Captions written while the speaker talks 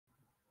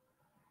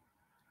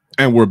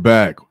And we're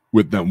back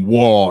with them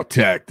wall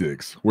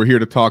tactics. We're here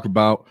to talk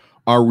about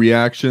our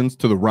reactions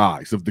to the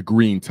rise of the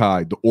green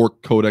tide. The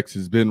Ork Codex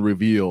has been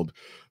revealed.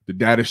 The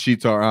data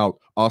sheets are out.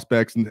 All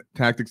specs and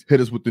tactics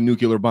hit us with the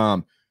nuclear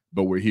bomb,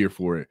 but we're here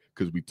for it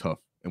because we tough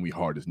and we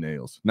hard as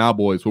nails. Now,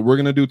 boys, what we're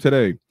going to do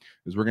today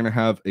is we're going to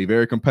have a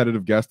very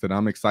competitive guest that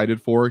I'm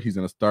excited for. He's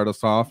going to start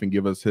us off and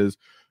give us his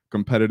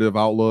competitive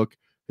outlook,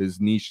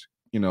 his niche,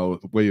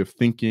 way of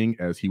thinking,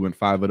 as he went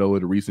 5-0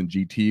 at a recent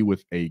GT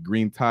with a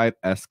green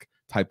tide-esque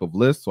type of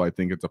list. So I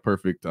think it's a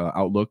perfect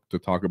outlook to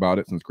talk about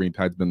it, since green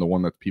tide's been the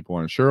one that people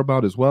aren't sure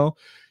about as well.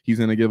 He's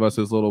going to give us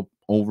his little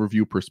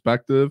overview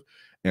perspective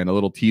and a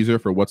little teaser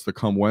for what's to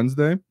come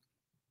Wednesday.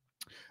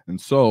 And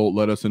so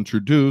let us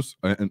introduce,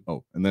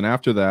 and then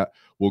after that,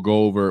 we'll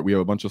go over, we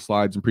have a bunch of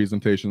slides and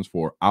presentations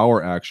for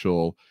our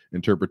actual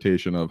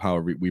interpretation of how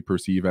we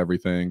perceive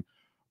everything,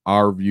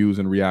 our views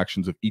and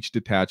reactions of each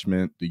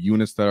detachment, the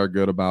units that are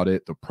good about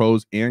it, the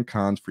pros and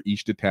cons for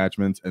each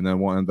detachment, and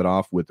then we'll end it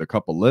off with a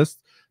couple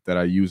lists that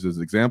I use as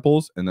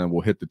examples, and then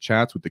we'll hit the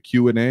chats with the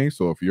Q&A.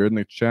 So if you're in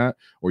the chat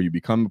or you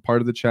become a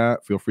part of the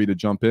chat, feel free to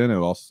jump in,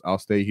 and I'll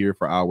stay here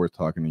for hours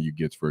talking to you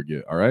gets for a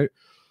get, all right?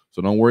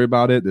 So don't worry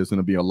about it. There's going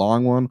to be a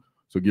long one,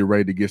 so get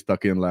ready to get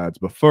stuck in, lads.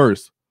 But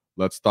first,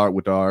 let's start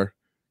with our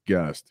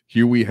guest.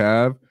 Here we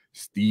have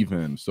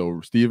Steven.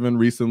 So Steven, how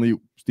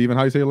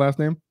do you say your last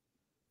name?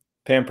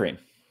 Pampreen.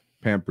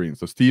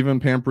 So Steven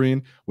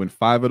Pampreen went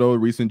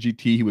 5-0 recent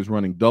GT. He was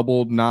running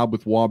double knob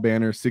with wall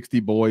banner,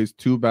 60 boys,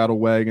 2 battle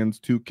wagons,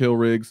 2 kill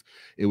rigs.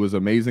 It was an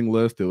amazing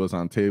list. It was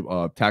on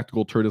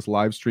Tactical Turtis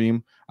live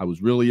stream. I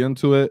was really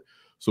into it.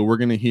 So we're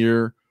going to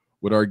hear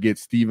what our get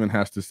Steven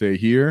has to say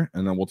here,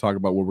 and then we'll talk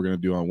about what we're going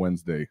to do on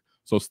Wednesday.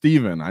 So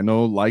Steven, I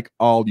know like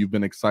all, you've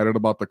been excited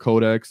about the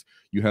Codex.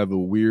 You have a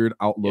weird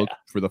outlook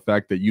for the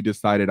fact that you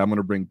decided I'm going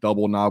to bring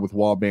double knob with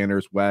wall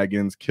banners,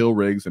 wagons, kill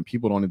rigs, and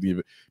people don't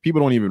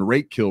even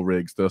rate kill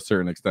rigs to a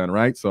certain extent,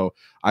 right? So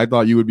I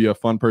thought you would be a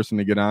fun person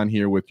to get on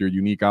here with your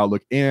unique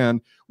outlook. And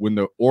when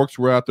the Orks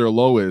were at their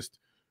lowest,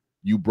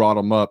 you brought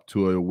them up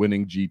to a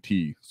winning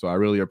GT. So I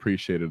really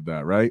appreciated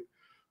that, right?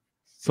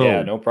 So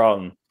yeah, no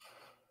problem.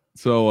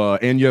 So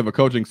and you have a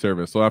coaching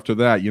service. So after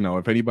that,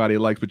 if anybody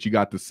likes what you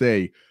got to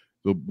say,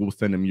 we'll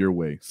send them your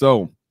way.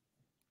 So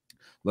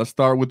let's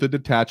start with the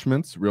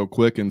detachments real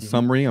quick in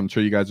summary. I'm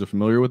sure you guys are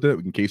familiar with it.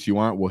 In case you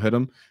aren't, we'll hit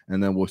them,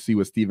 and then we'll see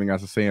what Steven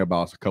has to say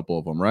about a couple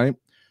of them, right?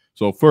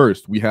 So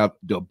first, we have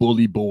the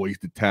Bully Boys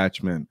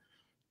detachment.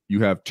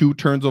 You have 2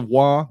 turns of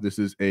WAAAGH. This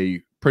is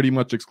a pretty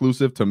much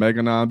exclusive to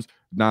Mega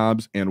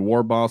Knobs, and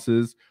War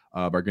Bosses.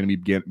 Are going to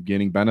be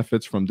getting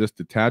benefits from this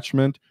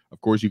detachment.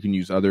 Of course, you can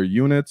use other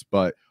units,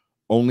 but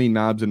only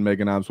Knobs and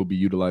Mega Knobs will be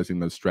utilizing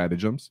those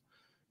stratagems.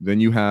 Then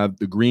you have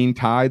the Green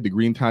Tide. The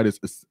Green Tide is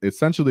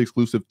essentially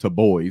exclusive to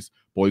Boyz.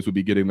 Boyz will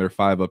be getting their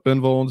 5-up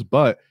invulns,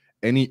 but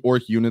any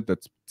Ork unit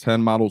that's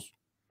 10 models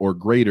or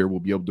greater will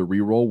be able to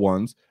reroll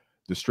 1s.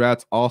 The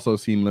strats also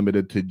seem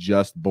limited to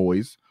just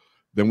Boyz.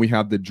 Then we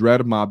have the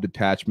Dread Mob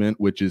detachment,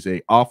 which is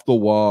a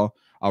off-the-wall,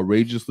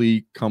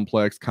 outrageously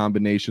complex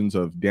combinations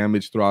of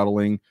damage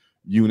throttling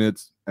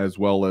units as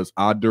well as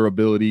odd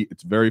durability.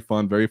 It's very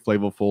fun, very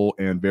flavorful,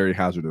 and very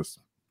hazardous.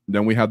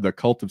 Then we have the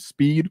Cult of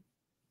Speed.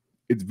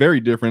 It's very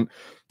different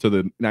to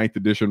the 9th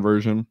edition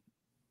version.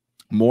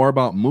 More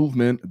about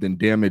movement than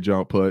damage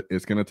output.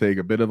 It's going to take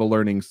a bit of a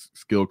learning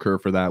skill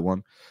curve for that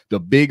one. The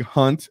Big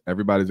Hunt.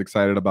 Everybody's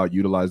excited about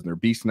utilizing their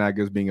beast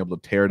snaggers, being able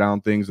to tear down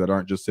things that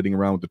aren't just sitting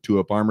around with the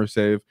 2-up armor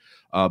save.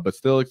 But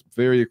still, it's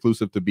very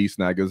exclusive to beast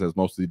snaggers, as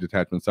most of the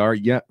detachments are,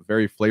 yet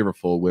very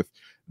flavorful with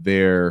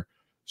their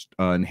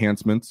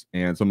enhancements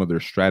and some of their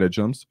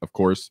stratagems, of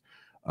course.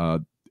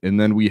 And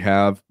then we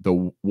have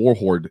the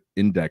Warhorde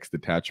Index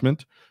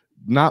detachment.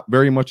 Not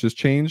very much has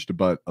changed,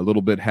 but a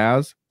little bit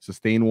has.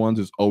 Sustain 1s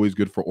is always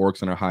good for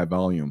Orks and a high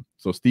volume.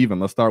 So, Steven,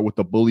 let's start with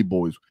the Bully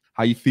Boys.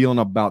 How you feeling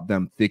about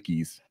them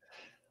thickies?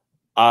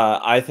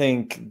 I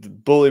think the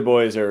Bully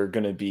Boys are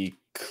going to be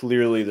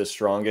clearly the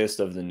strongest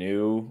of the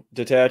new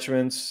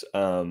detachments.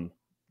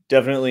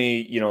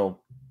 Definitely,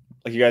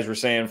 like you guys were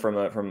saying,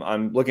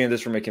 I'm looking at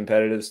this from a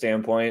competitive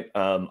standpoint.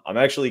 I'm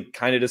actually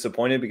kind of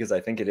disappointed because I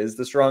think it is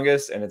the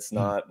strongest, and it's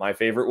not my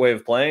favorite way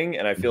of playing.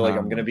 And I feel like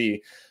I'm going to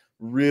be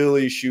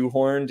really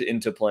shoehorned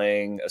into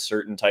playing a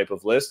certain type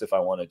of list if I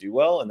want to do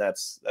well, and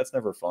that's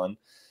never fun.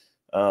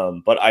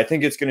 But I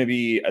think it's going to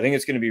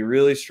be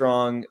really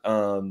strong.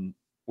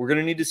 We're going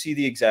to need to see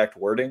the exact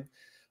wording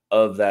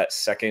of that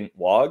second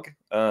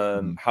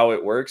WAAAGH, how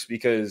it works,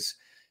 because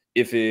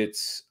if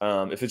it's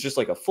just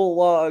like a full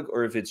WAAAGH,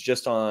 or if it's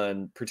just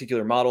on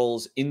particular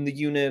models in the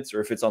units,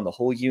 or if it's on the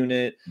whole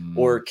unit,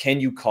 or can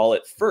you call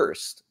it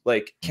first?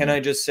 Like, can I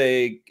just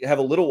say, have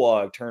a little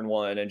WAAAGH turn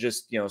 1 and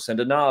just, send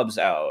a knobs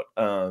out?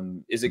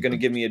 Is it going to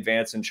give me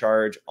advance and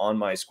charge on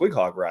my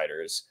Squighog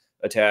riders?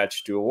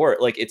 attach to a war.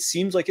 Like, it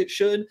seems like it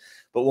should,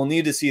 but we'll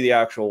need to see the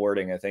actual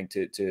wording, I think,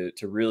 to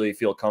really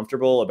feel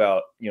comfortable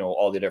about, you know,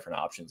 all the different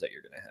options that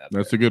you're going to have.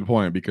 That's a good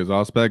point, because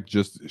Auspec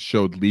just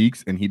showed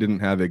leaks and he didn't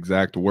have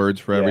exact words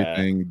for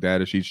everything.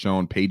 Data sheets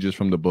showing pages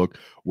from the book.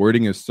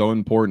 Wording is so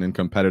important in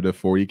competitive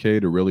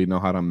 40K to really know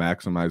how to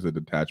maximize the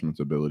detachment's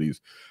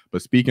abilities.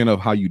 But speaking of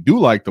how you do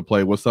like to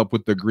play, what's up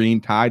with the Green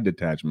Tide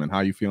detachment? How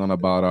you feeling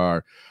about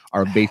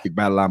our basic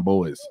battle line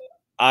boys?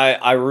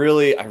 I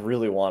really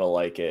want to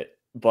like it.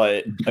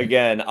 But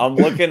again, I'm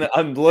looking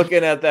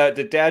at that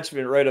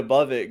detachment right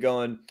above it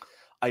going,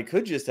 I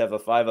could just have a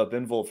 5-up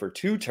invul for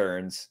 2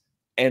 turns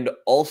and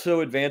also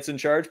advance and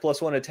charge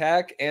 +1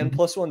 attack and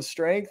 +1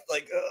 strength.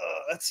 Like,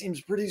 that seems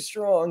pretty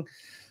strong.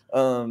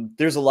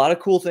 There's a lot of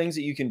cool things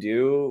that you can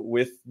do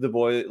with the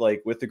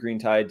with the Green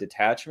Tide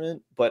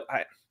detachment, but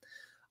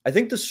I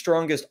think the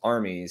strongest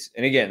armies,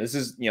 and again, this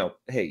is, you know,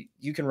 hey,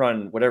 you can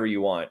run whatever you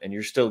want and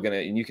you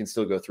can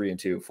still go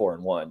 3-2,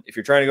 4-1. If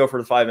you're trying to go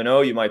for the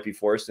 5-0, you might be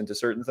forced into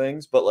certain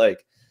things, but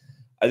like,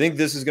 I think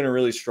this is going to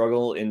really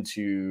struggle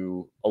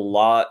into a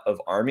lot of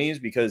armies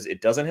because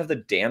it doesn't have the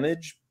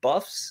damage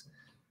buffs.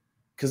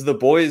 Because the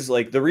boys,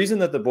 like, the reason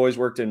that the boys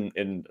worked I'm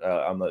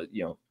a,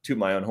 you know, toot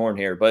my own horn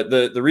here, but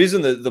the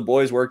reason that the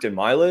boys worked in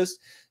my list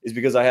is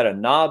because I had a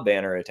knob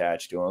banner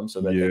attached to them so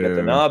that they get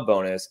the knob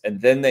bonus,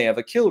 and then they have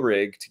a kill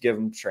rig to give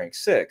them strength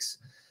 6.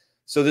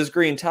 So this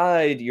Green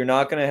Tide, you're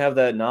not going to have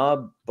that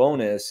knob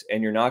bonus,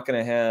 and you're not going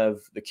to have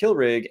the kill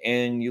rig,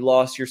 and you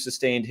lost your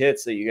sustained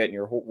hits that you get in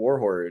your War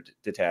Horde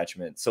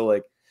detachment. So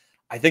like,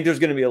 I think there's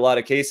going to be a lot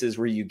of cases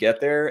where you get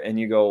there and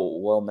you go,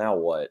 well, now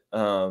what?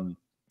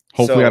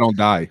 Hopefully I don't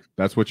die.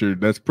 That's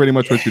pretty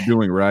much what you're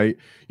doing, right?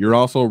 You're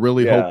also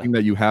really hoping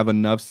that you have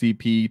enough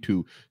CP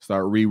to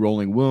start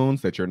re-rolling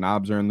wounds, that your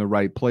knobs are in the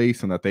right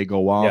place and that they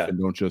go off and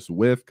don't just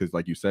whiff, because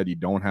like you said, you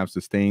don't have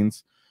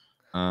sustains.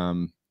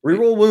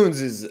 Reroll wounds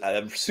is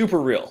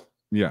super real.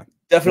 Yeah.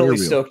 Definitely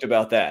stoked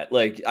about that.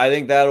 Like, I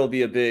think that'll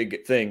be a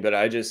big thing, but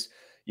I just,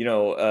 you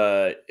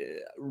know,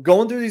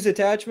 going through these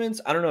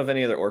attachments, I don't know if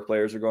any other Ork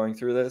players are going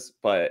through this,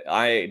 but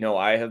I know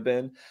I have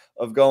been,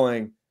 of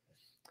going,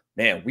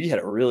 man, we had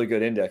a really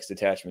good index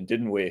detachment,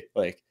 didn't we?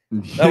 Like,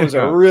 that was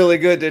a really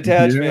good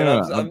detachment.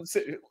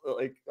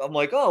 I'm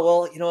like, oh,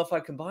 well, you know, if I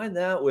combine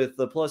that with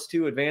the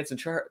 +2 advance and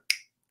chart,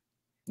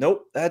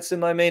 nope, that's in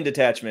my main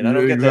detachment. I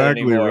don't get that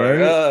anymore.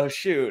 Right? Oh,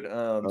 shoot.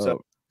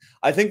 So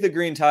I think the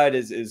Green Tide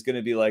is going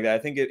to be like that. I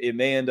think it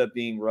may end up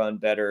being run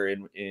better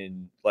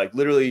in like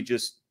literally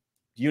just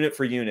unit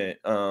for unit.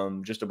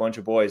 Just a bunch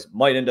of boys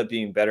might end up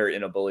being better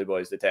in a Bully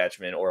Boys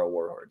detachment or a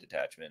War Horde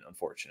detachment,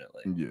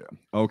 unfortunately. Yeah.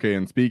 Okay,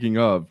 and speaking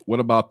of, what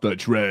about the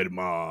Dread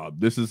Mob?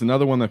 This is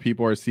another one that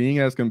people are seeing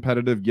as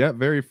competitive, yet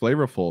very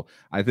flavorful.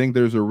 I think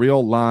there's a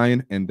real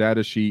line and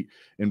data sheet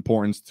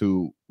importance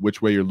to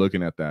which way you're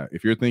looking at that.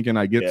 If you're thinking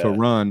I get to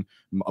run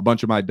a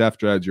bunch of my Def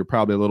Dreads, you're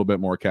probably a little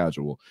bit more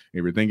casual.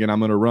 If you're thinking I'm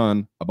going to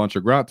run a bunch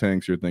of Grot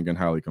Tanks, you're thinking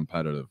highly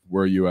competitive.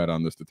 Where are you at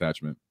on this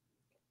detachment?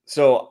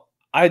 So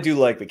I do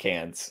like the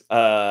cans.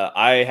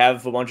 I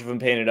have a bunch of them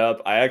painted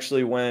up. I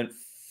actually went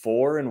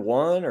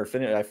 4-1 or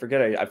finished. I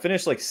forget. I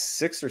finished like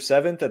 6th or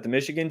 7th at the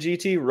Michigan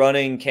GT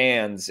running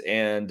cans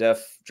and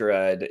Def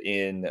Dread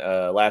in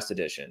last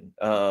edition.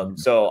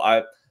 So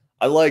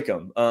I like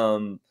them.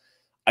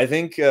 I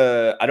think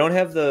I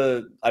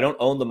don't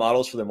own the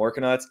models for the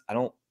Morkanauts. I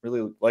don't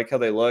really like how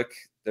they look.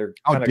 They're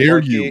how dare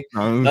you?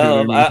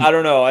 I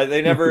don't know.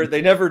 They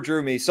never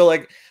drew me. So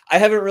like, I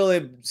haven't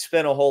really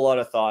spent a whole lot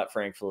of thought,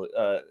 frankly,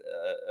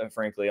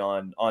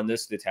 on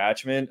this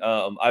detachment.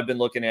 I've been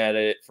looking at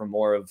it from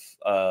more of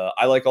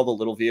I like all the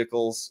little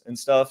vehicles and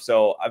stuff.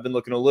 So I've been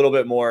looking a little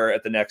bit more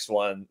at the next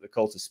one, the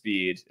Cult of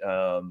Speed.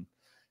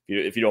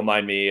 If you don't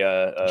mind me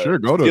sure,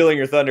 stealing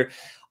your thunder.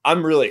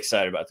 I'm really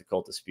excited about the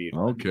Cult of Speed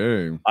one.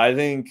 Okay. I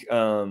think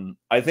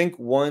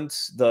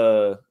once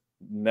the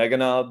Mega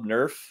Knob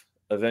nerf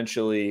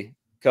eventually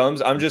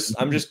comes, I'm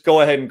just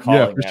go ahead and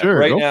calling that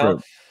right now.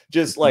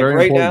 Just like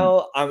right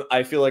now,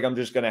 I feel like I'm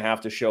just gonna have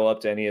to show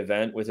up to any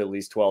event with at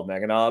least 12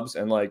 Mega Knobs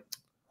and like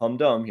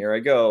humdum, here I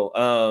go.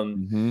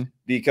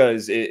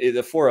 Because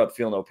the 4-up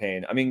feel no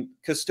pain. I mean,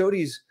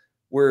 Custodes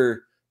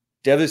were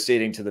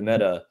devastating to the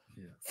meta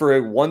for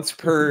a once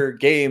per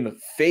game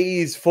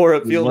phase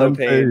 4-up feel no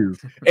pain.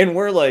 And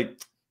we're like,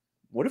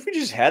 what if we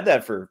just had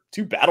that for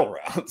 2 battle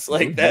rounds?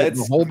 Like, that's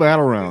the whole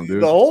battle round,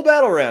 dude. The whole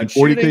battle round.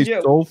 40K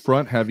is so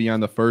front heavy on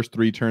the first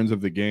 3 turns of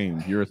the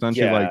game. You're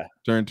essentially like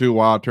turn 2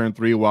 wild, turn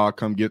 3 wild,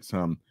 come get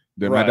some.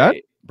 My dad,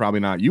 probably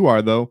not. You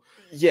are though.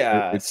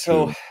 Yeah.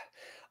 So true.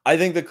 I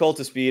think the Cult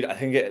of Speed, I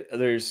think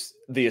there's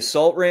the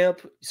assault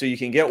ramp. So you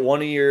can get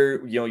one of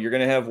your, you know, you're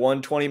going to have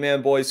one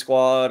 20-man boy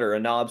squad or a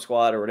knob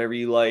squad or whatever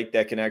you like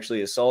that can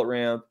actually assault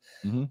ramp.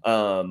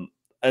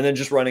 And then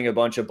just running a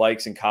bunch of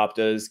bikes and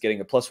Coptas,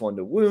 getting a +1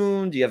 to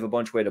wound. You have a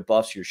bunch of way to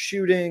buffs your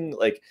shooting.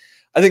 Like,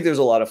 I think there's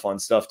a lot of fun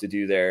stuff to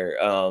do there.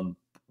 And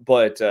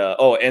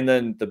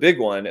then the big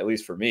one, at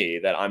least for me,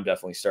 that I'm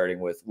definitely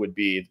starting with would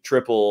be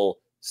triple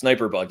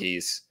sniper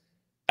buggies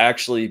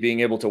actually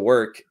being able to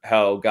work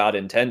how God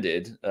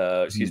intended,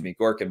 excuse me,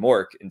 Gork and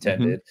Mork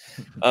intended.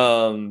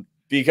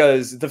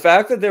 Because the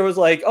fact that there was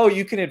like, oh,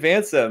 you can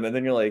advance them, and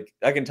then you're like,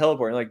 I can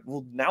teleport. You're like,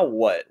 well, now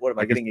what? What am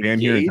I I can getting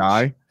stand here and engaged?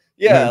 die.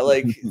 Yeah,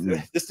 like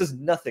Yeah. this does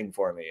nothing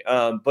for me.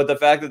 But the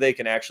fact that they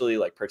can actually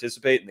like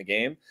participate in the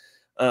game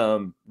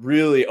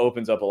really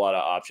opens up a lot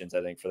of options,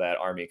 I think, for that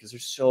army, because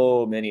there's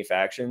so many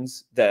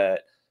factions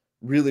that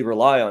really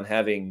rely on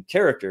having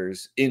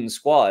characters in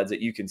squads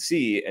that you can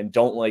see and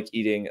don't like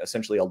eating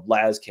essentially a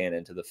las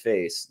cannon to the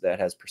face that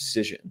has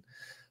precision.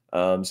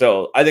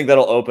 So I think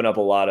that'll open up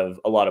a lot of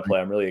play.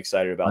 I'm really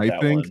excited about I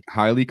that think one.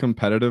 highly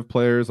competitive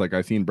players, like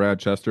I seen Brad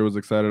Chester was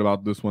excited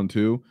about this one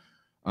too.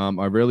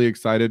 Are really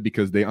excited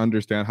because they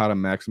understand how to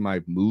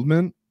maximize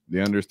movement. They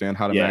understand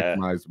how to Yeah.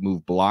 maximize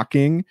move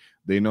blocking.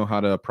 They know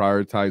how to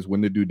prioritize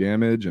when to do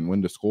damage and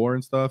when to score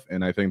and stuff.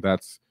 And I think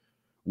that's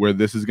where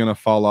this is going to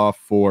fall off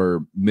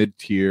for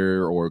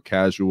mid-tier or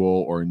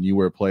casual or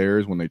newer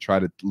players when they try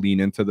to lean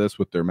into this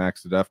with their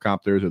max to def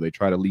copters, or they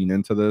try to lean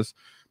into this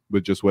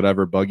with just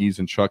whatever buggies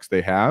and trucks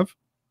they have.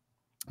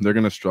 They're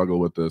going to struggle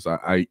with this.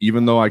 I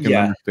even though I can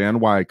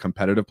understand why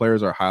competitive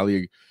players are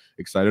highly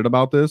excited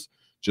about this,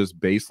 just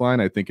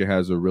baseline, I think it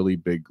has a really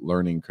big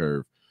learning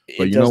curve.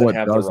 But It doesn't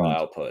have the raw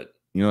output.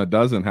 You know, it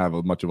doesn't have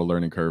much of a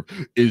learning curve,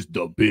 is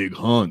the big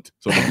hunt.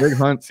 So the big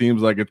hunt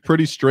seems like it's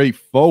pretty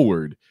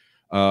straightforward.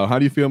 How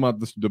do you feel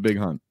about the big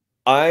hunt?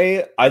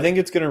 I think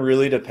it's going to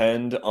really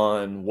depend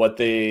on what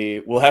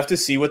we'll have to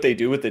see what they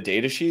do with the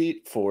data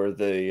sheet for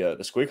the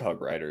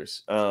SquigHog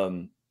riders.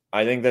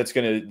 I think that's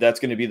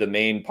gonna be the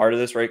main part of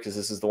this, right? Because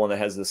this is the one that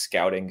has the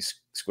scouting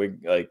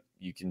squig, like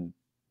you can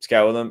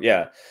scout with them.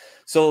 Yeah.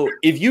 So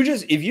if you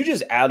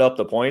just add up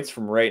the points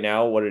from right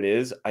now, what it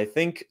is, I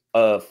think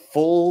a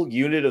full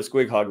unit of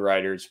SquigHog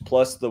riders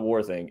plus the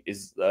war thing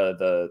is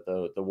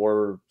the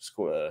war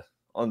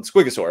on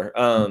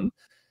Squigosaur.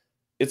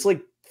 It's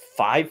like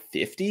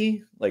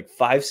 550, like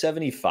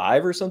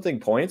 575 or something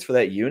points for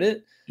that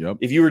unit. Yep.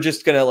 If you were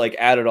just gonna like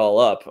add it all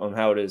up on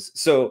how it is.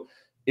 So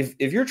if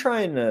you're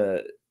trying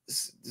to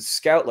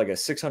scout like a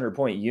 600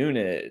 point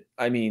unit,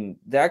 I mean,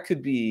 that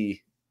could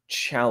be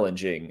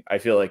challenging, I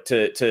feel like,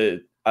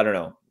 to I don't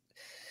know.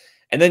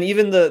 And then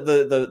even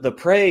the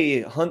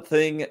prey hunt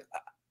thing,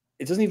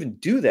 it doesn't even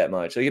do that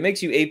much. Like it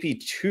makes you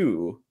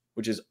AP2,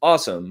 which is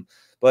awesome,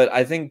 but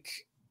I think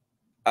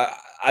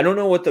I don't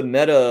know what the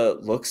meta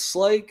looks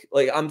like.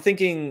 Like I'm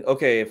thinking,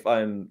 okay, if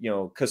I'm,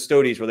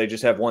 Custodes where they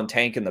just have one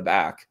tank in the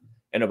back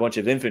and a bunch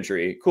of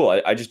infantry,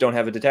 cool. I just don't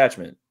have a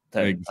detachment.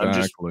 Then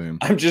Exactly.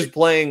 I'm just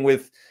playing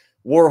with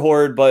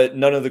Warhorde, but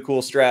none of the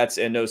cool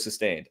strats and no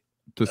sustained.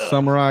 To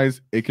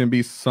summarize, it can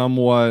be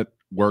somewhat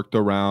worked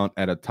around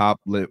at a top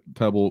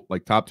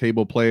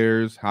table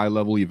players, high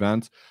level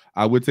events.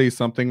 I would say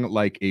something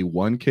like a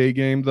 1K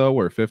game though,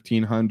 or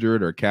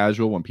 1500 or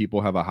casual, when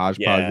people have a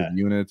hodgepodge of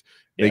units,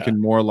 they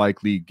can more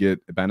likely get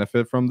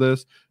benefit from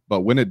this.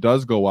 But when it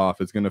does go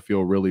off, it's going to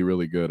feel really,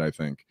 really good, I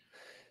think.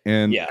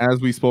 And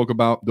as we spoke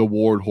about the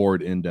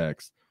Warhorde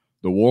index,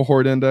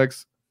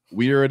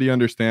 we already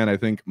understand. I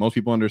think most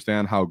people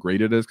understand how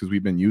great it is because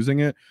we've been using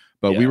it,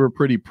 but we were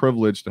pretty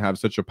privileged to have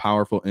such a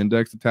powerful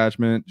index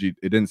attachment. It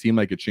didn't seem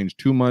like it changed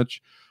too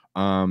much.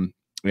 And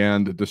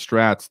the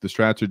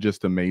strats are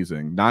just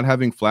amazing. Not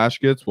having flash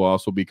gets will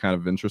also be kind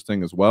of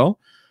interesting as well.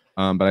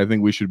 But I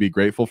think we should be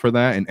grateful for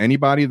that. And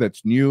anybody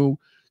that's new,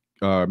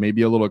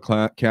 maybe a little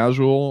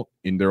casual,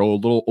 and they're a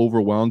little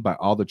overwhelmed by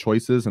all the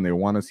choices and they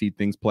want to see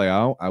things play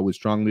out, I would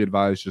strongly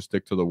advise just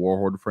stick to the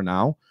Warhorde for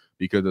now,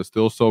 because it's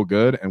still so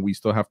good and we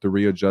still have to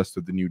readjust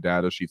to the new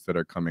data sheets that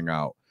are coming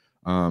out,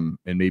 and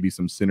maybe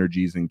some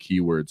synergies and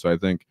keywords. So I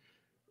think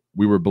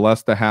we were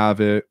blessed to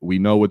have it. We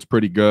know it's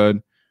pretty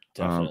good.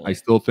 I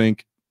still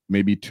think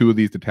maybe 2 of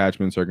these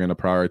detachments are going to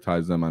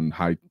prioritize them on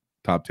high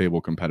top table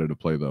competitive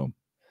play though.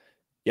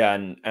 Yeah,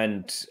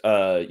 and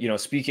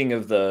speaking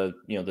of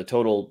the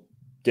total,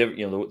 the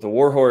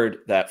Warhorde,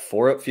 that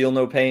 4-up feel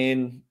no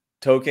pain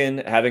token,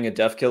 having a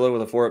def killer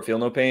with a 4-up feel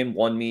no pain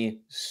won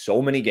me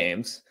so many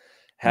games.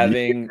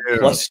 Having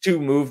 +2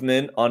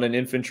 movement on an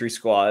infantry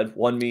squad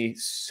won me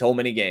so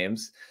many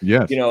games.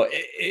 Yes.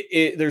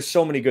 There's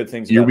so many good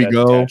things Here about we that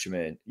go.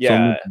 detachment.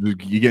 Yeah. You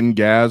getting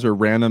gas or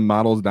random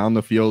models down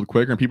the field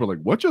quicker, and people are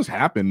like, what just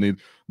happened?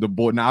 The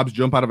boy knobs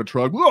jump out of a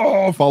truck.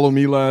 Oh, follow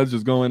me, lads,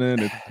 just going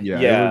in.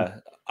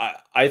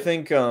 I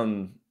think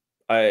talking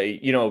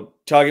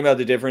about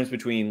the difference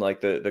between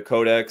like the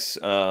codex,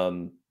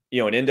 an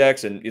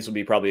index, and this will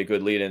be probably a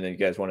good lead in, and you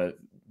guys want to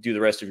do the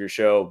rest of your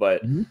show.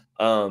 But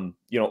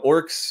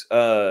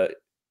orcs,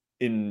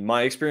 in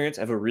my experience,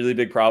 have a really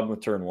big problem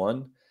with turn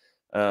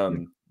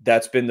 1.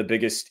 That's been the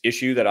biggest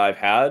issue that I've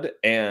had,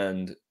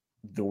 and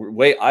the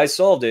way I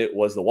solved it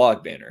was the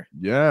WAAAGH banner.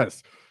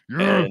 Yes.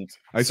 And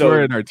I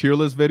swear, in our tier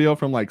list video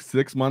from like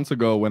 6 months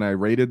ago, when I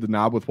rated the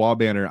knob with WAAAGH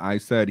banner, I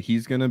said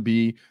he's gonna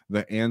be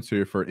the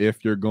answer for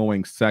if you're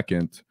going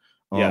second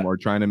or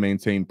trying to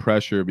maintain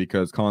pressure,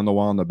 because calling the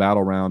wall in the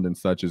battle round and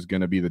such is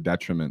going to be the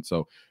detriment.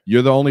 So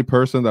you're the only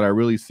person that I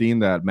really seen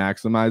that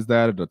maximize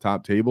that at the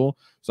top table.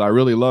 So I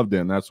really loved it.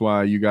 And that's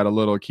why you got a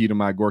little key to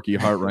my Gorky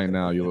heart right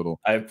now, you little.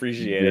 I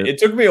appreciate it. It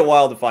took me a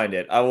while to find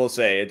it. I will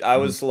say I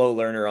was a slow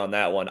learner on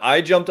that one.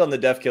 I jumped on the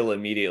def kill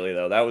immediately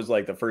though. That was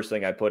like the first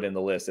thing I put in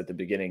the list at the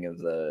beginning of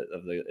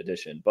the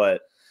edition.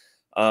 But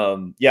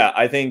yeah,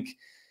 I think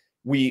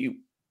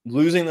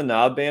losing the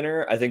knob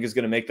banner, I think, is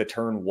going to make the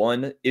turn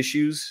 1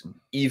 issues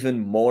even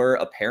more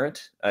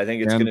apparent. I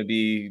think it's going to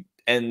be,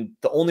 and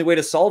the only way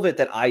to solve it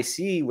that I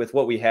see with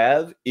what we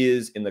have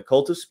is in the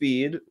Cult of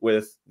Speed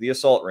with the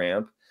assault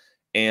ramp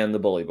and the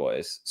Bully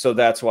Boys. So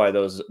that's why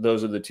those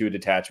are the 2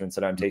 detachments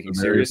that I'm taking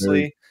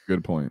seriously.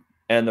 Good point.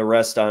 And the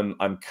rest, I'm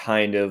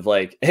kind of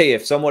like, hey,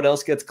 if someone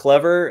else gets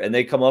clever and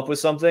they come up with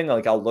something,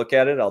 like I'll look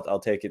at it,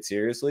 I'll take it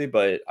seriously.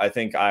 But I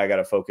think I got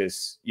to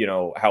focus,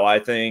 how I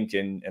think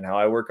and how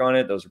I work on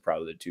it. Those are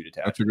probably the 2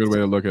 detachments. That's a good way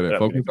to look at it.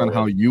 Focus on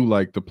how you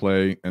like to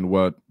play and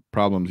what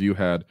problems you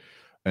had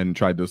and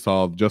tried to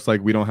solve. Just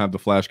like we don't have the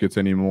flash kits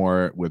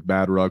anymore with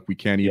Bad Ruck. We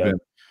can't even,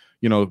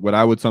 what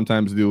I would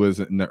sometimes do is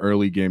in the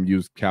early game,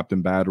 use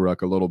Captain Bad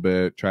Ruck a little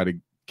bit, try to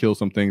kill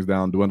some things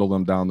down, dwindle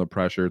them down the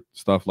pressure,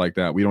 stuff like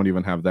that. We don't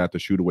even have that to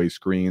shoot away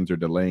screens or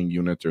delaying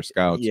units or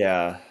scouts.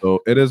 Yeah.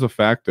 So it is a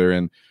factor.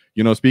 And,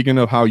 speaking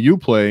of how you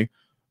play,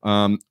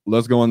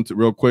 let's go into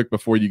real quick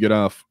before you get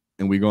off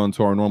and we go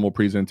into our normal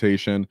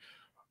presentation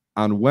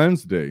on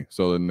Wednesday.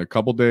 So in a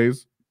couple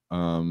days,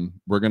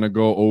 we're going to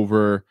go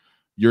over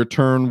your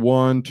turn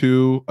 1,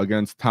 2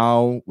 against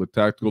Tau with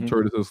Tactical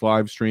Tortoises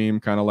live stream,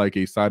 kind of like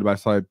a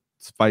side-by-side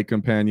fight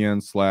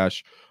companion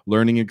 /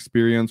 learning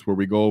experience where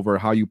we go over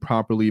how you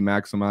properly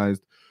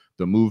maximized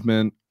the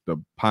movement, the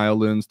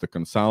pile-ins, the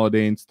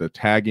consolidates, the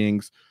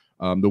taggings,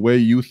 the way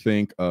you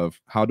think of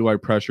how do I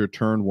pressure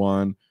turn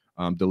 1,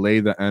 delay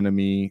the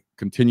enemy,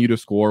 continue to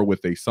score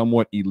with a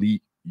somewhat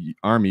elite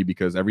army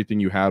because everything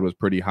you had was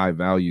pretty high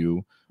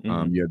value.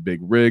 You had big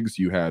rigs,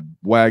 you had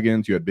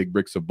wagons, you had big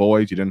bricks of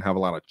boys, you didn't have a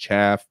lot of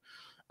chaff,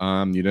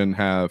 you didn't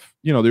have,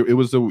 it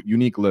was a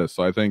unique list.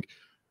 So I think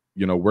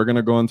we're going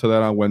to go into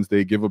that on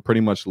Wednesday, give a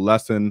pretty much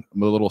lesson,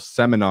 a little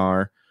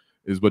seminar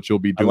is what you'll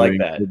be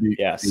doing. I like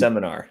that.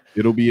 Seminar.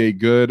 It'll be a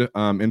good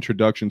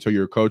introduction to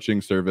your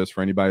coaching service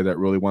for anybody that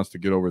really wants to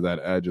get over that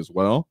edge as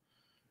well.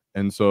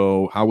 And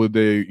so how would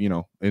they,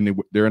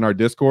 they're in our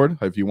Discord.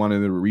 If you wanted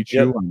to reach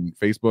you on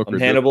Facebook. I'm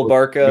Hannibal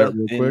Barca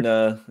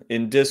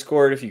in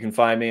Discord. If you can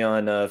find me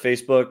on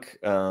Facebook,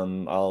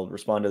 I'll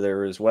respond to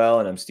there as well.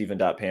 And I'm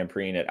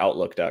Steven.Pampreen at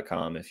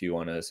Outlook.com if you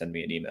want to send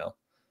me an email.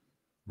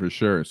 For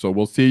sure. So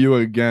we'll see you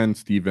again,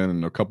 Steven,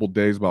 in a couple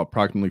days, about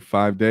approximately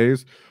 5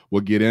 days.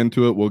 We'll get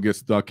into it. We'll get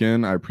stuck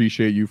in. I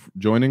appreciate you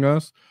joining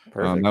us.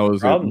 That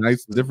was a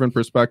nice, different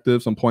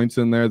perspective, some points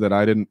in there that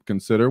I didn't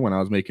consider when I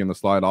was making the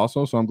slide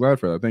also. So I'm glad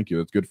for that. Thank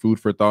you. It's good food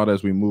for thought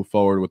as we move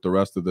forward with the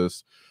rest of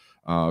this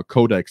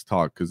Codex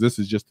talk, because this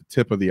is just the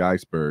tip of the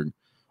iceberg.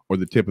 Or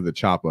the tip of the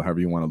chopper,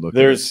 however you want to look at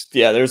it.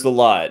 There's a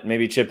lot.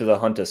 Maybe chip of the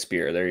hunter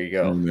spear. There you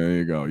go. There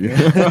you go.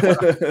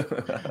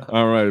 Yeah.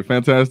 All right.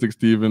 Fantastic,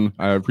 Steven.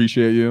 I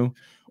appreciate you.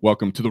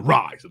 Welcome to the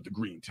rise of the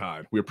green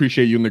tide. We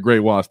appreciate you in the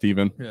Great WAAAGH,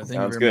 Steven. Yeah,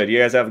 sounds good. You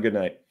guys have a good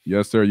night.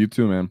 Yes, sir. You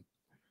too, man.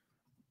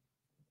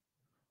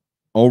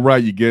 All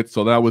right,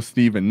 so that was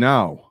Steven.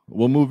 Now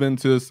we'll move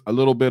into a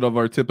little bit of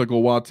our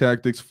typical WAAAGH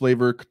tactics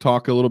flavor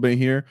talk a little bit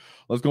here.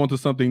 Let's go into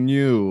something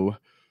new.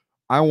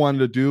 I wanted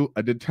to do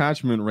a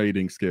detachment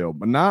rating scale,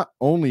 but not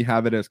only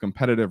have it as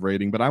competitive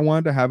rating, but I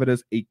wanted to have it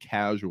as a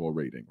casual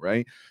rating,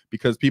 right?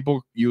 Because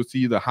you'll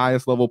see the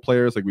highest level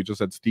players, like we just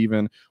said,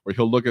 Steven, where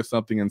he'll look at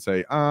something and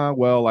say,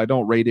 well, I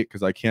don't rate it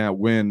because I can't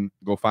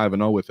go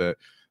 5-0 with it.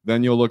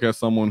 Then you'll look at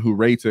someone who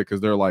rates it because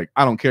they're like,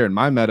 I don't care. In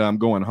my meta, I'm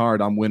going hard.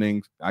 I'm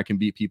winning. I can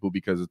beat people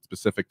because it's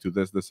specific to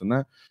this, and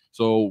that.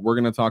 So we're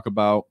going to talk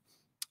about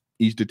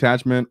each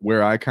detachment,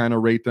 where I kind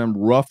of rate them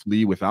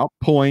roughly without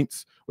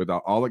points,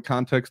 without all the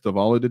context of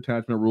all the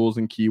detachment rules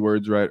and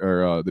keywords, right?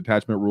 Or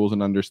detachment rules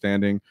and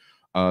understanding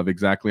of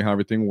exactly how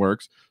everything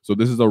works. So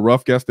this is a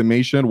rough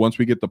guesstimation. Once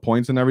we get the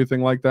points and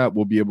everything like that,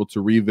 we'll be able to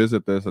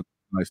revisit this.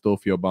 I still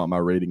feel about my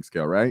rating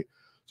scale, right?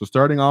 So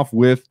starting off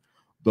with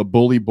the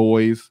Bully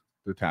Boys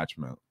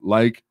detachment.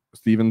 Like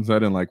Steven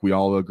said, and like we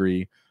all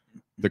agree,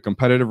 the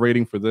competitive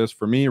rating for this,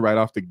 for me, right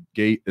off the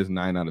gate is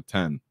 9 out of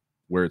 10.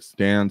 Where it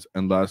stands,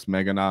 unless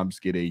Mega Knobs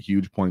get a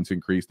huge points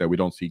increase that we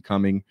don't see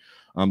coming.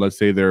 Let's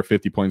say they're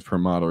 50 points per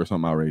model or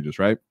something outrageous,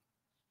 right?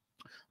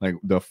 Like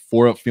the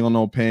 4-up Feel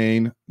No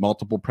Pain,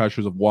 multiple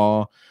pressures of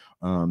wall,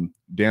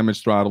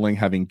 damage throttling,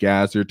 having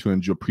Gazer to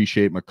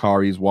appreciate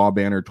Makari's wall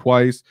banner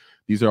twice.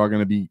 These are all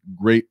going to be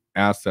great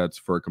assets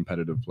for a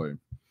competitive play.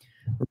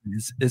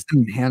 It's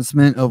an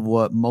enhancement of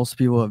what most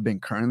people have been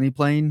currently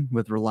playing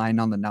with relying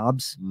on the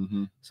knobs.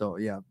 So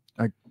yeah,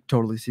 I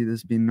totally see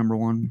this being number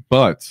 1.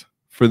 But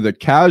for the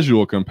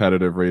casual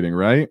competitive rating,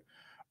 right,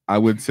 I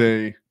would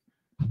say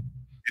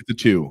it's a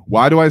 2.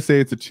 Why do I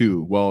say it's a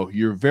 2? Well,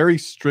 you're very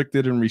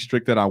restricted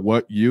on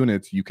what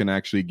units you can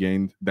actually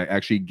gain that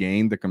actually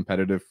gain the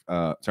competitive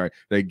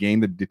they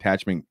gain the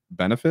detachment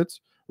benefits,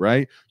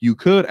 right? You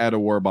could add a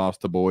war boss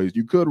to Boyz,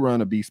 you could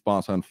run a beast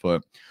boss on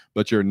foot,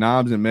 but your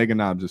knobs and mega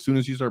knobs, as soon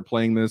as you start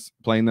playing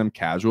them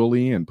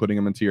casually and putting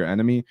them into your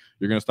enemy,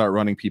 you're going to start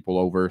running people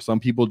over. Some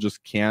people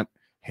just can't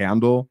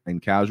handle,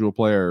 and casual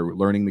player or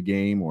learning the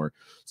game or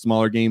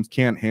smaller games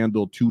can't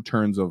handle 2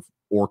 turns of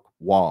Ork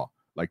WAAAGH.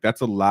 Like,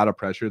 that's a lot of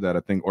pressure that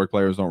I think Ork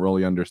players don't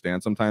really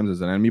understand sometimes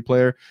as an enemy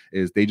player,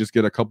 is they just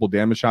get a couple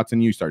damage shots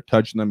in you, start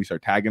touching them, you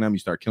start tagging them, you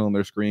start killing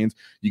their screens,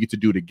 you get to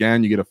do it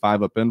again, you get a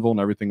 5-up invul and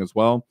everything as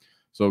well.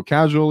 So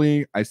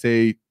casually, I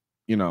say,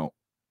 you know,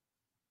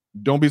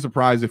 don't be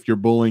surprised if you're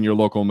bullying your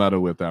local meta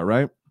with that,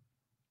 right?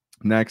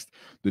 Next,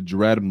 the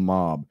Dread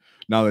Mob.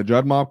 Now, the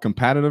Dread Mob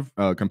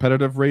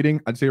competitive rating,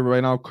 I'd say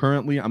right now,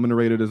 currently, I'm going to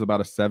rate it as about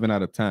a 7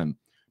 out of 10.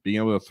 Being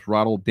able to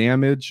throttle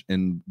damage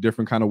in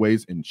different kind of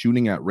ways and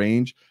shooting at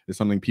range is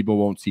something people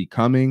won't see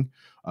coming.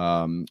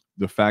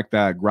 The fact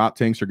that grot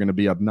tanks are going to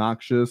be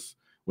obnoxious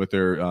with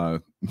their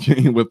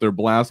with their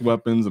blast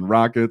weapons and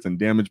rockets and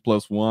damage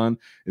 +1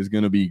 is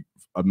going to be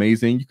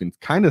amazing. You can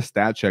kind of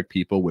stat check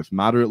people with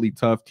moderately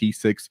tough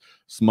T6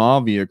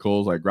 small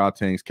vehicles like grot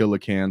tanks,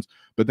 killicans,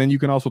 but then you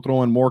can also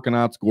throw in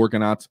Morkanauts,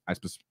 Gorkanauts. I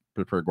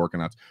prefer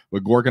Gorkanauts,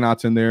 but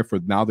Gorkanauts in there for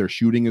now. Their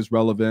shooting is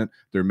relevant.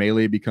 Their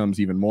melee becomes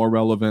even more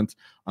relevant.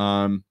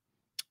 And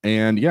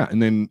yeah,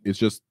 and then it's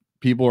just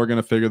people are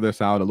going to figure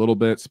this out a little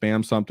bit.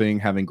 Spam something.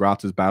 Having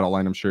Grotz's battle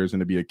line, I'm sure, is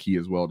going to be a key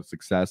as well to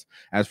success.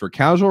 As for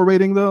casual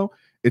rating, though,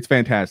 it's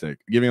fantastic.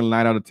 Giving it a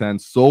 9 out of 10.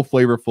 So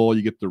flavorful.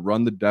 You get to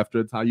run the Death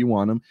Dreads how you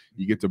want them.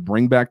 You get to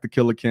bring back the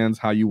Killicans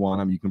how you want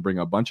them. You can bring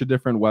a bunch of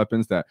different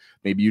weapons that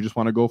maybe you just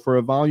want to go for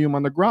a volume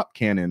on the Grot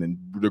Cannon and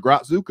the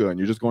Grot Zuka, and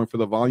you're just going for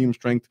the volume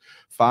strength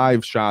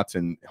 5 shots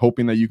and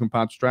hoping that you can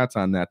pop strats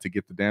on that to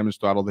get the damage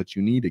throttle that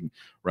you need,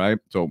 right?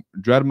 So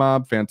Dread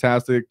Mob,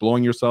 fantastic.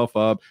 Blowing yourself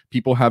up.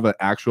 People have an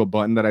actual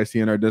button that I see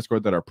in our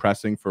Discord that are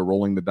pressing for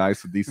rolling the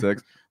dice at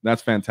D6.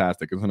 That's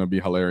fantastic. It's going to be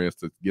hilarious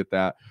to get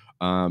that.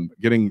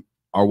 Getting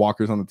our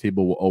walkers on the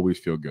table will always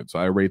feel good. So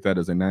I rate that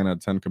as a 9 out of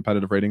 10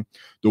 competitive rating.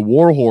 The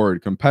War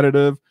Horde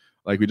competitive,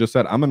 like we just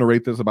said, I'm going to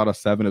rate this about a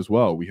 7 as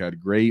well. We had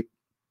great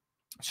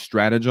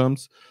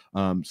stratagems.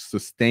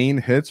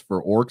 Sustained hits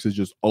for Orks is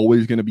just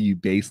always going to be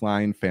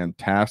baseline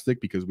fantastic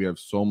because we have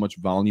so much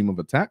volume of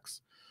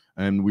attacks,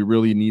 and we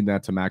really need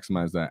that to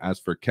maximize that. As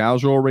for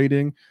casual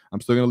rating,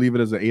 I'm still going to leave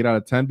it as an 8 out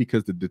of 10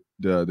 because the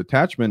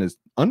detachment is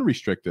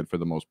unrestricted for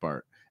the most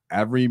part.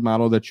 Every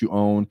model that you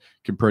own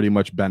can pretty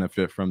much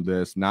benefit from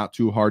this. Not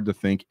too hard to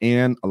think.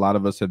 And a lot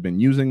of us have been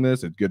using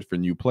this. It's good for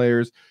new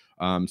players,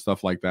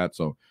 stuff like that.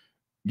 So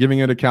giving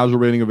it a casual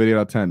rating of 8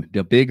 out of 10.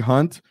 The Big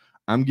Hunt,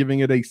 I'm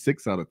giving it a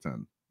 6 out of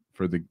 10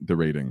 for the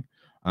rating.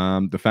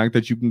 The fact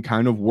that you can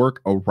kind of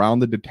work around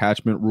the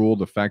detachment rule,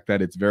 the fact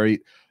that it's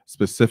very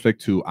specific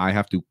to I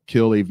have to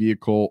kill a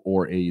vehicle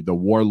or the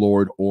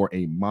warlord or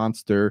a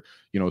monster.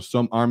 You know,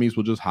 some armies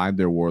will just hide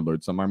their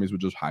warlord. Some armies will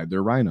just hide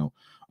their rhino.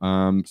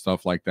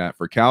 Stuff like that.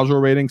 For casual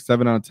rating,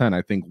 7 out of 10.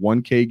 I think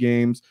 1K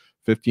games,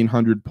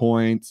 1,500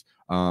 points,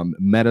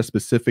 meta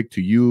specific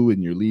to you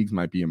and your leagues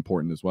might be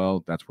important as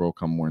well. That's where it'll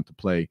come more into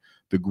play.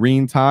 The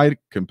Green Tide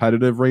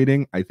competitive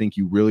rating, I think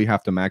you really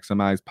have to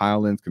maximize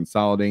pile-ins,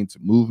 consolidates,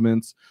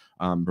 movements,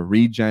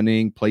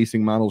 regenning,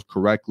 placing models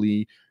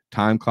correctly,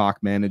 time clock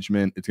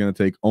management. It's going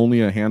to take only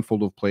a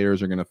handful of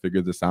players are going to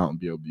figure this out and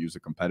be able to use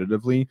it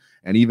competitively.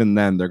 And even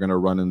then, they're going to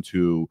run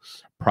into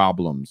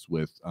problems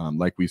with,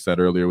 like we said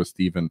earlier with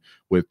Steven,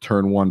 with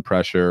turn 1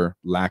 pressure,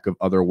 lack of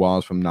other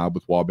walls from Knob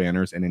with wall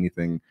banners, and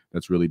anything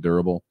that's really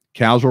durable.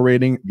 Casual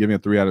rating, giving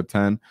it 3 out of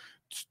 10.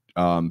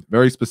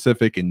 Very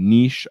specific and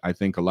niche. I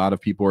think a lot of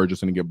people are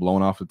just going to get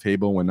blown off the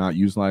table when not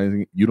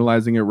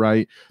utilizing it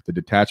right. The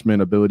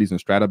detachment abilities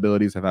and strat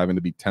abilities of having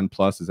to be 10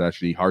 plus is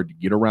actually hard to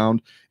get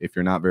around if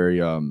you're not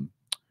very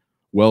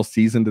well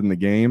seasoned in the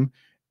game.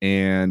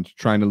 And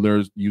trying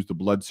to use the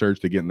blood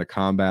surge to get in the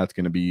combat is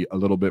going to be a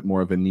little bit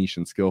more of a niche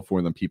and skill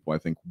for than people I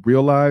think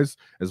realize,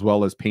 as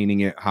well as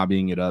painting it,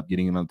 hobbying it up,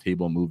 getting it on the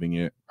table, moving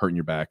it, hurting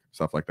your back,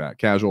 stuff like that.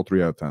 Casual,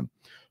 3 out of 10.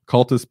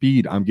 Cult of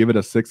Speed, I'm giving it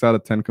a 6 out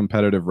of 10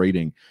 competitive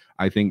rating.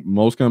 I think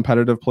most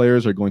competitive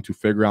players are going to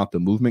figure out the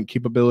movement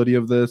capability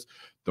of this,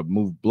 the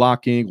move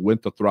blocking, when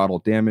to throttle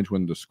damage,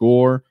 when to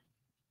score.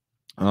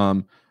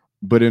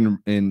 But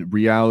in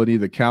reality,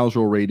 the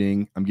casual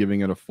rating, I'm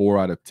giving it a 4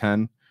 out of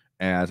 10,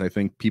 as I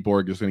think people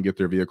are just going to get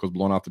their vehicles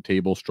blown off the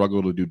table,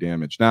 struggle to do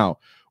damage. Now,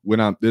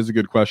 there's a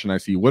good question I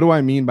see. What do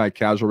I mean by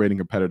casual rating,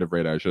 competitive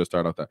rating? I should have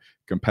started off that.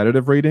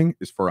 Competitive rating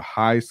is for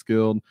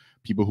high-skilled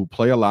people who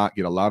play a lot,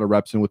 get a lot of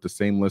reps in with the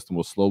same list, and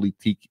will slowly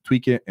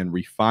tweak it and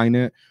refine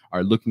it,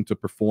 are looking to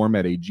perform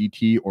at a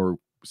GT or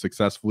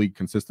successfully,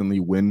 consistently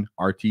win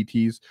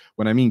RTTs.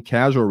 When I mean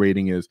casual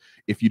rating is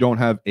if you don't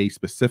have a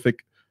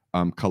specific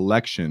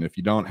collection, if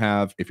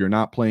you're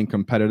not playing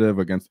competitive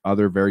against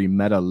other very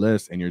meta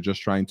lists and you're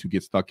just trying to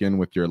get stuck in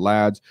with your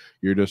lads,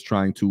 you're just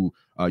trying to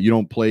you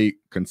don't play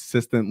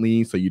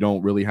consistently, so you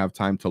don't really have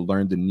time to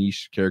learn the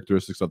niche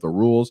characteristics of the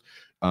rules.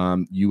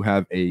 You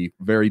have a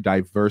very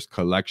diverse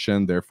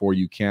collection, therefore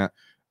you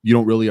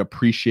don't really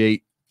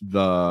appreciate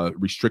the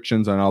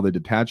restrictions on all the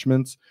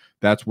detachments,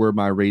 that's where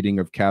my rating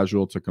of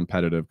casual to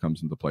competitive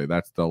comes into play.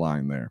 That's the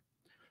line there.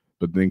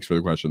 But thanks for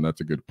the question.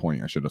 That's a good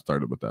point. I should have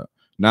started with that.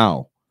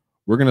 Now,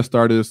 we're going to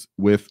start this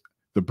with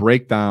the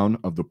breakdown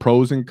of the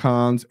pros and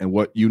cons and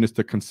what units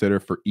to consider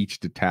for each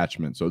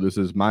detachment. So this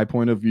is my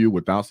point of view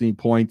without seeing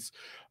points,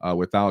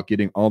 without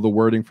getting all the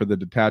wording for the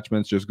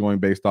detachments, just going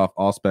based off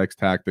all specs,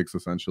 tactics,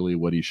 essentially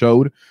what he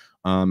showed,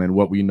 and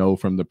what we know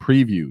from the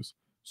previews.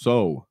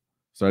 So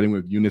starting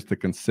with units to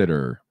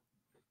consider.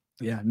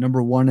 Yeah,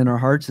 number one in our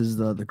hearts is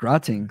the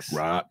Grottanks.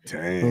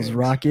 Those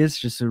rockets,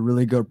 just a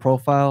really good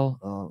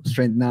profile.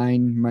 Strength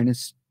 9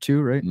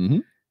 -2, right? Mm-hmm.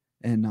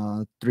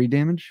 And 3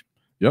 damage.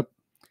 Yep.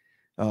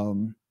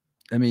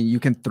 I mean, you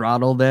can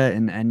throttle that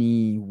in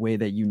any way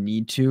that you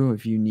need to.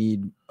 If you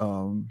need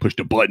push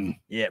the button.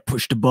 Yeah,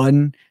 push the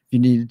button. If you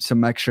need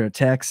some extra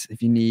attacks,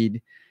 if you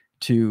need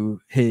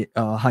to hit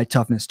high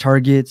toughness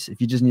targets,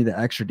 if you just need the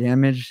extra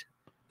damage,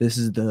 this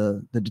is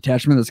the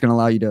detachment that's going to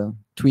allow you to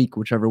tweak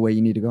whichever way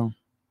you need to go.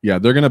 Yeah,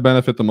 they're going to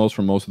benefit the most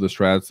from most of the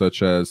strats,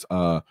 such as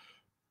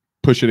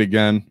push it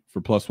again for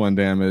 +1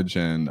 damage,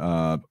 and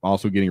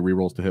also getting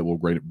rerolls to hit will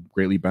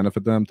greatly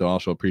benefit them. They'll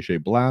also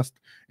appreciate blast,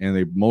 and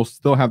they most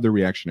still have their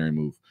reactionary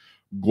move.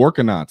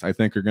 Gorkanauts, I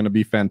think, are going to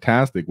be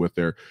fantastic with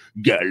their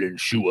Galen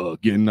Shua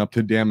getting up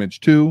to damage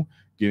 2,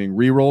 getting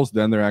rerolls.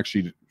 Then they're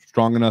actually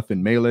strong enough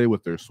in melee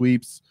with their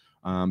sweeps.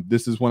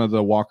 This is one of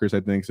the walkers I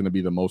think is going to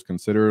be the most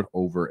considered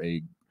over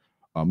a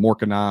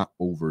Morkanaut,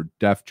 over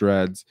Death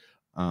Dreads.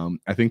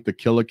 I think the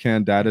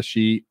Killacan data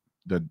sheet,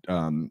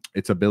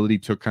 its ability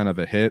took kind of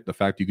a hit. The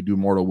fact you could do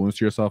mortal wounds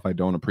to yourself, I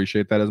don't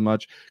appreciate that as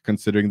much,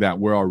 considering that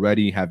we're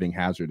already having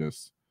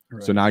hazardous.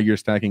 Right. So now you're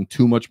stacking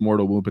too much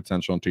mortal wound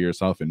potential into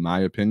yourself, in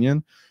my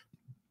opinion.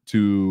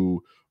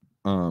 To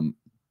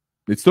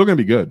it's still gonna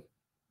be good.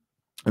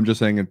 I'm just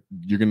saying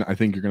I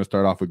think you're gonna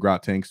start off with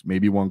Grot tanks,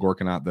 maybe one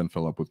Gorkanaut, then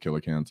fill up with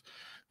Killicans.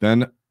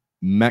 Then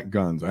mech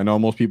guns. I know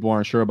most people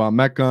aren't sure about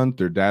mech guns.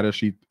 Their data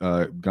sheet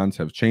guns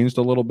have changed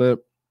a little bit.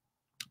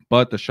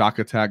 But the shock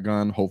attack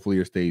gun, hopefully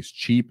it stays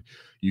cheap.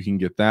 You can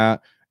get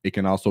that. It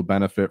can also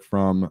benefit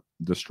from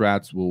the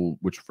strats,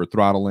 which for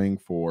throttling,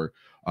 for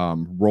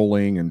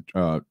rolling, and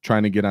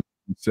trying to get on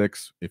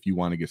 6 if you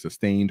want to get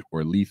sustained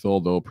or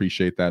lethal. They'll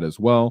appreciate that as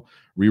well.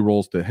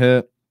 Rerolls to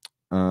hit.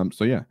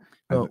 So yeah.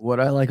 What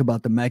I like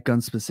about the mech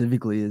gun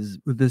specifically is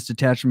with this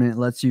detachment, it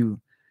lets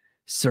you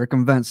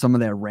circumvent some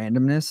of that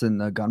randomness in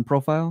the gun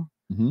profile.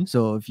 Mm-hmm.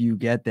 So if you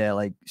get that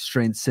like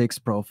strength 6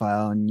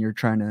 profile and you're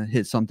trying to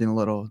hit something a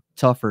little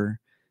tougher,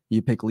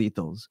 you pick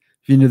lethals.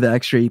 If you do the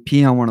extra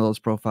AP on one of those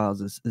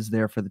profiles, is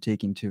there for the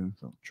taking too.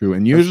 So true.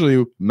 And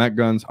usually mech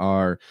guns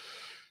are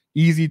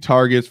easy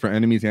targets for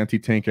enemies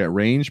anti-tank at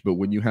range, but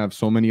when you have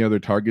so many other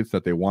targets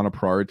that they want to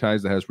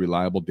prioritize that has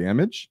reliable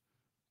damage,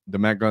 the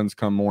mech guns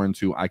come more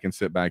into I can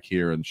sit back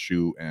here and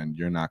shoot and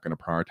you're not going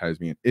to prioritize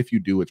me. And if you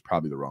do, it's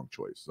probably the wrong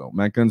choice. So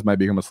mech guns might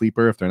become a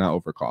sleeper if they're not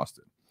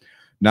overcosted.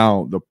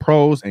 Now, the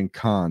pros and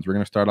cons. We're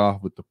going to start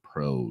off with the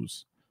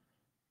pros.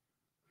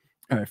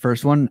 All right,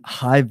 first one,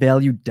 high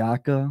value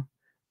DACA,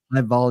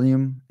 high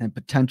volume, and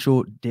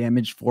potential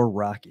damage for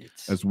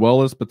rockets. As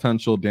well as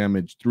potential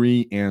damage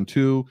 3 and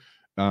 2.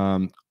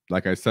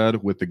 Like I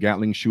said, with the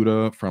Gatling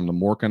shooter from the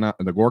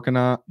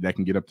Gorkanaut, that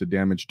can get up to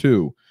damage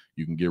 2.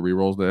 You can get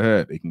rerolls to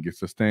hit. It can get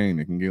sustained.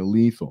 It can get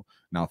lethal.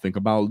 Now, think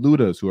about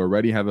Ludas, who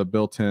already have a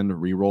built-in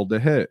reroll to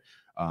hit.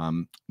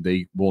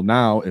 They will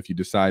now, if you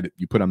decide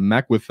you put a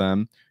mech with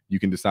them, you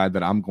can decide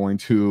that I'm going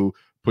to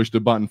push the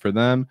button for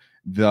them.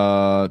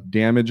 The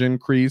damage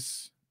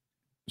increase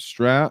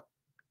strat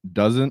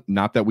doesn't,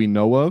 not that we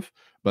know of,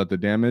 but the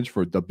damage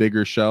for the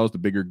bigger shells, the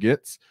bigger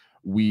gets,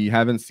 we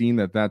haven't seen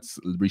that that's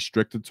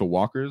restricted to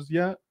walkers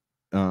yet.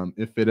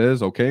 If it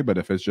is, okay, but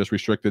if it's just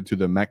restricted to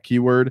the mech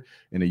keyword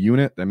in a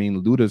unit, I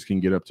mean, Ludas can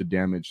get up to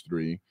damage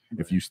 3.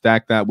 If you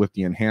stack that with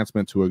the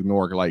enhancement to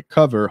ignore light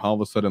cover, all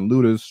of a sudden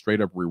Ludas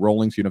straight up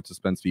re-rolling, so you don't have to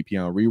spend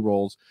CP on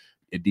re-rolls,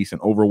 a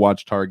decent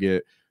Overwatch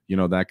target. You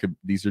know, that could,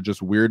 these are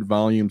just weird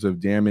volumes of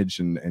damage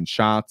and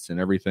shots and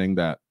everything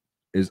that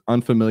is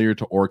unfamiliar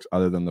to orcs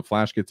other than the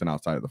flash kits and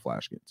outside of the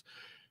flash kits.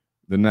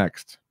 The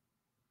next.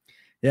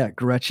 Yeah,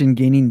 Gretchen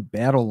gaining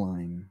battle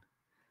line.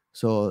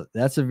 So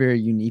that's a very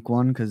unique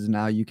one because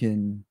now you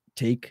can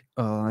take,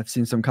 I've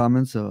seen some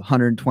comments,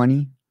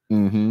 120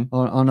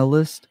 on a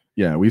list.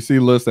 Yeah, we see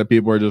lists that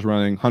people are just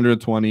running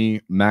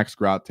 120 max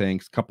grot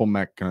tanks, couple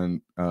mech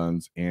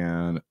guns,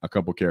 and a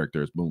couple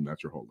characters. Boom,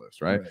 that's your whole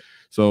list, right?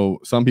 So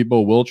some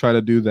people will try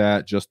to do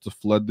that just to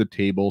flood the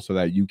table so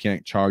that you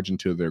can't charge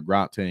into their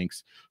grot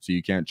tanks, so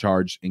you can't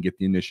charge and get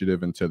the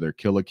initiative into their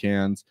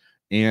Killicans.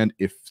 And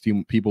if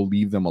people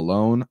leave them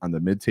alone on the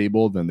mid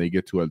table, then they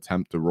get to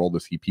attempt to roll the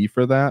CP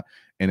for that.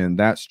 And in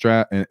that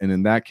strat, and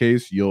in that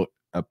case, you'll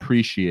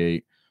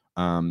appreciate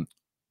the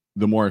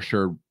more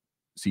assured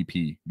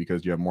CP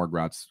because you have more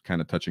grots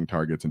kind of touching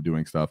targets and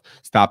doing stuff,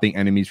 stopping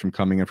enemies from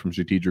coming in from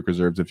strategic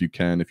reserves if you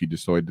can, if you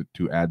decide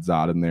to add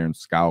Zod in there and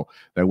scout.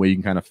 That way you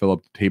can kind of fill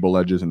up the table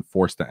edges and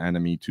force the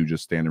enemy to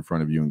just stand in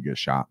front of you and get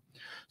shot.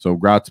 So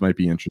grots might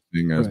be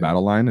interesting as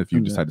battle line if you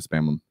decide to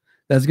spam them.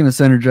 That's going to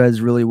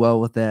synergize really well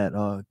with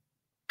that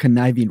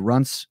conniving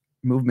runts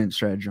movement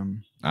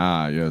stratagem.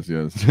 Ah, yes.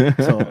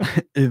 So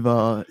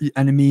if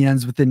enemy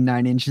ends within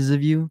 9 inches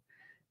of you,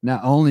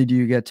 not only do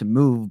you get to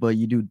move, but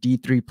you do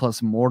D3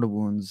 plus mortal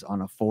wounds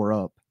on a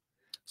 4-up.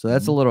 So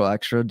that's a little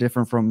extra,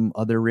 different from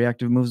other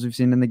reactive moves we've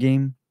seen in the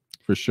game.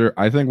 For sure.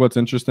 I think what's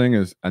interesting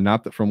is,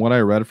 not that from what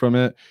I read from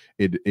it,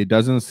 it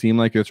doesn't seem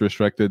like it's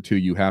restricted to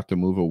you have to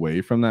move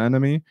away from the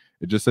enemy.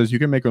 It just says you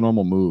can make a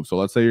normal move. So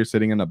let's say you're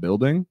sitting in a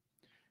building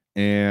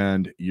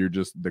and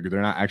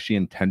they're not actually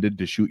intended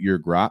to shoot your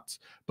grots,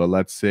 but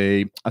let's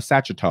say a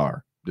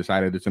Sagitar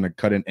decided it's going to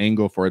cut an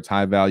angle for its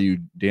high value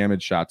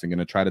damage shots and going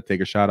to try to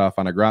take a shot off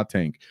on a grot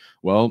tank.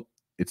 Well,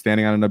 it's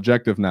standing on an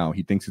objective now.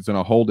 He thinks it's going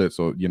to hold it.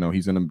 So,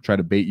 he's going to try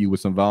to bait you with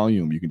some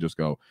volume. You can just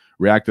go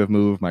reactive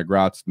move. My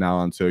grot's now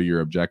onto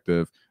your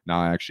objective. Now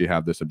I actually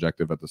have this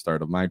objective at the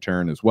start of my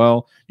turn as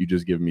well. You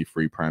just give me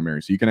free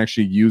primary. So you can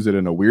actually use it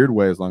in a weird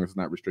way as long as it's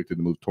not restricted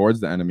to move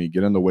towards the enemy,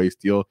 get in the way,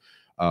 steal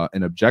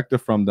an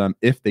objective from them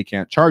if they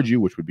can't charge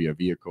you, which would be a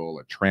vehicle,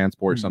 a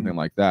transport, something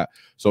like that.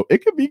 So it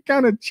could be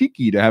kind of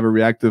cheeky to have a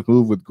reactive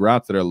move with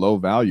grots that are low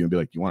value and be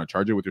like, you want to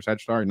charge it with your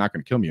Sagitar? You're not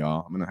going to kill me,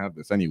 all. I'm going to have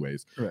this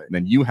anyways. Right. And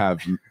then you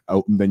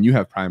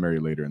have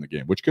primary later in the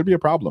game, which could be a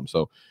problem.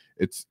 So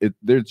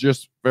they're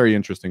just very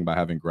interesting by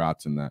having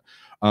grots in that.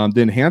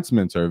 The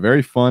enhancements are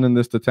very fun in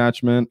this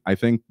detachment. I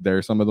think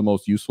they're some of the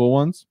most useful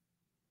ones.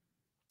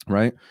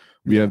 Right.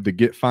 We have the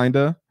Get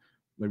Finder,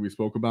 like we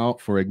spoke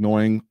about, for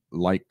ignoring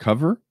light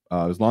cover.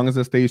 As long as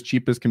it stays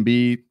cheap as can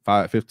be,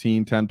 5,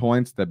 15, 10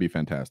 points, that'd be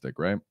fantastic,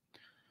 right?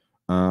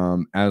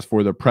 As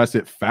for the Press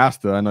It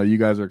Faster, I know you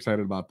guys are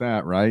excited about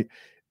that, right?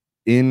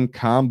 In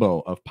combo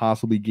of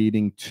possibly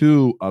gating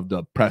 2 of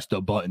the press the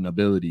button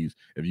abilities.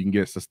 If you can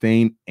get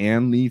sustain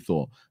and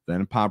lethal,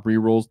 then pop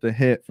rerolls to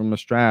hit from a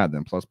strat,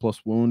 then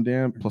plus wound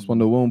damage, plus 1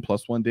 to wound,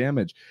 plus 1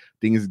 damage.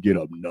 Things get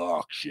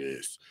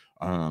obnoxious.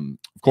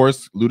 Of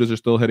course, Ludas are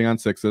still hitting on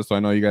 6s, so I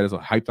know you guys are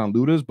hyped on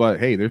Ludas, but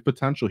hey, there's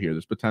potential here.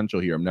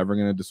 I'm never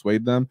going to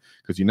dissuade them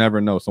because you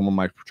never know. Someone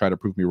might try to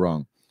prove me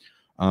wrong.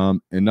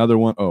 Another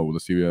one. Oh,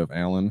 let's see. We have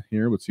Alan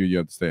here. Let's see what you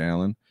have to say,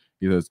 Alan.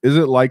 He says, is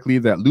it likely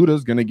that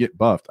Luda's going to get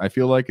buffed? I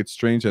feel like it's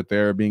strange that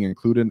they're being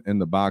included in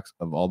the box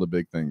of all the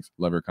big things.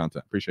 Lever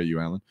content. Appreciate you,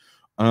 Alan.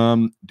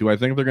 Do I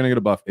think they're going to get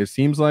a buff? It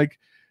seems like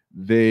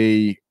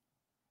their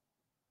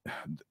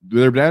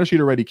data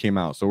sheet already came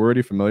out, so we're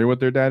already familiar with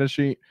their data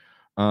sheet.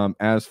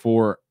 As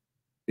for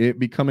it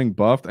becoming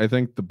buffed, I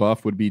think the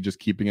buff would be just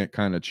keeping it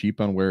kind of cheap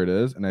on where it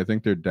is. And I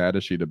think their data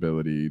sheet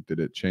ability, did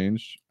it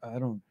change? I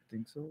don't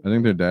think so. I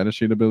think their data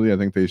sheet ability, I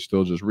think they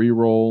still just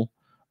re-roll.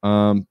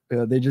 Yeah,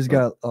 they just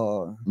got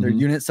their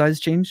unit size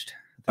changed.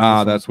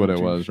 That's what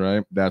it was,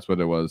 right? That's what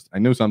it was. I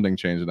knew something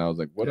changed, and I was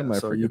like, what am I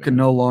forgetting? You can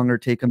no longer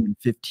take them in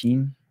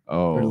 15.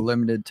 Oh, they're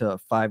limited to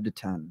 5 to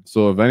 10.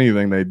 So if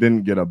anything, they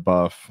didn't get a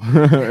buff.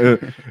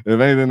 If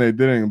anything, they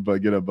didn't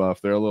get a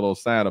buff. They're a little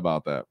sad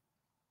about that.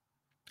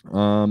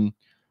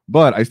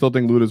 But I still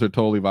think Ludas are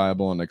totally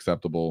viable and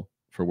acceptable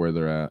for where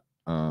they're at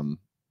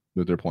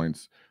with their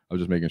points. I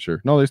was just making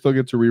sure. No, they still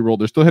get to reroll.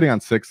 They're still hitting on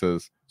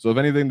 6s. So if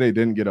anything, they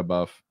didn't get a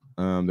buff.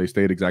 They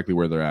stayed exactly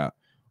where they're at,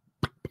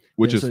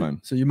 which is fine.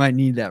 So you might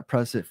need that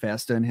Press It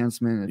Faster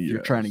enhancement if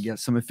you're trying to get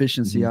some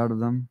efficiency out of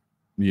them.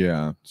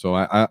 Yeah, so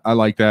I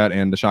like that.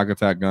 And the shock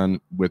attack gun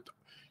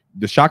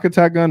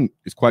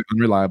is quite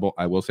unreliable,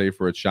 I will say,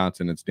 for its shots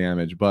and its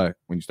damage. But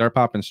when you start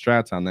popping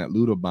strats on that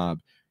Ludo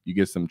mob, you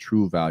get some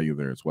true value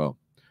there as well.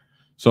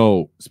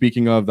 So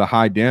speaking of the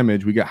high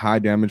damage, we get high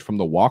damage from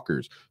the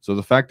walkers. So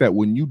the fact that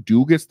when you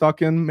do get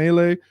stuck in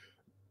melee,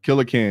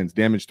 Killer Cans,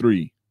 damage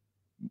 3,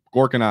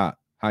 Gorkanot,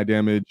 high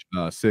damage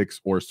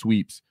 6, or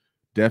sweeps,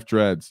 Death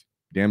Dreads,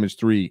 damage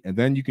 3, and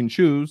then you can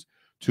choose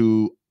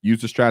to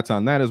use the strats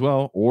on that as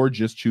well, or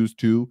just choose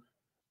to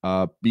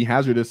be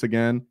hazardous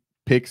again,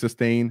 pick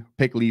sustain,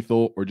 pick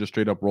lethal, or just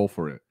straight up roll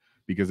for it,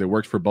 because it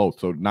works for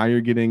both. So now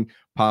you're getting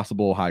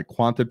possible high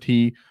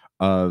quantity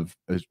of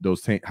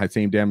those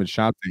same damage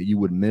shots that you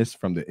would miss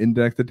from the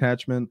index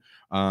detachment,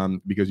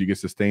 because you get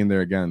sustained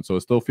there again. So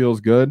it still feels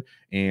good,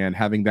 and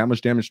having that much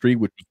damage streak,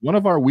 which is one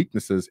of our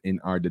weaknesses in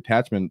our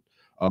detachment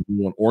on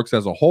Orks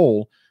as a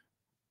whole,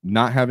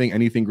 not having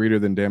anything greater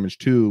than damage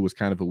 2 was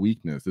kind of a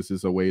weakness. This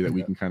is a way that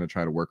we can kind of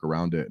try to work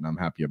around it, and I'm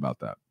happy about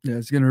that. Yeah,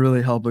 it's going to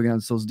really help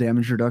against those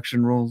damage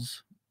reduction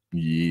rolls.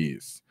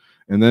 Yes.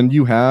 And then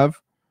you have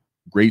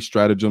great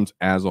stratagems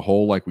as a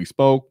whole, like we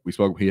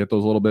hit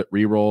those a little bit,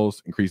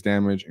 rerolls, increased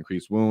damage,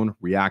 increased wound,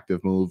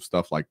 reactive moves,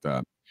 stuff like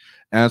that.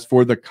 As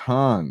for the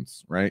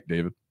cons, right,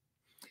 David?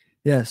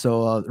 Yeah,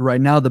 so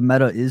right now the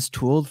meta is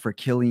tooled for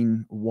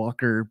killing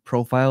walker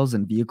profiles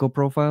and vehicle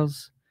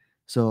profiles.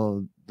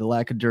 So the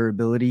lack of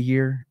durability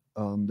here,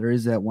 there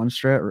is that one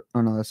strat,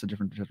 oh no, that's a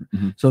different.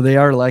 So they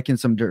are lacking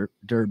some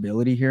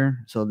durability here,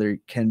 so they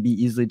can be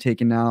easily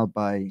taken out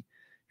by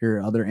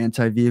your other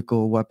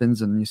anti-vehicle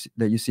weapons and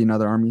that you see in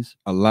other armies.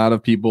 A lot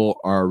of people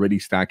are already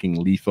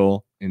stacking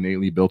lethal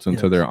innately built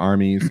into their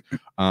armies.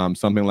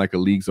 Something like a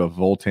Leagues of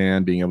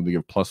Voltan being able to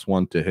give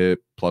 +1 to hit,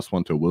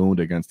 +1 to wound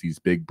against these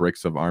big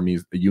bricks of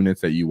armies, the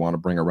units that you want to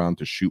bring around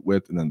to shoot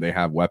with, and then they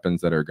have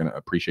weapons that are going to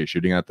appreciate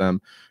shooting at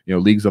them. You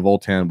know, Leagues of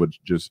Voltan would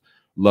just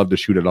love to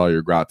shoot at all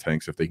your Grot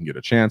tanks if they can get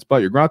a chance,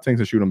 but your Grot tanks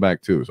will shoot them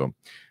back too. So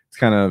it's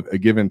kind of a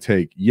give and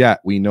take.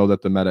 Yet we know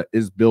that the meta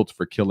is built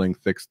for killing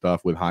thick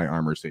stuff with high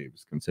armor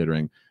saves,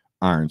 considering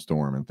Iron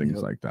Storm and things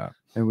like that.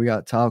 And we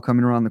got Tau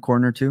coming around the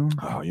corner too.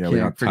 Oh yeah, we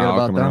got Tau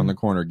coming around the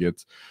corner.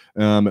 Gets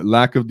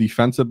lack of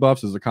defensive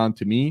buffs is a con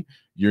to me.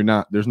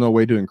 There's no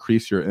way to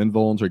increase your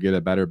invulns or get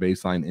a better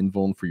baseline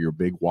invuln for your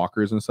big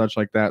walkers and such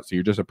like that. So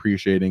you're just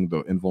appreciating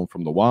the invuln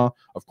from the WAAAGH.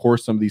 Of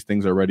course, some of these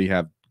things already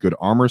have good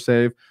armor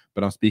save,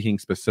 but I'm speaking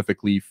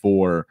specifically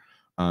for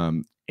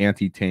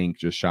anti-tank,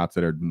 just shots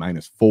that are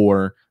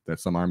 -4 that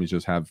some armies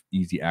just have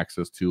easy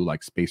access to,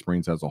 like Space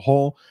Marines as a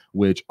whole,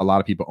 which a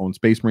lot of people own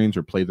Space Marines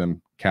or play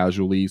them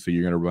casually. So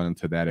you're going to run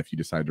into that if you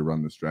decide to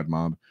run this Dread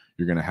Mob.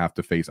 You're going to have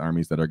to face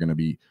armies that are going to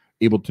be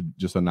able to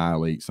just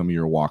annihilate some of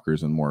your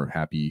walkers and more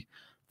happy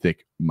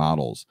thick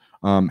models.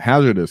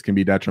 Hazardous can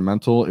be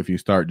detrimental if you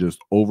start just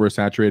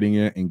oversaturating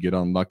it and get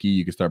unlucky.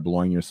 You can start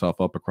blowing yourself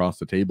up across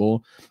the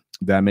table.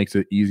 That makes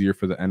it easier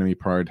for the enemy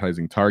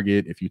prioritizing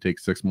target. If you take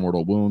 6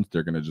 mortal wounds,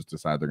 they're going to just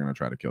decide they're going to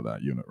try to kill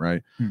that unit,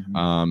 right?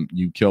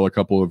 You kill a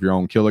couple of your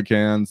own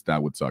killicans,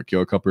 that would suck.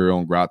 Kill a couple of your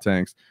own Grot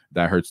tanks,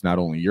 that hurts not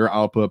only your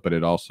output, but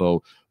it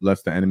also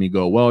lets the enemy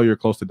go, well, you're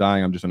close to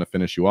dying, I'm just going to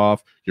finish you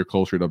off. You're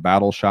closer to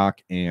battle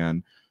shock,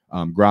 and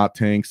Grot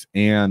tanks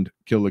and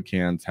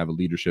killicans have a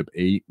leadership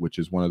 8, which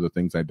is one of the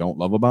things I don't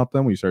love about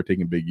them when you start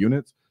taking big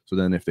units. So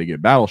then if they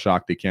get battle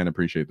shock, they can't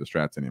appreciate the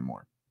strats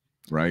anymore,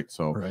 right?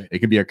 So it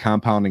can be a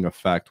compounding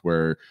effect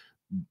where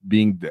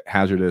being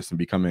hazardous and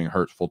becoming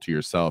hurtful to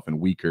yourself and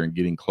weaker and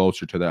getting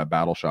closer to that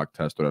battle shock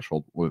test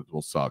threshold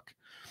will suck.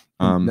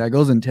 That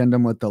goes in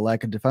tandem with the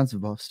lack of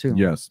defensive buffs too.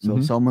 Yes. So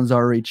if someone's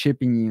already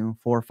chipping you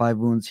 4 or 5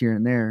 wounds here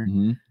and there,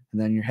 and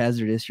then you're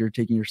hazardous, you're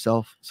taking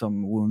yourself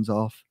some wounds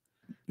off.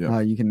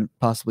 You can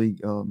possibly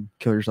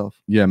kill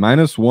yourself. Yeah,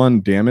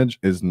 -1 damage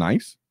is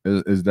nice.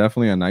 Is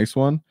definitely a nice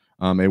one.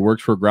 It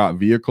works for Grot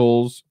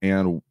vehicles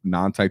and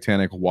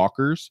non-Titanic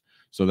walkers,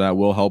 so that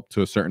will help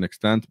to a certain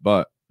extent,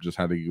 but just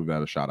had to give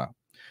that a shout out.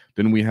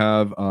 Then we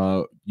have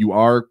you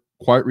are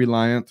quite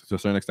reliant to a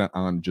certain extent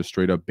on just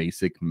straight up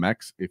basic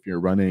mechs if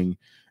you're running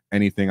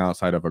anything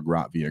outside of a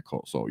Grot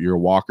vehicle. So your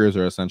walkers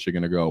are essentially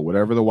going to go,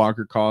 whatever the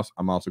walker costs,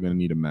 I'm also going to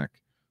need a mech.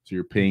 So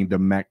you're paying the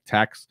mech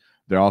tax.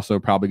 They're also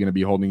probably going to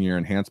be holding your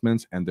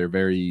enhancements, and they're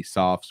very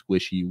soft,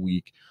 squishy,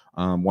 weak.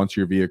 Once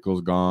your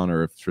vehicle's gone,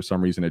 or if for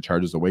some reason it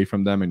charges away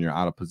from them and you're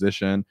out of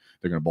position,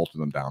 they're going to bolt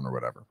them down or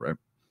whatever, right?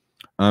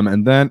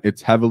 And then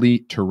it's heavily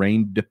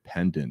terrain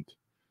dependent.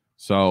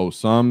 So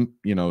some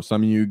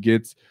of you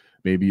gets,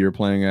 maybe you're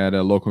playing at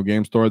a local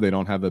game store, they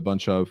don't have a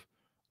bunch of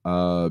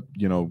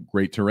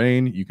great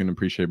terrain. You can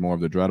appreciate more of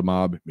the Dread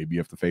Mob. Maybe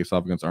you have to face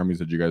off against armies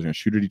that you guys are going to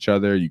shoot at each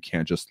other. You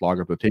can't just slog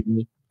up the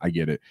table. I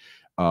get it.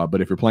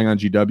 But if you're playing on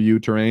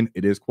GW terrain,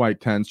 it is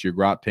quite tense. Your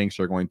Grot tanks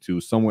are going to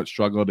somewhat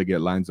struggle to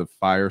get lines of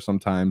fire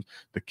sometimes.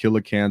 The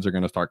killicans are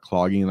going to start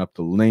clogging up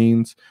the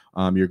lanes.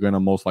 You're going to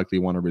most likely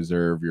want to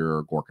reserve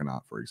your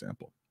Gorkanaut, for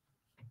example.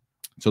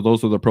 So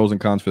those are the pros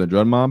and cons for the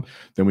Dread Mob.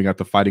 Then we got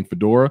the Fighting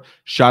Fedora.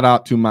 Shout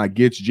out to my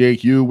Gits, J,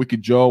 Hugh,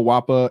 Wicked Joe,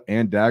 Wappa,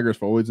 and Daggers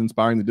for always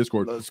inspiring the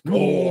Discord. Let's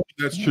go.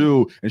 That's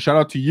true. And shout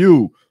out to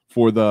you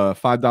for the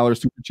 $5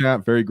 super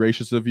chat. Very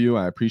gracious of you.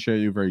 I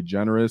appreciate you. Very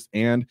generous.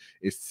 And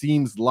it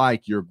seems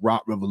like your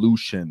Grot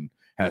revolution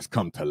has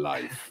come to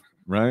life,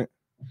 right?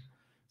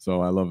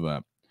 So I love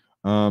that.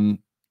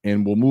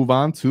 And we'll move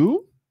on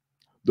to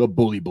the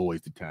Bully Boys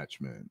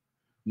detachment.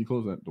 Can you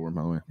close that door,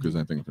 by the way? Because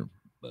I think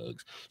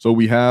bugs. So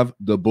we have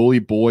the Bully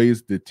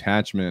Boys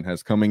detachment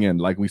has coming in.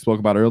 Like we spoke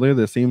about earlier,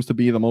 this seems to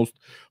be the most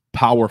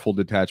powerful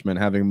detachment.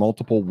 Having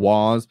multiple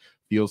WAAAGHs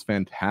feels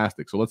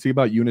fantastic. So let's see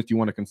about units you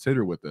want to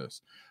consider with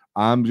this.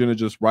 I'm going to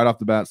just right off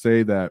the bat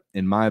say that,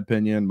 in my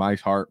opinion, my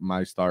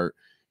start,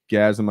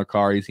 Gaz and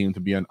Makari seem to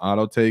be an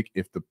auto take.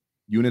 If the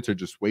units are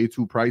just way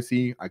too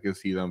pricey, I can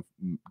see them,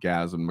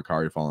 Gaz and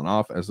Makari, falling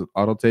off as an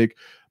auto take.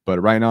 But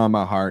right now in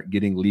my heart,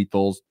 getting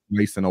lethals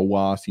twice in a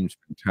WAAAGH seems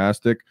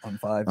fantastic. On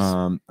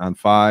 5s. On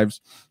 5s.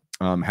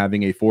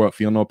 Having a 4-up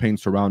Feel No Pain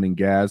surrounding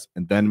Gaz,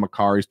 and then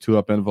Makari's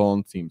 2-up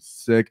invuln seems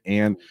sick.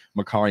 And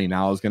Makari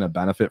now is going to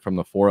benefit from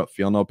the 4-up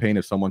Feel No Pain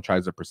if someone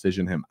tries to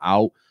precision him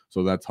out.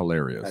 So that's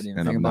hilarious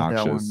and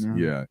obnoxious. One,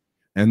 yeah.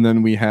 And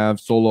then we have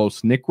solo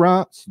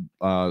Snickrot.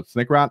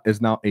 Snickrot is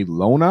now a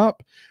lone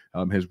up.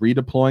 His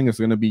redeploying is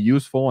going to be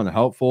useful and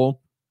helpful.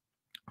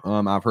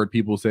 I've heard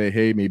people say,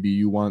 hey, maybe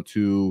you want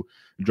to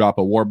drop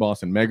a War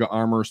Boss and Mega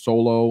Armor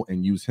solo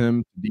and use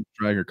him to deep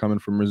drag or coming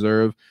from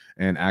reserve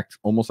and act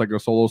almost like a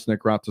solo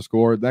Snickrot to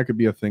score. That could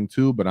be a thing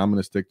too, but I'm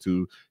going to stick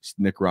to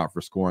Snickrot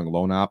for scoring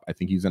lone op. I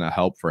think he's going to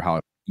help for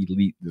how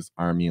elite this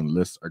army and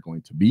lists are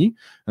going to be.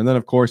 And then,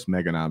 of course,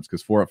 Mega Knobs,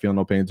 because 4-up Feel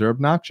No Pains are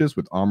obnoxious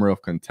with Armor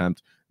of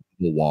Contempt,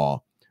 the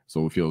wall.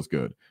 So it feels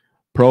good.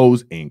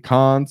 Pros and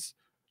cons.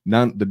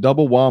 Now, the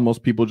double wall,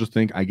 most people just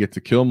think I get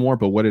to kill more,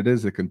 but what it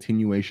is a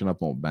continuation of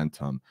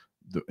momentum.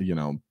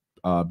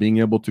 Being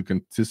able to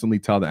consistently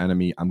tell the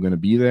enemy, I'm going to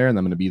be there, and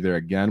I'm going to be there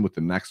again with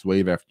the next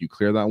wave after you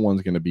clear that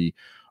one's going to be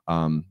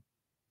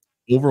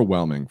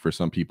overwhelming for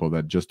some people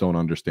that just don't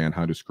understand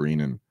how to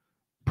screen and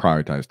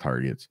prioritize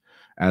targets.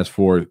 As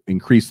for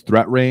increased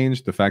threat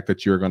range, the fact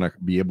that you're going to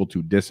be able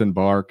to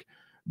disembark,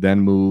 then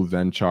move,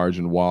 then charge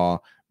and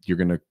wall, you're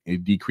going to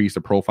decrease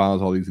the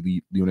profiles of all these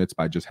elite units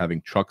by just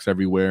having trucks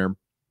everywhere.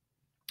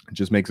 It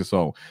just makes it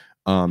so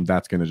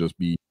that's going to just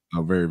be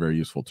a very, very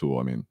useful tool.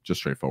 I mean, just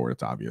straightforward.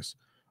 It's obvious.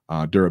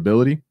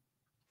 Durability.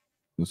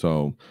 And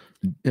so,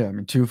 yeah, I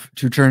mean, two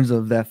turns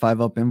of that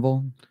 5-up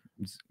invul.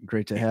 It's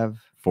great to have.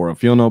 For a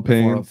feel no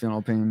pain. Feel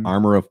no pain.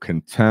 Armor of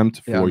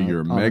contempt for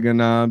your mega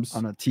knobs.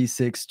 On a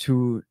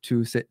T6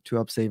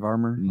 two-up save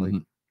armor.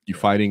 Like, you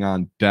fighting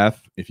on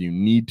death if you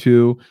need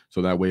to,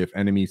 so that way if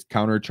enemies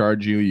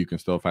countercharge you, you can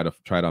still try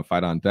to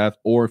fight on death.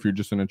 Or if you're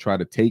just going to try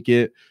to take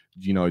it,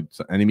 you know,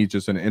 enemies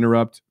just going to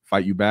interrupt,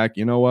 fight you back.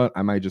 You know what?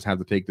 I might just have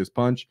to take this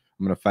punch.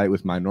 I'm going to fight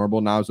with my normal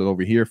knobs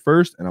over here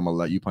first, and I'm going to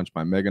let you punch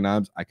my mega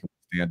knobs. I can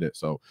stand it.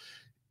 So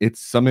it's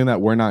something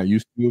that we're not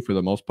used to for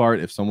the most part.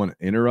 If someone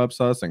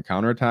interrupts us and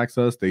counterattacks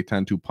us, they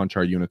tend to punch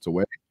our units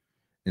away.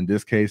 In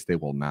this case, they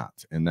will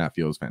not, and that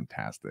feels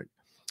fantastic.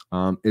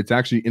 It's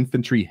actually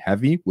infantry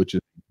heavy, which is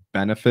a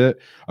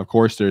benefit. Of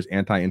course, there's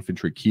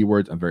anti-infantry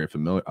keywords. I'm very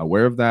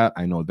aware of that.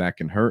 I know that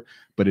can hurt,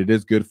 but it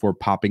is good for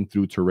popping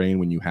through terrain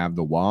when you have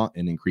the wall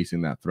and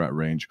increasing that threat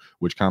range,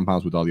 which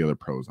compounds with all the other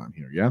pros on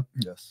here. Yeah.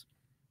 Yes.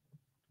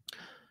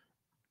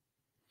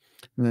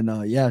 And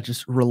then, yeah,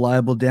 just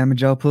reliable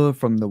damage output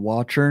from the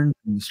wall churn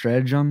and the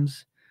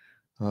stratagems.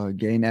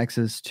 Gain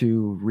access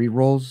to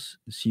rerolls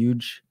is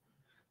huge.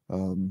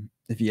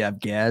 If you have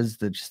Gaz,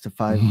 that's just a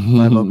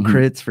 5-up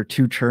crits for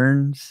 2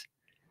 turns.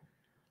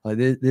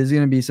 There's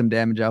going to be some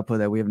damage output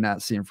that we have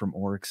not seen from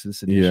Orks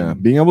this edition. Yeah,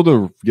 being able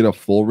to get a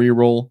full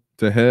reroll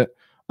to hit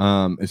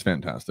is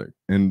fantastic.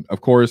 And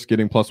of course,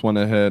 getting +1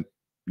 to hit,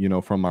 you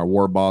know, from our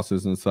war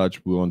bosses and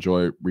such, we'll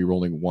enjoy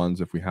rerolling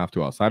ones if we have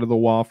to outside of the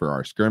wall for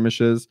our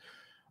skirmishes.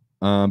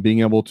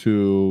 Being able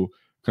to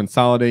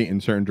consolidate in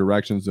certain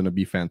directions is going to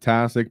be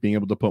fantastic. Being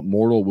able to put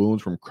mortal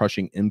wounds from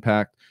crushing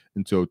impact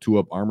into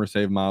 2-up armor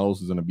save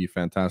models is going to be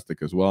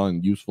fantastic as well,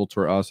 and useful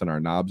to us and our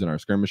knobs and our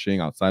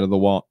skirmishing outside of the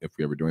wall, if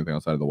we ever do anything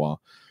outside of the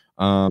wall.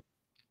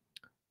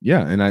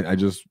 Yeah, and I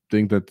just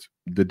think that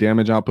the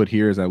damage output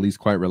here is at least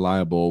quite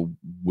reliable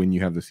when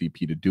you have the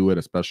CP to do it,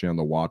 especially on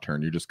the wall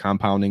turn. You're just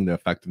compounding the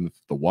effectiveness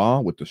of the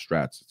wall with the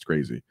strats. It's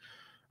crazy.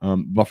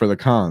 But for the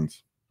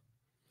cons,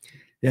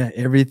 yeah,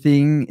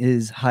 everything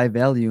is high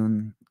value,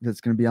 and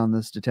that's going to be on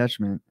this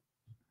detachment.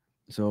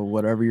 So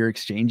whatever you're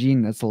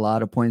exchanging, that's a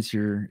lot of points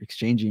you're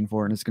exchanging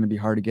for, and it's going to be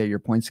hard to get your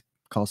points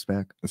cost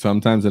back.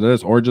 Sometimes it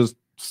is, or just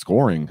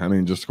scoring. I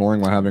mean, just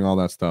scoring while having all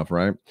that stuff,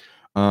 right?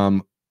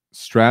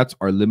 Strats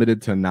are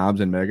limited to knobs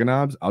and mega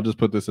knobs. I'll just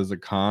put this as a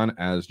con,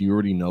 as you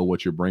already know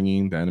what you're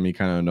bringing. The enemy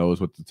kind of knows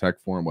what the tech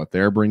for and what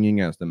they're bringing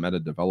as the meta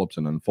develops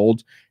and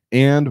unfolds.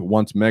 And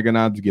once mega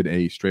knobs get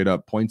a straight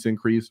up points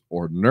increase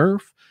or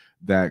nerf,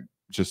 that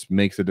just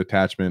makes a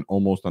detachment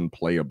almost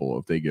unplayable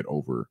if they get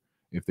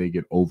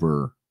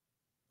over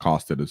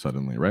costed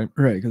suddenly, right?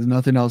 Right, because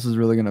nothing else is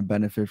really going to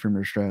benefit from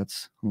your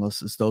strats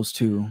unless it's those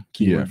two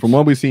keywords. Yeah, from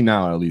what we see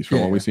now, at least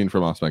from what we've seen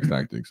from Auspex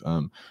Tactics,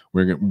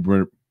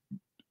 we're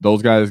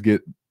those guys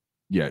get,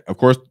 yeah, of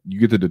course you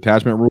get the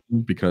detachment rule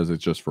because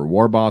it's just for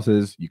war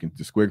bosses. You can,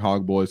 the Squig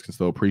Hog boys can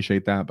still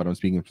appreciate that, but I'm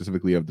speaking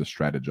specifically of the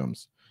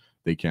stratagems.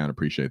 They can't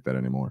appreciate that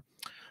anymore.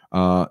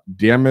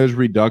 Damage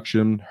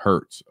reduction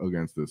hurts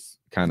against this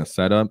kind of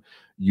setup.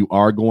 You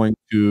are going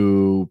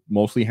to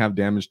mostly have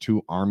damage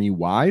 2 army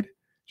wide,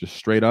 just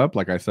straight up.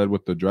 Like I said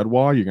with the Dread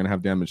Wall, you're going to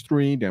have damage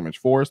 3, damage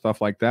 4,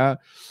 stuff like that.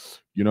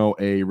 You know,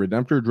 a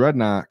Redemptor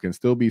Dreadnought can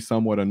still be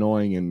somewhat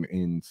annoying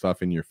in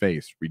stuff in your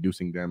face,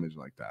 reducing damage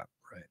like that.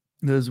 Right.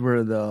 This is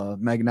where the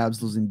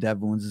Magnabs losing dev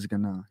wounds is you're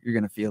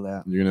gonna feel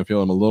that. You're gonna feel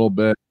them a little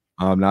bit.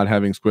 Not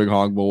having Squig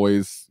Hog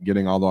boys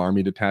getting all the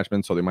army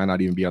detachments, so they might not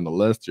even be on the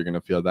list. You're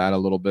gonna feel that a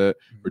little bit,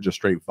 or just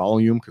straight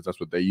volume, because that's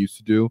what they used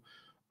to do.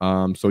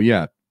 So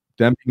yeah,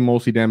 them being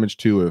mostly damage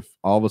 2. If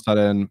all of a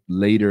sudden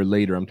later,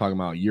 I'm talking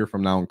about a year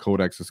from now, and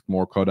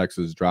more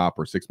codexes drop,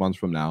 or 6 months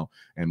from now,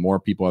 and more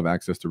people have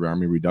access to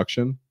army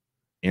reduction,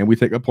 and we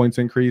take a points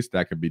increase,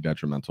 that could be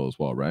detrimental as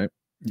well, right?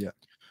 Yeah.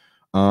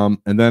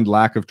 And then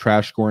lack of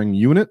trash scoring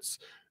units.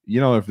 You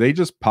know, if they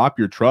just pop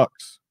your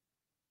trucks,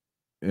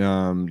 you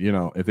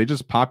know, if they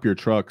just pop your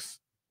trucks,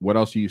 what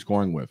else are you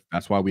scoring with?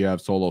 That's why we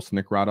have solo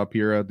Snickrod up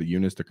here, the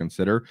units to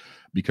consider,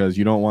 because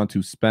you don't want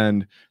to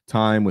spend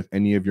time with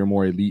any of your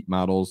more elite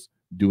models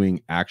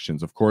doing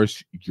actions. Of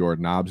course, your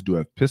knobs do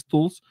have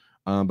pistols,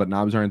 but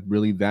knobs aren't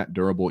really that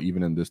durable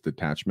even in this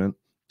detachment.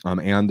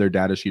 And their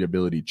data sheet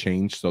ability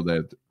changed so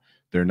that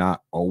they're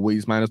not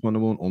always -1 to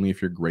wound, only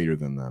if you're greater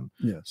than them.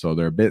 Yeah. So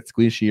they're a bit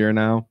squishier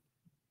now,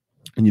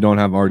 and you don't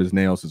have Arda's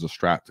Nails as a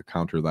strat to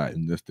counter that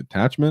in this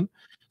detachment.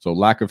 So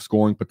lack of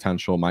scoring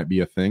potential might be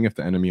a thing if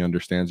the enemy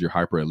understands you're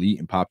hyper elite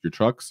and pop your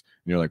trucks,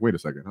 and you're like, wait a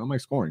second, how am I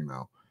scoring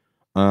now?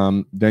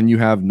 Then you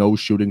have no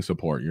shooting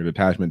support. Your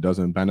detachment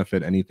doesn't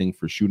benefit anything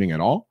for shooting at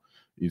all.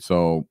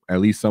 So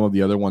at least some of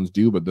the other ones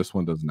do, but this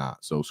one does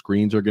not. So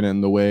screens are getting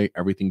in the way.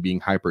 Everything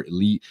being hyper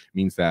elite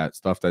means that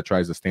stuff that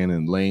tries to stand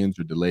in lanes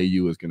or delay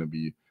you is going to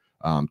be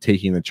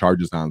taking the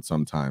charges on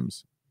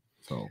sometimes.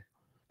 So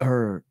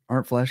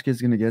aren't flash kids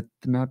going to get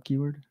the map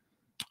keyword?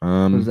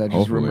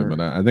 Hopefully, but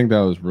I think that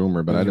was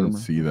rumor, but I didn't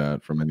see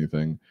that from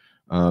anything.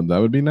 That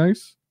would be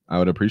nice. I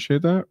would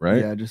appreciate that,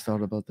 right? Yeah, I just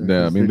thought about that.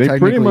 Yeah, I mean, they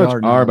pretty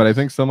much are, but I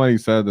think somebody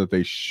said that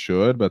they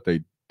should, but they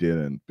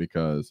didn't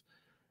because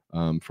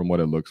from what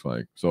it looks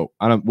like. So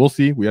we'll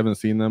see. We haven't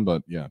seen them,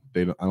 but yeah,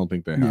 I don't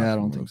think they have. Yeah, I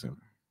don't think so.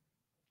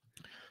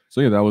 So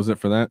yeah, that was it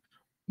for that.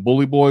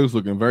 Bully Boys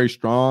looking very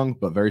strong,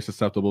 but very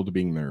susceptible to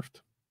being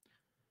nerfed.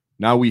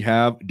 Now we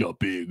have the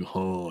Big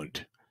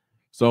Hunt.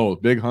 So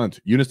big hunt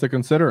units to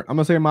consider. I'm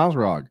gonna say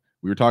Mazrog.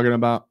 We were talking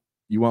about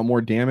you want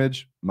more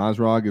damage.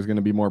 Mazrog is going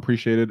to be more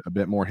appreciated, a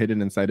bit more hidden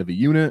inside of a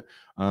unit.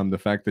 The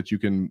fact that you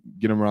can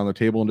get them around the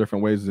table in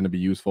different ways is going to be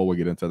useful. We'll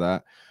get into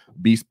that.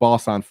 Beast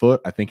Boss on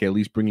foot. I think at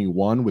least bringing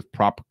one with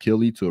proper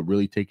killie to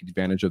really take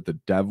advantage of the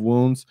dev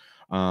wounds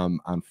on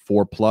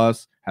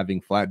 4+,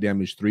 having flat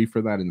damage 3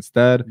 for that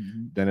instead.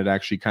 Then it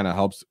actually kind of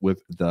helps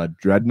with the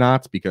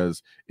dreadnoughts,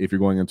 because if you're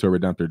going into a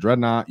Redemptor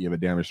Dreadnought, you have a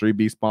damage 3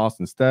 Beast Boss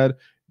instead.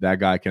 That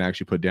guy can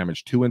actually put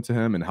damage 2 into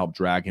him and help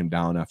drag him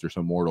down after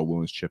some mortal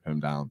wounds chip him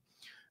down.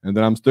 And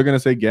then I'm still going to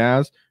say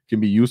Gaz can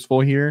be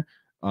useful here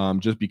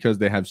just because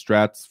they have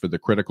strats for the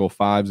critical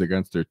 5s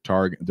against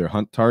their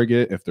hunt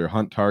target. If their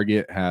hunt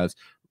target has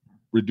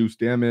reduced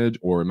damage,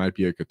 or it might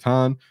be a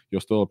Catan, you'll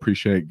still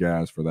appreciate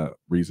Gaz for that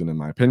reason, in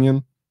my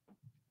opinion.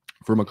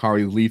 For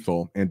Makari's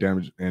lethal and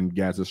damage, and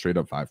Gaz is straight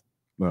up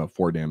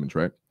 4 damage,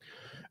 right?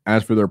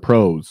 As for their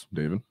pros,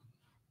 David.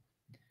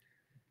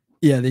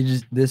 Yeah,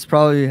 this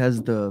probably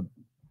has the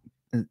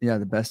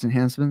best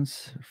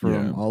enhancements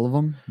from all of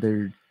them.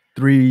 They're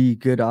 3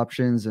 good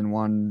options and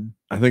 1.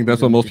 I think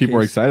that's what most people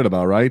are excited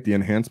about, right? The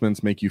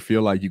enhancements make you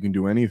feel like you can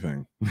do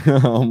anything,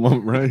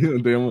 right?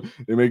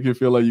 They make you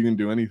feel like you can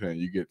do anything.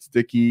 You get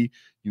sticky,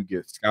 you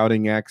get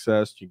scouting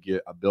access, you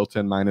get a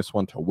built-in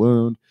 -1 to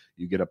wound,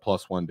 you get a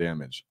 +1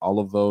 damage. All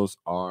of those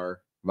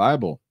are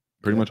viable.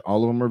 Pretty much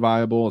all of them are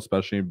viable,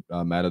 especially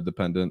meta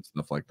dependent,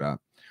 stuff like that.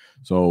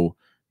 So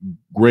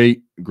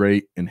great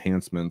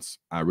enhancements.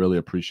 I really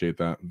appreciate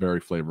that. Very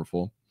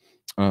flavorful.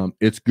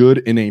 It's good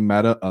in a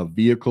meta of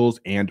vehicles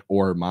and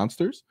or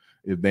monsters.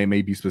 They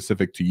may be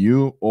specific to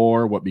you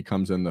or what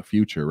becomes in the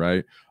future,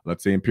 right?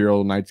 Let's say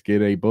Imperial Knights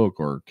get a book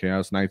or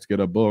Chaos Knights get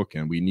a book,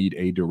 and we need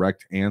a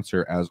direct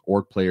answer as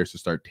Orc players to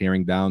start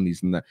tearing down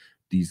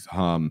these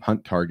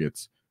hunt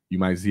targets. You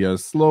might see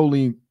us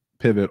slowly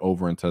pivot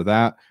over into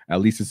that.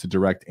 At least it's a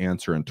direct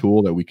answer and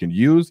tool that we can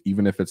use,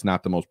 even if it's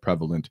not the most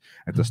prevalent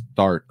at the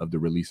start of the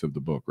release of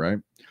the book, right?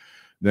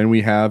 Then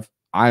we have,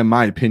 in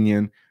my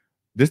opinion,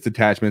 this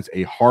detachment's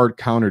a hard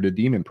counter to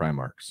Demon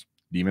Primarchs.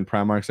 Demon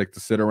Primarchs like to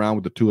sit around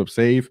with the 2-up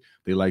save.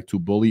 They like to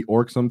bully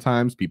Orcs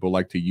sometimes. People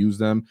like to use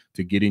them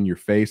to get in your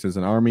face as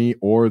an army,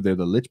 or they're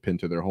the linchpin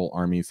to their whole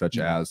army, such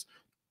as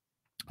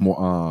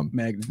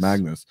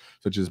Magnus,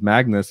 such as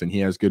Magnus, and he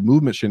has good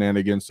movement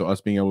shenanigans. So us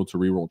being able to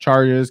reroll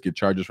charges, get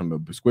charges from the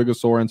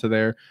Squigosaur into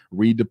there,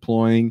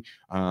 redeploying,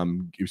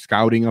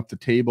 scouting up the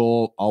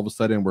table. All of a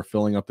sudden, we're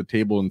filling up the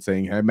table and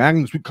saying, "Hey,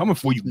 Magnus, we coming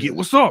for you. Get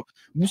what's up,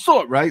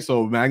 right?"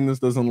 So Magnus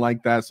doesn't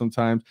like that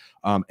sometimes.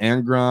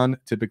 Angron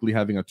typically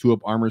having a 2-up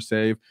armor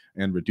save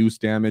and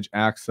reduced damage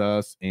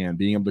access and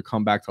being able to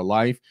come back to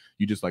life.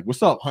 You just like,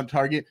 "What's up, hunt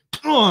target?"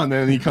 And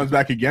then he comes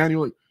back again.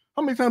 You're like,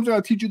 how many times do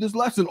I teach you this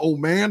lesson, old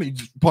man? He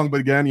just punked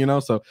again, you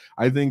know? So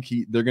I think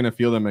they're going to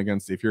feel them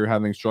against, if you're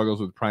having struggles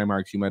with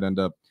Primarchs, you might end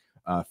up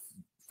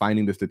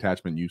finding this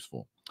detachment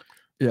useful.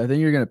 Yeah, I think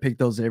you're going to pick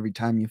those every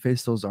time you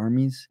face those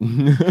armies,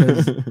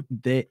 because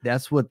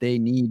that's what they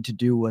need to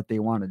do what they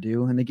want to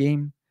do in the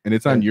game. And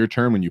it's on your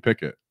turn when you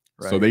pick it.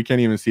 Right. So they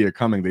can't even see it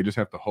coming. They just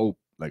have to hope,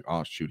 like,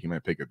 oh, shoot, he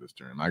might pick it this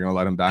turn. Am I going to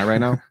let him die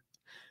right now?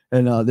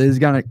 And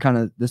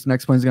this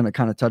next point is going to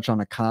kind of touch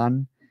on a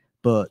con.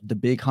 But the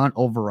big hunt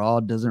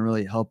overall doesn't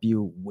really help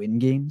you win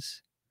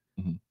games.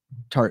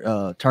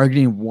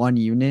 Targeting one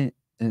unit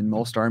in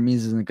most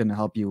armies isn't going to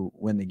help you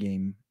win the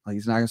game. Like,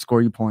 it's not going to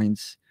score you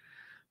points.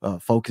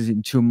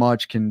 Focusing too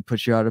much can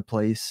put you out of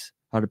place,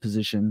 out of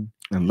position.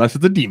 Unless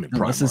it's a demon Primarch.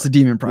 Unless it's a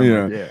demon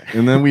Primarch, yeah.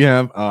 And then we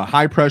have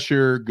high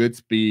pressure, good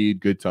speed,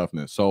 good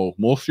toughness. So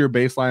most of your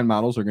baseline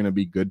models are going to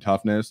be good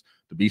toughness.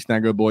 The Beast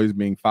Snagger Boys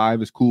being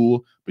 5 is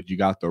cool, but you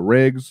got the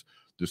Rigs,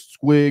 the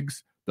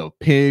Squigs, the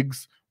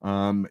Pigs.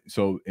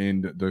 So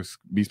in the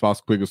Beast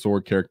Boss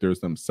Squigosaur characters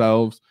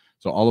themselves,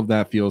 so all of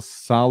that feels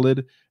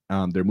solid.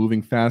 They're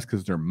moving fast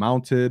because they're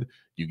mounted.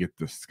 You get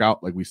the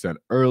scout, like we said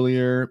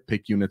earlier,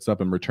 pick units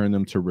up and return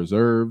them to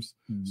reserves.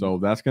 So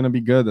that's going to be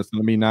good. That's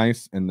going to be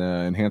nice. And the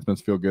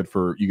enhancements feel good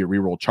for, you get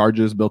reroll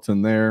charges built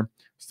in there,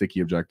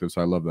 sticky objectives.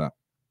 So I love that.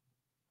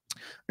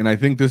 And I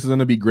think this is going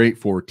to be great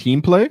for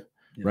team play.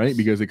 right?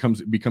 Because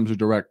it becomes a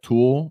direct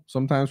tool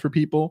sometimes for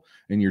people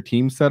in your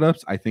team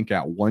setups. I think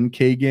at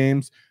 1K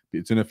games,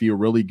 it's going to feel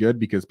really good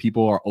because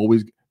people are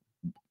always,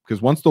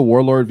 because once the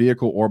warlord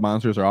vehicle or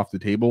monsters are off the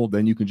table,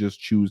 then you can just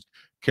choose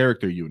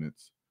character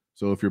units.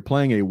 So if you're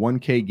playing a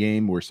 1K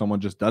game where someone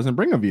just doesn't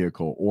bring a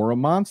vehicle or a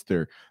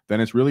monster, then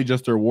it's really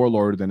just their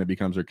warlord, then it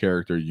becomes their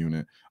character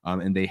unit.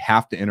 And they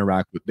have to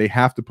interact with, they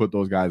have to put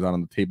those guys out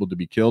on the table to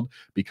be killed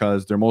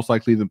because they're most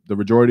likely the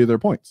majority of their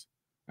points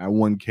at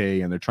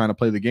 1K, and they're trying to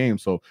play the game.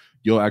 So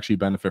you'll actually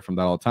benefit from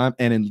that all the time.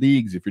 And in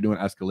leagues, if you're doing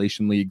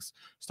escalation leagues,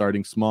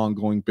 starting small and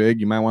going big,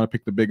 you might want to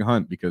pick the big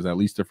hunt because at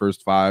least the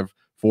first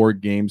 4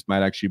 games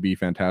might actually be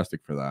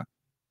fantastic for that.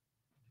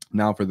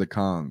 Now for the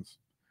cons,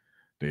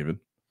 David,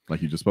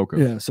 like you just spoke of.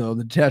 Yeah, so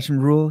the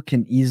detachment rule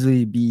can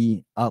easily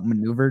be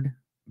outmaneuvered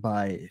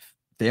by, if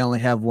they only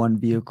have one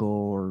vehicle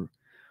or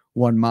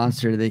one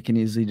monster, they can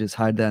easily just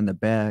hide that in the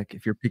back.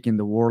 If you're picking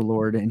the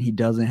warlord and he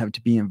doesn't have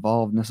to be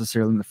involved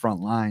necessarily in the front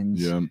lines,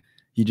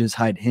 you just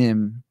hide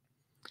him.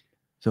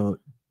 So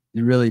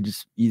it's really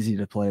just easy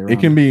to play around. It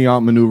can be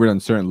outmaneuvered on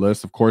certain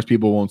lists. Of course,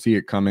 people won't see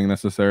it coming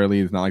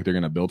necessarily. It's not like they're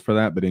going to build for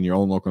that, but in your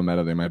own local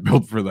meta, they might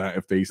build for that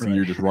if they see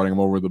you're just running them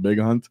over the big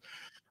hunt.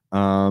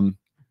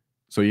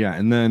 So yeah,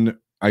 and then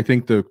I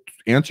think the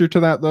answer to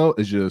that though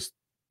is just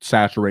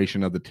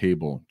saturation of the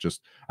table.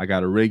 Just, I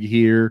got a rig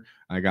here,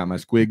 I got my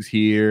squigs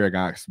here, I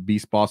got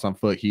beast boss on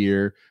foot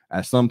here.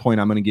 At some point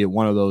I'm going to get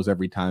one of those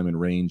every time in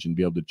range and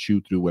be able to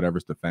chew through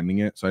whatever's defending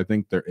it. So I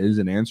think there is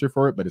an answer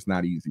for it, but it's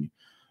not easy.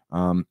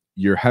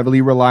 You're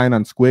heavily relying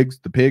on squigs,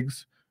 the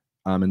pigs,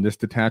 in this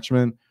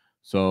detachment.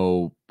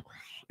 So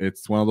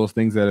it's one of those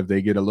things that if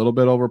they get a little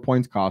bit over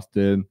points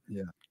costed,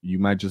 you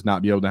might just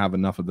not be able to have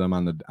enough of them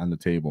on the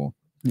table.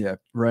 Yeah,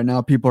 right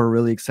now people are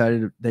really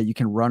excited that you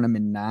can run them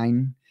in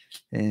 9.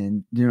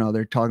 And, you know,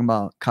 they're talking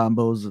about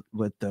combos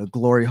with the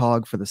Glory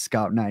Hog for the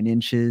Scout 9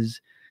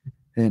 inches.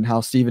 And how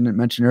Steven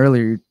mentioned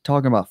earlier, you're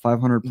talking about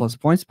 500 plus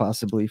points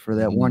possibly for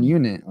that one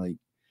unit. Like,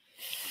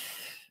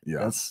 yeah,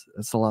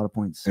 that's a lot of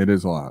points. It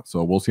is a lot.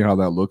 So we'll see how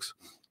that looks.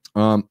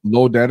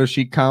 Low data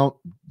sheet count.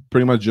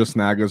 Pretty much just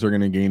snaggers are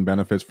going to gain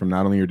benefits from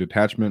not only your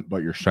detachment,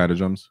 but your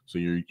stratagems. So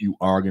you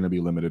are going to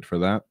be limited for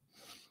that.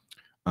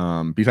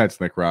 Besides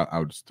Snick Route, I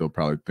would still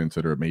probably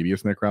consider it maybe a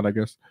Snick Route, I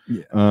guess.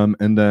 Yeah.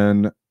 And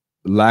then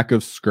lack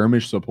of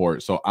skirmish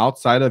support. So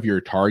outside of your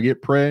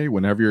target prey,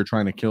 whenever you're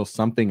trying to kill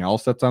something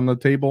else that's on the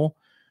table,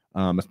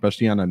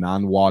 especially on a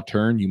non-WAAAGH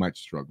turn, you might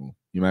struggle.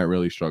 You might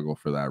really struggle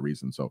for that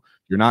reason. So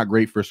you're not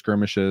great for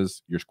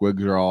skirmishes. Your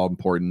squigs are all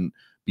important.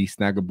 Beast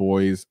Snagga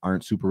boys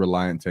aren't super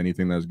reliant to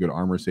anything that has good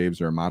armor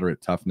saves or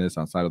moderate toughness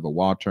outside of the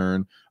WAAAGH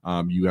turn.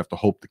 You have to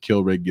hope the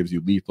kill rig gives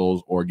you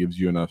lethals or gives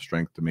you enough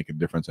strength to make a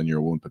difference in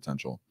your wound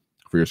potential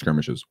for your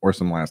skirmishes, or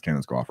some last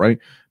cannons go off, right?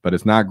 But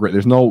it's not great.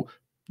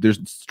 There's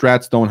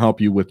strats don't help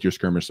you with your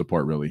skirmish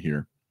support really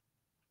here.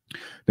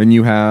 Then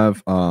you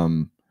have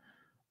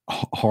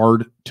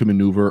hard to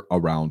maneuver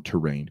around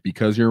terrain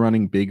because you're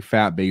running big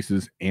fat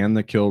bases and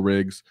the kill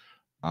rigs.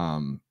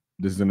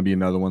 This is going to be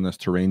another one that's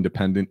terrain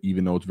dependent,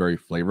 even though it's very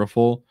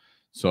flavorful.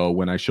 So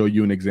when I show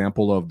you an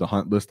example of the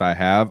hunt list I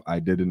have, I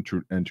did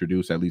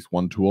introduce at least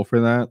one tool for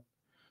that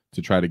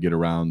to try to get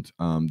around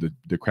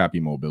the crappy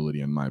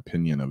mobility, in my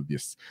opinion, of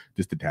this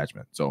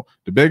detachment. So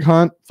the big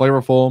hunt,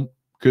 flavorful,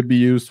 could be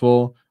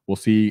useful. We'll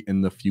see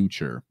in the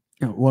future.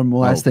 One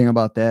last thing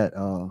about that,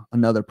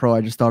 another pro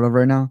I just thought of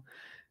right now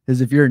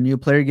is if you're a new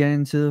player getting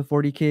into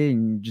 40K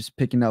and you're just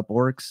picking up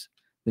orcs,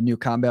 the new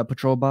combat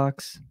patrol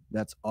box,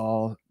 that's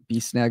all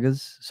beast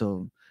snaggas.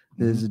 So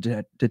there's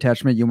a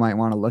detachment you might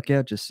want to look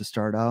at just to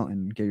start out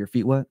and get your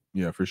feet wet.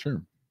 Yeah, for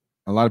sure.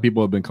 A lot of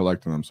people have been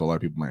collecting them, so a lot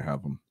of people might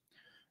have them.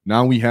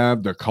 Now we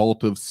have the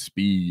Cult of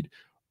Speed.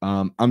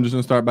 I'm just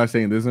gonna start by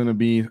saying there's gonna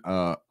be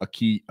a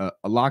key, a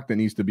lock that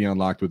needs to be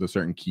unlocked with a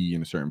certain key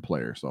and a certain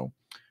player. So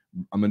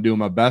I'm gonna do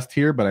my best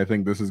here, but I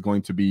think this is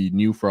going to be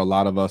new for a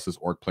lot of us as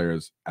orc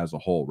players as a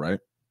whole, right?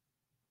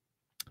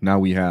 Now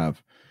we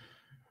have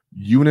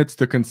units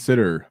to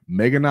consider: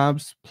 Mega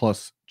Knobs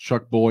plus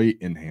Chuck Boy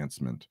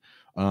enhancement.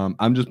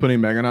 I'm just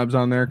putting Mega Knobs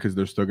on there because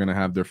they're still going to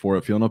have their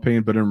Feel No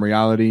Pain, but in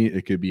reality,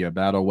 it could be a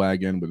Battle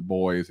Wagon with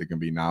Boyz. It can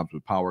be Knobs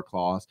with Power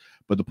Claws.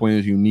 But the point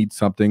is you need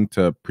something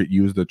to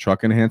use the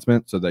truck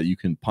enhancement so that you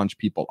can punch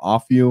people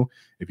off you.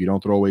 If you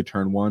don't throw away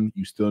turn 1,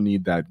 you still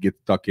need that get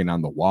stuck in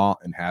on the wall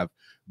and have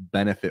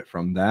benefit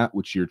from that,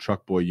 which your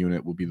Truck Boy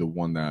unit will be the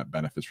one that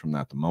benefits from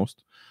that the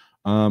most.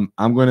 I'm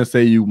going to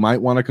say you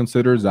might want to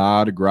consider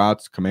Zod,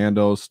 Grots,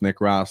 Commandos,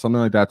 Snick Route, something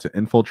like that to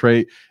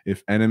infiltrate.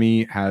 If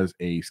enemy has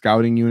a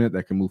scouting unit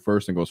that can move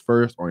first and goes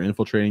first, or an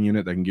infiltrating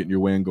unit that can get in your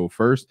way and go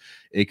first,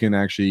 it can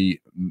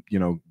actually, you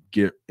know,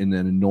 get in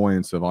an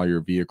annoyance of all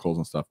your vehicles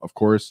and stuff. Of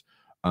course,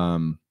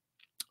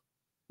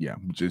 yeah,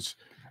 just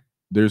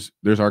there's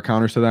our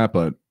counters to that,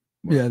 but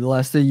yeah, the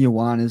last thing you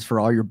want is for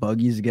all your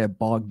buggies to get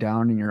bogged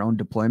down in your own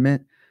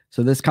deployment.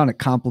 So this kind of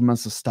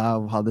complements the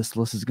style of how this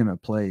list is going to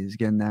play, is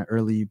getting that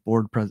early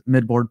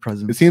mid-board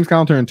presence. It seems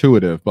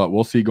counterintuitive, but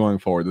we'll see going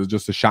forward. This is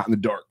just a shot in the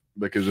dark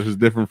because this is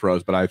different for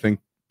us. But I think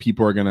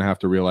people are going to have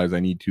to realize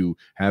I need to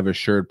have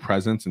assured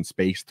presence and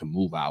space to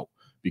move out,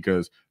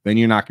 because then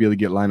you're not going to be able to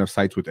get line of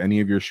sights with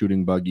any of your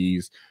shooting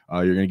buggies.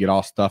 You're going to get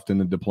all stuffed in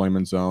the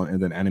deployment zone,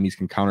 and then enemies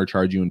can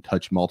countercharge you and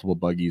touch multiple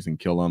buggies and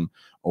kill them,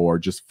 or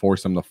just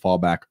force them to fall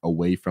back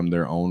away from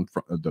their own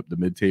the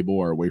mid-table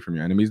or away from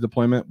your enemy's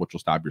deployment, which will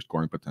stop your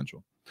scoring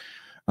potential.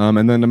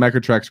 And then the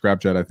Mechatrack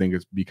Scrapjet, I think,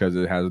 is because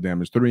it has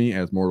damage 3,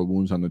 has mortal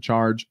wounds on the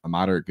charge, a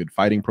moderate good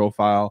fighting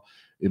profile.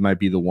 It might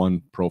be the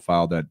one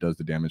profile that does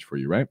the damage for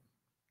you, right?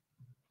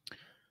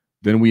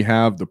 Then we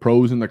have the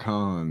pros and the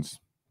cons.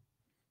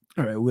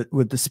 All right,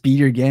 with the speed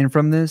you're getting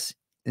from this,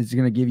 it's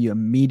going to give you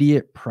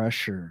immediate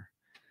pressure.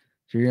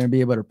 So you're going to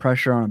be able to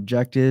pressure on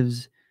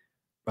objectives,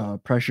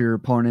 pressure your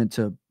opponent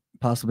to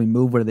possibly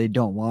move where they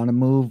don't want to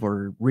move,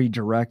 or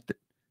redirect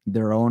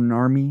their own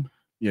army.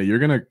 Yeah, you're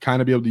going to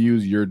kind of be able to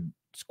use your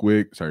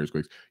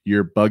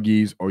your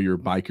buggies or your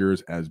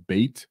bikers as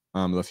bait.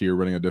 Let's say you're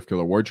running a Diff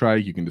Killer War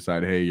Trike, you can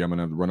decide, hey, I'm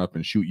going to run up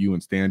and shoot you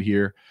and stand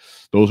here.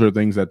 Those are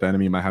things that the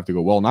enemy might have to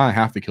go, well, now I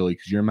have to kill you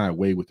because you're in my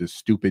way with this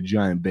stupid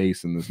giant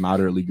base and this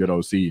moderately good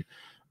OC.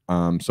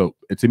 So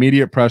it's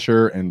immediate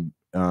pressure and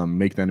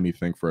make the enemy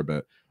think for a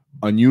bit.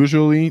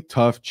 Unusually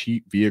tough,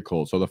 cheap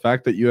vehicles. So the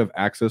fact that you have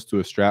access to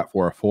a strat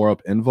for a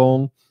 4-up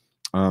invuln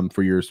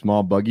for your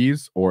small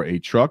buggies or a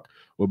truck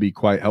will be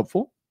quite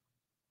helpful.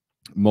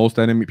 Most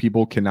enemy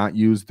people cannot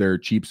use their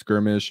cheap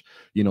skirmish,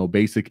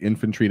 basic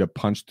infantry to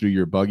punch through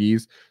your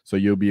buggies. So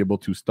you'll be able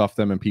to stuff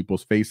them in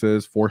people's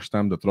faces, force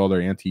them to throw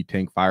their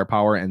anti-tank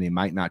firepower, and they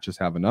might not just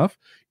have enough.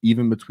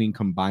 Even between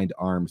combined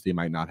arms, they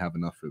might not have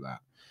enough for that.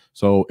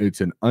 So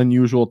it's an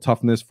unusual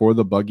toughness for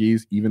the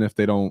buggies, even if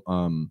they don't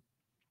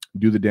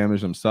do the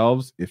damage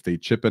themselves. If they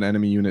chip an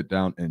enemy unit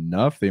down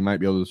enough, they might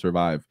be able to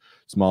survive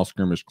small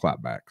skirmish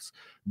clapbacks.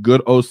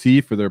 Good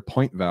OC for their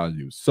point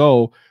values.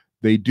 So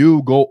they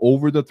do go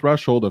over the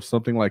threshold of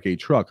something like a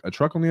truck. A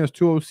truck only has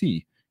 2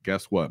 OC.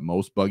 Guess what?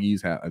 Most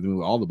buggies have, I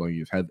think all the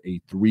buggies have a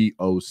 3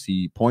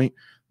 OC point.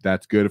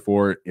 That's good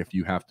for if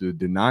you have to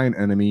deny an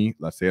enemy,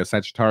 let's say a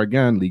Sagittarius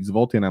again, Leagues of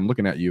Ulti, and I'm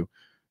looking at you.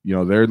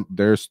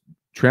 Their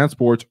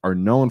transports are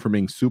known for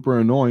being super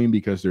annoying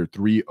because they're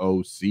 3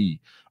 OC.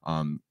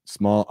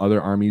 Small other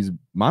armies,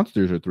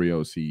 monsters are 3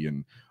 OC,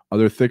 and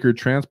other thicker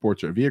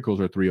transports or vehicles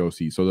are 3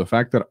 OC. So the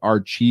fact that our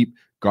cheap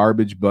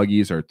garbage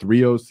buggies are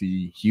 3 OC,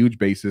 huge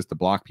bases to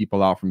block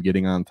people out from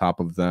getting on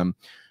top of them,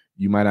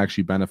 you might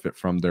actually benefit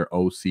from their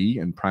OC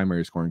and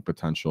primary scoring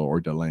potential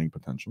or delaying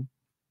potential.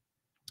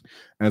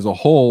 As a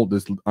whole,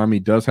 this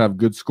army does have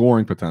good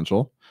scoring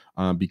potential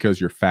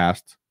because you're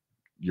fast,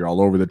 you're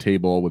all over the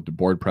table with the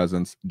board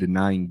presence,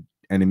 denying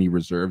enemy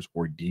reserves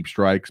or deep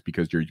strikes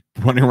because you're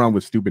running around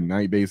with stupid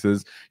night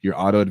bases. You're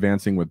auto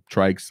advancing with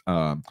trikes,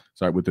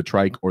 with the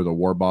trike or the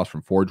war boss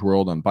from Forge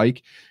World on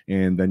bike,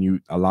 and then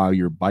you allow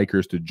your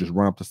bikers to just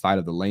run up the side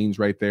of the lanes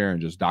right there and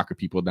just DACA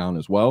people down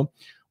as well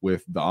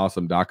with the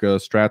awesome DACA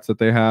strats that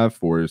they have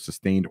for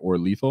sustained or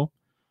lethal.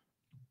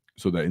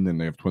 So that, and then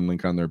they have twin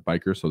link on their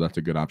biker, so that's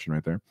a good option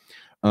right there.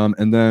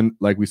 And then,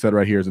 like we said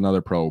right here, is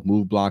another pro: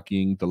 move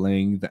blocking,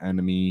 delaying the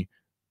enemy.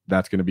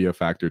 That's going to be a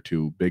factor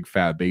too. Big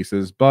fat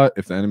bases, but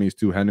if the enemy is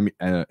too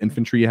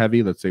infantry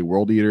heavy, let's say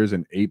World Eaters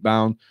and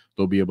 8-bound,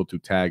 they'll be able to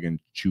tag and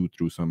chew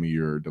through some of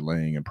your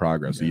delaying and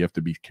progress. So you have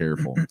to be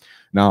careful.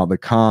 Now the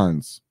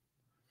cons: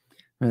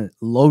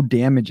 low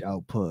damage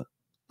output.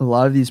 A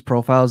lot of these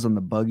profiles on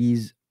the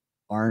buggies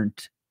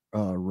aren't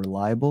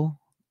reliable.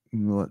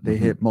 They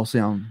hit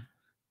mostly on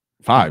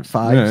fives.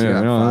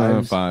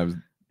 Fives. Fives.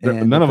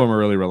 None of them are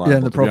really reliable. Yeah,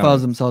 the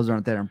profiles themselves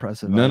aren't that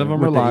impressive. None of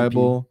them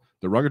reliable.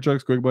 The Rugged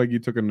Truck Squig Buggy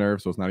took a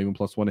nerf, so it's not even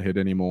 +1 to hit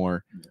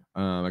anymore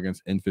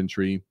against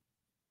infantry.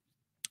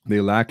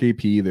 They lack AP.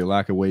 They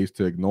lack ways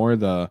to ignore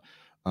the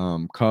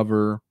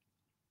cover.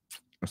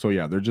 So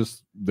yeah,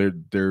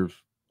 there's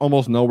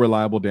almost no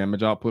reliable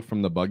damage output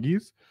from the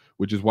buggies,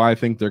 which is why I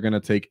think they're going to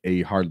take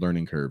a hard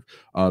learning curve.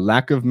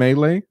 Lack of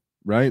melee,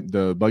 right?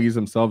 The buggies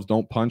themselves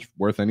don't punch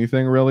worth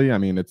anything, really. I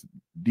mean, it's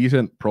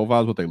decent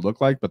profiles what they look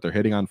like, but they're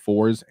hitting on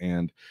 4s,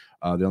 and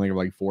they only have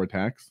like 4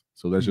 attacks.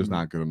 So that's just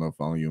not good enough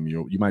volume.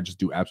 You might just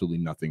do absolutely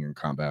nothing in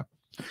combat.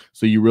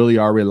 So you really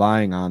are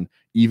relying on,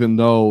 even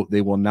though they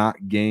will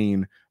not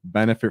gain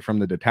benefit from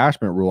the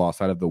detachment rule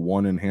outside of the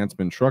 1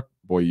 enhancement truck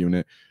boy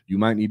unit, you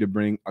might need to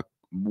bring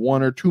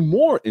 1 or 2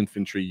 more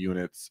infantry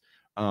units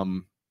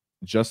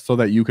just so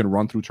that you can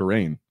run through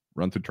terrain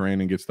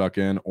and get stuck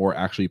in, or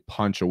actually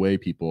punch away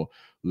people.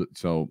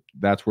 So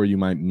that's where you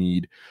might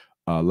need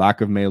lack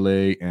of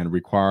melee and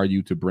require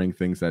you to bring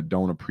things that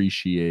don't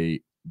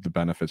appreciate the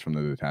benefits from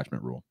the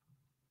detachment rule.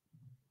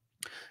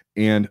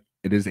 And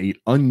it is an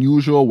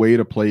unusual way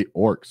to play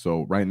Orcs.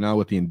 So right now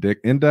with the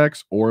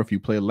index, or if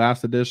you play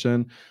last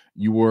edition,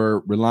 you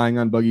were relying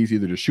on buggies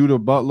either to shoot a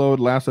buttload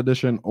last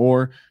edition,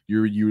 or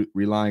you're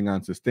relying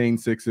on sustained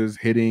 6s,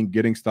 hitting,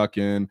 getting stuck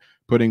in,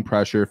 putting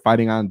pressure,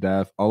 fighting on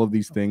death, all of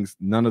these things.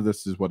 None of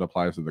this is what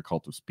applies to the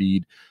Cult of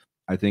Speed.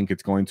 I think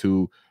it's going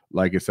to,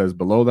 like it says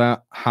below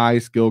that, high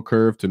skill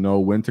curve to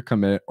know when to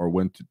commit or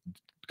when to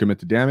commit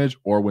to damage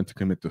or when to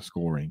commit to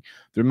scoring.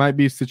 There might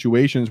be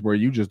situations where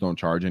you just don't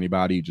charge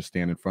anybody. You just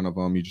stand in front of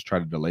them. You just try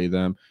to delay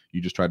them.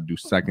 You just try to do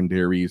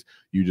secondaries.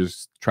 You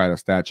just try to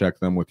stat check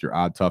them with your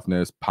odd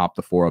toughness, pop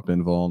the 4-up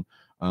invuln.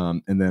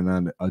 And then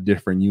on a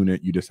different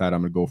unit, you decide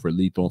I'm going to go for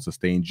lethal and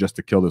sustain just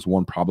to kill this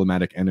one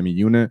problematic enemy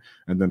unit.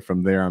 And then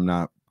from there, I'm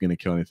not going to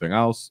kill anything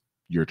else.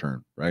 Your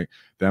turn, right?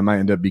 That might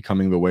end up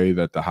becoming the way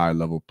that the high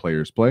level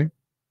players play.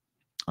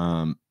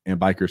 And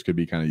bikers could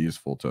be kind of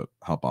useful to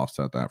help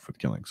offset that for the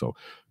killing. So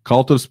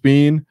Cult of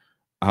Speen,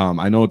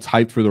 I know it's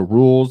hyped for the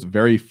rules,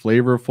 very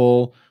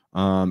flavorful.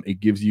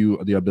 It gives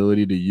you the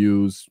ability to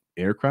use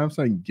aircrafts,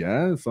 I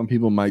guess. Some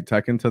people might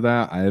tech into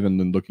that. I haven't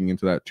been looking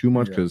into that too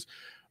much because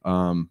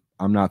I'm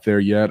not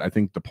there yet. I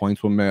think the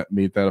points will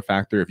make that a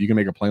factor. If you can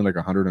make a plane like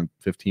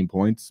 115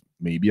 points,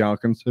 maybe I'll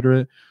consider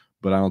it.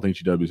 But I don't think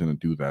GW is going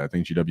to do that. I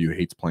think GW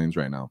hates planes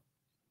right now.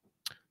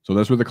 So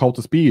that's where the Cult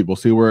of Speed. We'll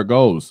see where it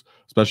goes,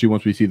 especially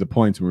once we see the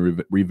points and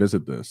we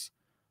revisit this.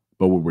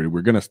 But what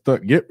we're going to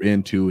get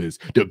into is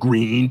the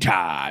Green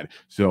Tide.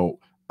 So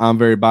I'm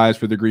very biased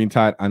for the Green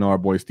Tide. I know our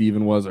boy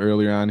Steven was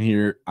earlier on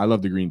here. I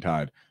love the Green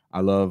Tide.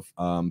 I love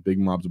big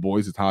mobs of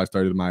boys. It's how I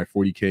started my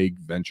 40K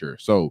venture.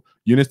 So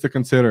units to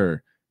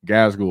consider.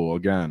 Gazgul,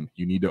 again,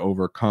 you need to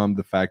overcome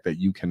the fact that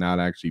you cannot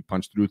actually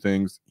punch through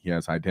things. He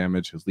has high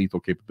damage. His lethal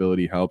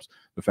capability helps.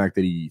 The fact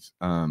that he's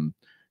going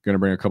to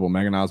bring a couple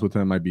Meganauts with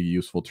him might be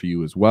useful to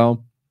you as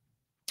well.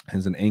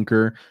 As an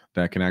anchor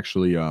that can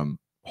actually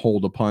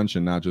hold a punch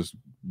and not just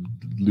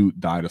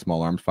die to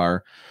small arms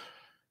fire.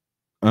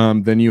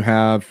 Then you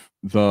have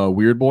the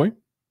Weird Boy,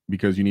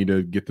 because you need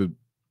to get the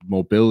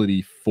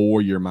mobility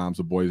for your mobs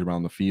of boys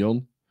around the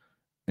field.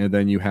 And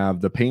then you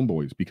have the Pain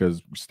Boys,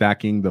 because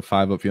stacking the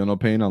 5-up Feel No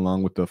Pain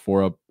along with the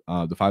 4-up,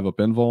 the 5-up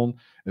invuln,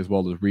 as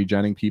well as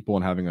regenning people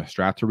and having a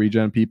strat to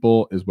regen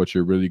people is what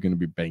you're really going to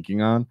be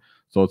banking on.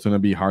 So it's going to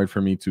be hard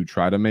for me to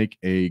try to make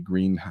a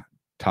Green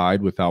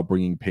Tide without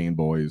bringing Pain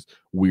Boys,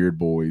 Weird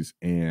Boys,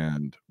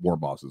 and War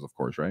Bosses, of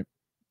course, right?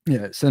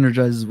 Yeah, it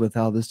synergizes with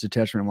how this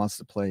detachment wants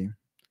to play.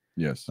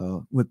 Yes.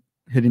 With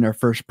hitting our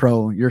first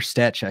pro, you're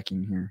stat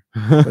checking here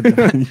with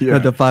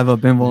the 5-up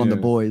invuln and the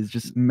boys,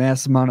 just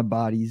mass amount of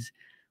bodies.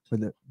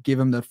 Give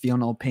him the Feel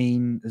No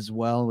Pain as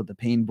well with the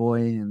Pain Boy,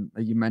 and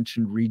you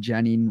mentioned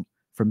regenning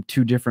from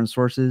 2 different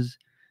sources.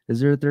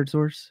 Is there a third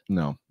source?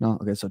 No.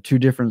 Okay, so 2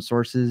 different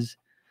sources.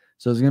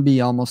 So it's going to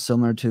be almost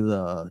similar to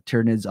the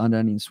Tyranids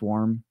Unending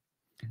Swarm,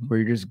 where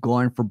you're just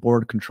going for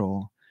board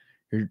control.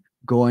 You're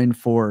going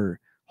for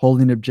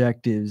holding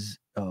objectives,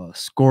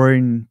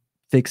 scoring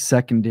fixed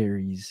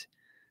secondaries.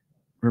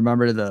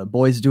 Remember, the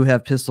boys do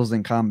have pistols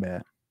in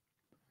combat.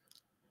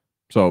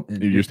 So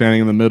you're standing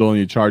in the middle and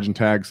you charge and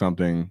tag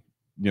something,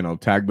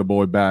 tag the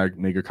boy back,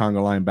 make a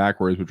conga line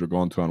backwards, which we're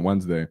going to on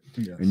Wednesday.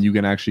 Yes. And you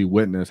can actually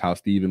witness how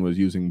Steven was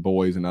using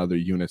boys and other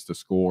units to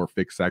score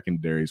fixed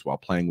secondaries while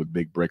playing with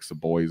big bricks of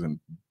boys and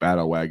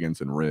battle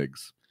wagons and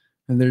rigs.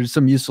 And there's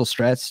some useful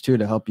strats too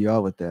to help you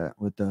out with that,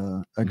 with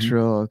the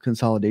extra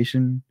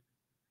consolidation.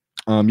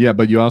 Yeah,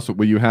 but you also,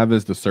 what you have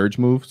is the surge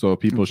move. So if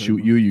people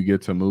shoot you, you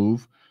get to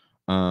move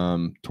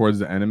towards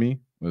the enemy.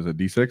 Was it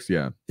D6?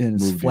 Yeah. And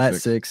it's flat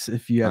D6. 6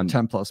 if you have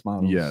 10+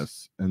 models.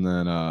 Yes. And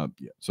then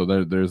so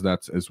there's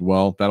that as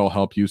well. That'll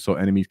help you so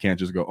enemies can't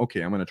just go,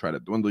 okay, I'm going to try to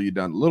dwindle you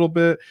down a little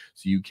bit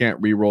so you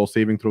can't re-roll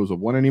saving throws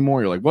of 1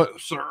 anymore. You're like,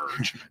 what?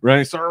 Surge,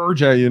 right?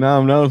 Surge at you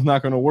now. No, it's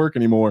not going to work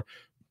anymore.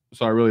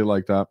 So I really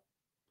like that.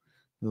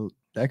 So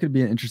that could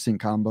be an interesting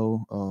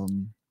combo.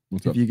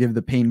 If you give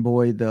the Pain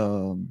Boy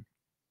the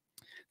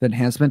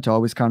enhancement to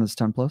always count as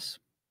 10+.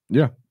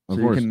 Yeah. Of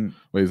course.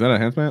 Wait, is that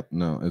enhancement?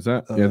 No, is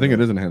that? Yeah, I think it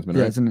is an enhancement.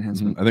 Yeah, right? It's an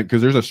enhancement. I think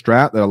because there's a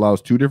strat that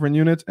allows 2 different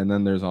units, and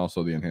then there's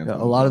also the enhancement.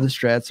 Yeah, a lot of the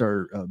strats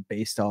are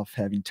based off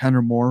having 10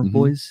 or more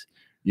boys.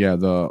 Yeah,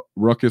 the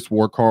Ruckus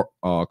War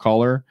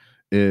Caller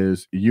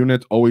is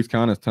units always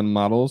count as 10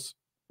 models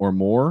or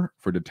more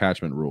for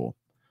detachment rule.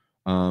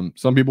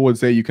 Some people would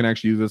say you can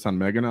actually use this on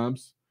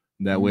Meganobs.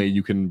 That way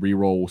you can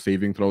re-roll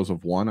saving throws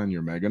of 1 on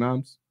your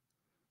Meganobs,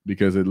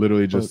 because it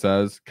literally just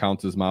says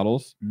counts as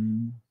models.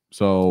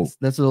 So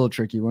that's a little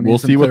tricky. We'll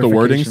see what the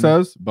wording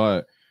says,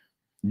 but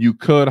you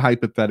could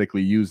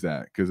hypothetically use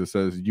that because it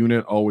says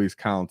unit always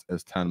counts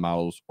as 10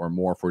 models or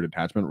more for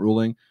detachment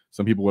ruling.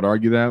 Some people would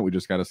argue that. We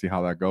just got to see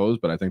how that goes,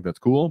 but I think that's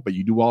cool. But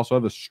you do also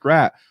have a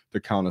strat to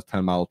count as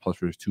 10 models plus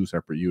there's 2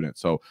 separate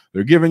units. So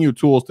they're giving you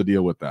tools to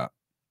deal with that.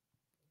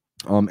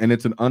 And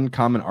it's an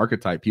uncommon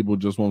archetype. People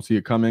just won't see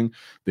it coming.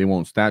 They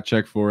won't stat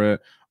check for it.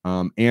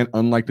 And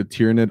unlike the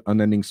Tyranid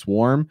Unending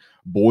Swarm,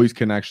 boys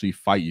can actually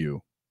fight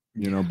you.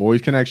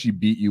 Boys can actually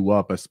beat you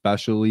up,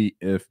 especially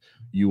if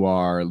you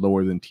are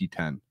lower than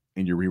T10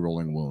 and you're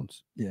re-rolling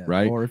wounds. Yeah,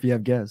 right? Or if you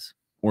have gas.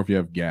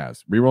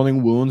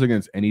 Re-rolling wounds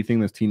against anything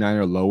that's T9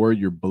 or lower,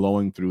 you're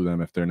blowing through them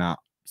if they're not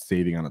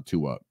saving on a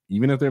 2-up.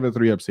 Even if they have a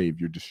 3-up save,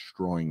 you're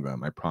destroying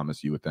them. I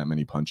promise you, with that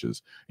many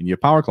punches. And you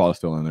have Power Claw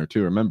still in there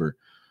too, remember.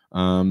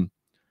 But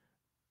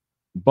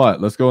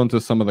let's go into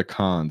some of the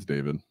cons,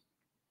 David.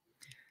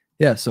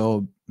 Yeah,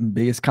 so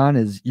Biggest con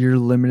is you're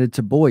limited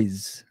to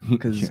boys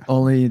because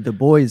only the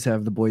boys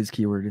have the boys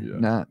keyword,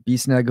 not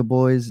Beast Snagga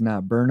boys,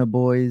 not Burna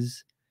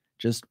boys,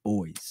 just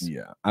boys.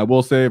 Yeah, I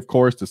will say, of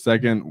course, the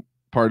second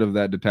part of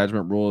that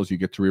detachment rule is you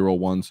get to reroll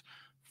ones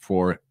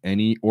for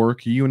any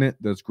orc unit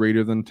that's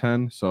greater than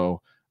 10.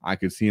 So I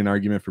could see an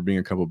argument for being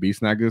a couple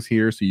Beast Snaggas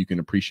here, so you can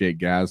appreciate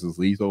Gaz's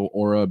lethal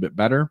aura a bit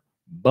better.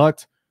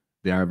 But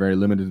they are very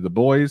limited to the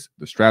boys.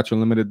 The strats are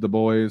limited to the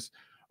boys.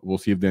 We'll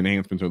see if the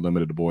enhancements are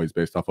limited to boys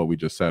based off what we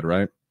just said,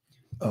 right?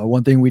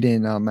 One thing we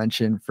didn't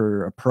mention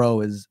for a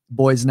pro is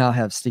boys now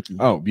have sticky.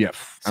 Oh, yeah.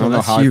 So I don't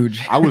know how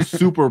huge. I was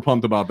super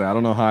pumped about that. I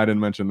don't know how I didn't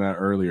mention that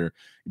earlier.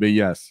 But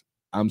yes,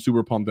 I'm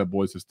super pumped that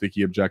boys have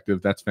sticky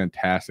objective. That's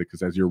fantastic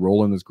because as you're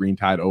rolling this green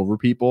tide over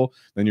people,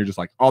 then you're just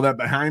like, all that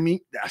behind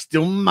me, that's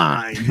still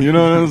mine. You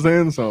know what I'm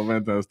saying? So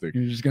fantastic.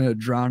 You're just going to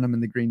drown them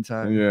in the green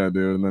tide. Yeah,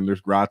 dude. And then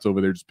there's Grots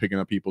over there just picking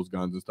up people's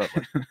guns and stuff.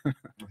 Like,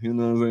 you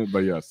know what I'm saying?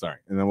 But yeah, sorry.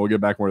 And then we'll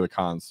get back more to the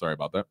cons. Sorry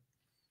about that.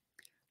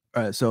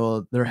 All right,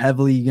 so they're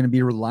heavily going to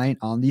be reliant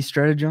on these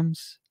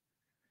stratagems.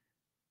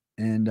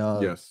 And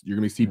yes, you're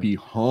going to be CP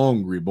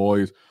hungry,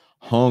 boys.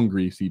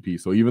 Hungry CP.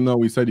 So even though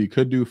we said you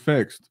could do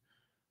fixed,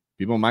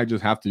 people might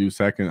just have to do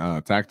second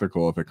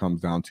tactical if it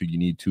comes down to you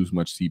need too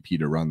much CP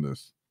to run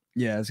this.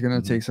 Yeah, it's going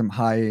to take some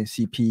high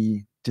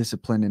CP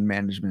discipline and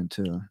management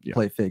to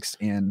play fixed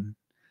and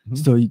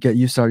still you get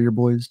used to your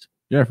boys.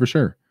 Yeah, for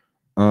sure.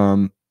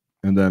 And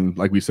then,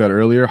 like we said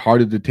earlier,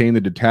 hard to detain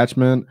the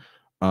detachment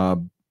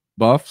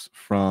buffs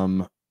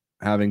from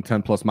having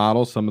 10 plus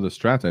models. Some of the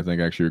strats I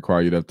think actually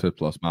require you to have 10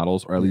 plus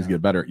models or at least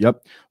get better.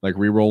 Yep, like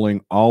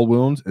re-rolling all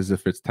wounds as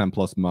if it's 10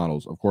 plus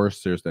models. Of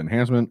course, there's the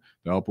enhancement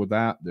to help with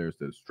that. There's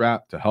the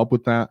strat to help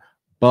with that.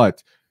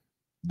 But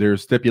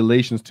there's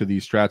stipulations to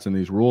these strats and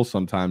these rules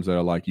sometimes that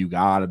are like, you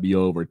gotta be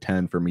over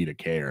 10 for me to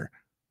care,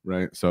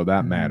 right? So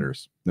that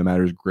matters. That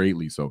matters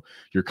greatly. So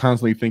you're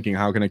constantly thinking,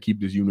 how can I keep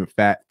this unit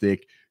fat,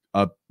 thick,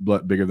 up,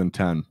 but bigger than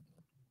 10?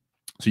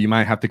 So you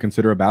might have to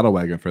consider a battle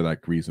wagon for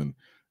that reason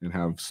and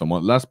have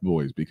somewhat less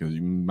boys because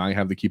you might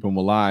have to keep them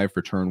alive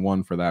for turn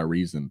 1 for that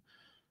reason.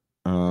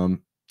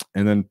 And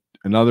then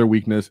another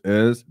weakness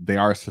is they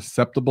are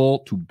susceptible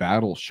to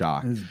battle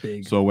shock. This is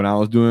big. So when I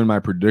was doing my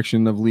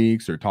prediction of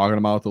leaks or talking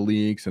about the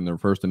leaks and their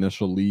first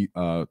initial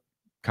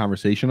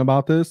conversation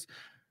about this,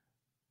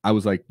 I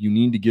was like, you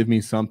need to give me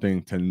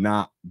something to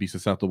not be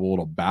susceptible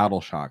to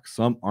battle shock.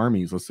 Some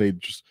armies, let's say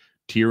just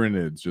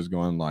Tyranids, just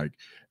going like,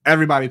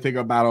 everybody take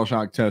a battle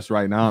shock test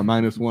right now at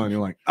 -1.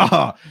 You're like,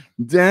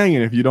 dang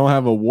it. If you don't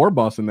have a war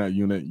bus in that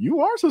unit,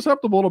 you are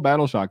susceptible to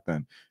battle shock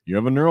then. You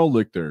have a neural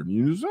lictor.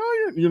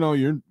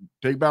 You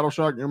take battle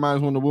shock, you're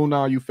 -1 to wound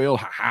now, you fail.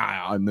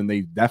 And then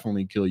they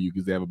definitely kill you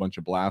because they have a bunch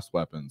of blast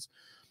weapons.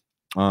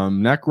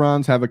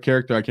 Necrons have a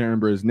character, I can't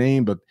remember his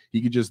name, but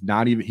he could just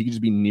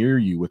be near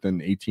you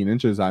within 18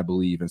 inches, I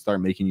believe, and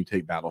start making you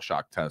take battle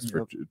shock tests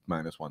for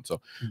 -1. So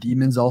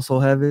demons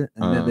also have it,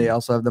 and then they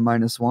also have the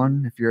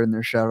 -1 if you're in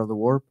their Shadow of the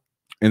Warp.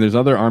 And there's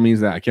other armies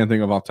that I can't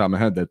think of off the top of my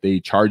head that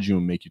they charge you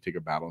and make you take a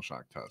battle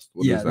shock test.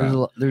 What is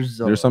that?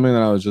 There's something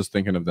that I was just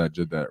thinking of that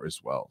did that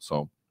as well.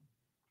 So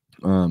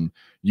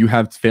you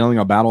have failing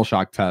a battle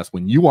shock test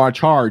when you are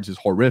charged is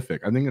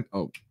horrific. I think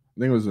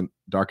it was in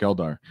Dark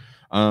Eldar.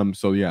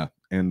 So yeah.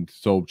 And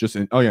so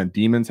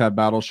demons have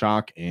battle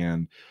shock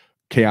and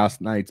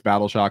Chaos Knights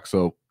battle shock.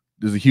 So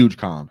there's a huge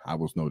con I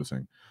was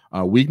noticing.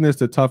 Weakness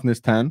to toughness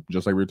 10,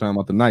 just like we were talking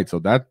about the Knights. So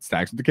that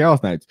stacks with the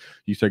Chaos Knights.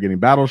 You start getting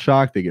battle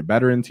shock, they get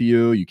better into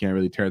you. You can't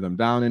really tear them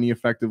down any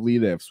effectively.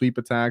 They have sweep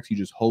attacks. You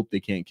just hope they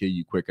can't kill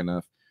you quick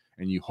enough,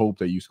 and you hope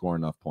that you score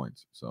enough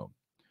points. So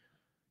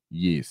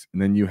yes.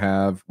 And then you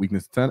have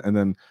weakness to 10, and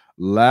then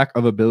lack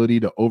of ability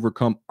to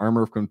overcome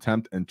armor of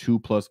contempt and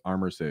 2+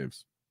 armor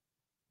saves.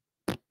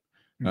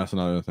 That's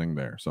another thing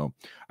there. So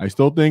I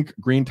still think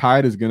Green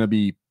Tide is going to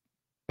be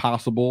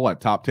possible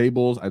at top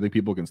tables. I think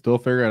people can still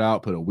figure it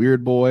out. Put a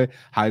weird boy,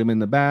 hide him in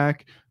the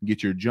back,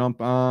 get your jump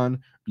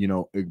on,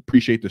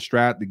 appreciate the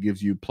strat that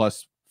gives you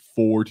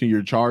 +4 to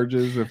your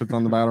charges if it's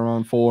on the battle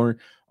round 4.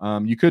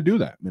 You could do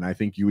that. And I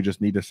think you would just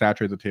need to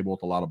saturate the table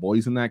with a lot of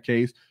boys in that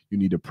case. You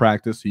need to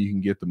practice so you can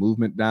get the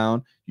movement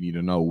down. You need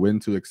to know when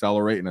to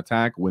accelerate and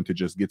attack, when to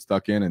just get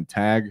stuck in and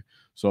tag.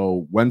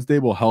 So Wednesday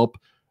will help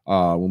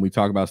when we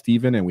talk about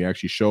Steven and we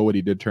actually show what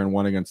he did turn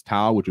 1 against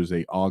Tau, which was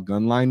a all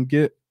gun line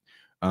get.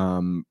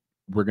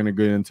 We're going to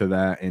get into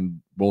that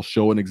and we'll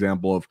show an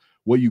example of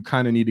what you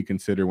kind of need to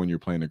consider when you're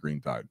playing a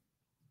Green Tide,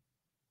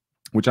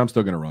 which I'm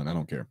still going to run. I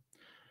don't care.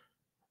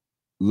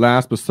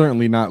 Last but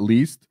certainly not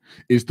least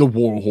is the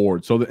War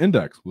Horde. So the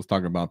index, let's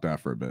talk about that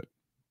for a bit.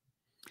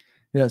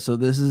 Yeah, so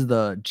this is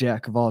the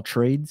jack of all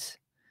trades.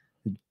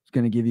 It's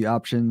going to give you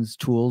options,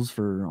 tools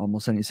for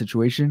almost any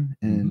situation,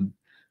 and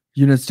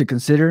units to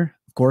consider.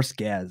 Of course,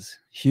 Gaz,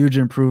 huge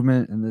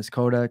improvement in this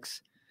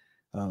codex.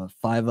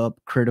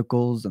 5-up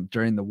criticals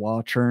during the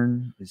wall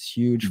turn is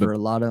huge for a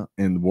lot of.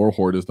 And War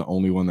Horde is the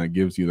only one that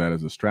gives you that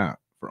as a strat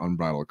for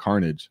Unbridled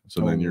Carnage.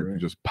 So then you're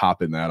just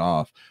popping that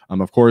off.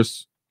 Of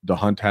course, the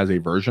Hunt has a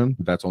version,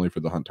 but that's only for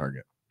the Hunt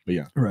target. But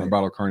yeah,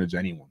 Unbridled Carnage,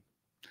 anyone.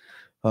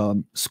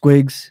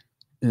 Squigs,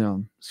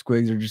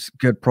 Squigs are just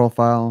good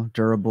profile,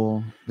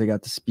 durable. They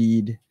got the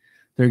speed.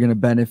 They're going to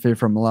benefit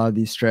from a lot of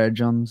these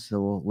stratagems that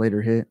will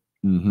later hit.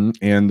 And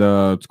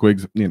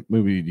Squigs,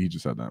 maybe he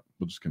just said that.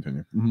 We'll just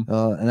continue.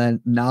 And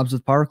then knobs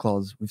with power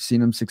claws. We've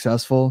seen them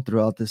successful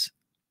throughout this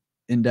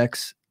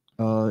index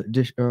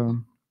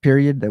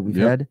period that we've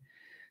had.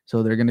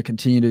 So they're going to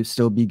continue to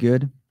still be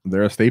good.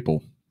 They're a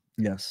staple.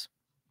 Yes.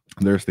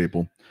 They're a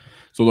staple.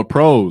 So the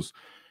pros,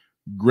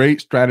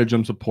 great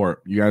stratagem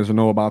support. You guys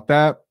know about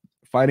that.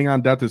 Fighting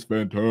on death is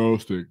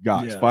fantastic.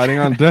 Guys, fighting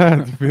on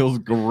death feels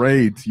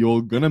great.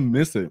 You're going to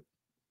miss it.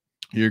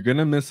 You're going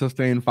to miss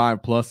sustain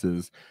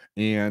 5+s.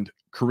 And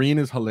Kareen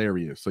is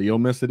hilarious. So you'll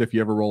miss it if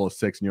you ever roll a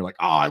 6 and you're like,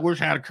 oh, I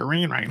wish I had a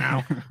Kareen right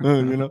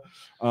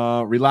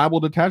now. Reliable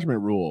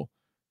detachment rule.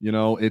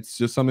 It's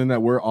just something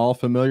that we're all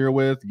familiar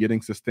with.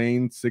 Getting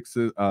sustained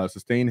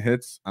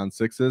hits on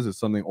 6s is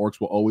something Orks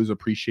will always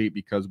appreciate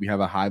because we have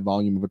a high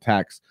volume of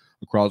attacks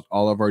across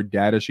all of our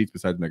data sheets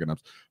besides Mega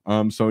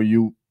Nubs. So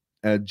you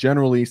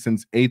generally,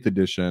 since 8th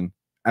edition,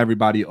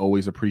 everybody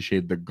always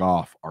appreciated the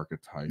Goth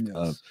archetype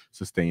of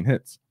sustained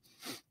hits.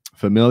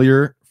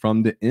 Familiar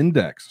from the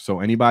index. So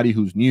anybody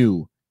who's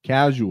new,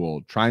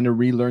 casual, trying to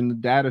relearn the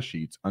data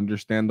sheets,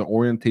 understand the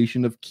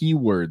orientation of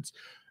keywords,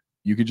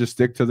 you could just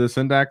stick to this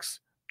index.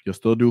 You'll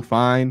still do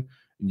fine,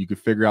 and you can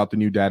figure out the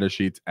new data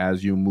sheets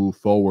as you move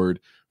forward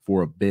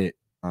for a bit.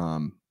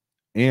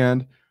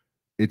 And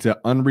it's an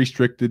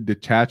unrestricted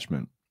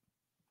detachment.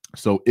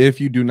 So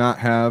if you do not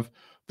have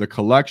the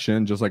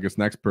collection, just like its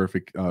next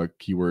perfect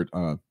keyword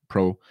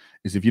pro,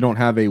 is if you don't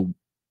have a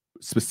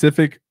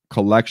specific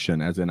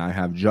collection, as in I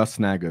have just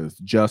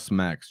Snagas, just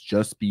Mechs,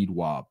 just Speed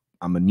WAAAGH.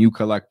 I'm a new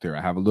collector.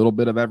 I have a little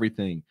bit of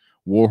everything.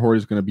 Warhorde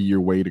is going to be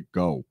your way to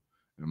go.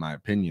 In my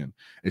opinion,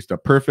 it's the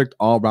perfect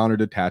all-rounder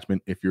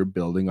detachment if you're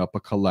building up a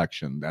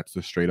collection. That's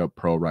the straight up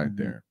pro right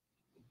there.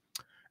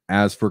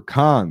 As for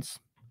cons,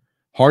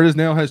 Hard as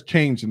Nail has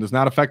changed and does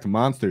not affect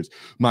monsters.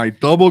 My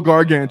double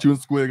gargantuan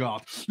squig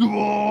off.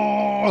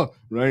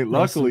 Right?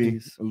 Luckily,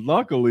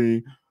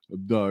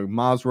 the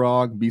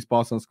Mazrog, Beast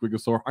Boss, and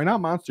Squigosaur are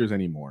not monsters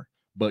anymore.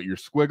 But your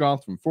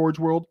Squigoth from Forge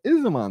World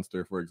is a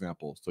monster, for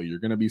example. So you're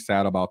going to be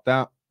sad about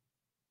that.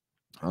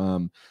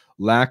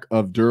 Lack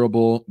of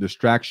durable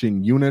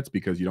distraction units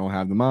because you don't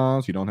have the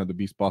Maz, you don't have the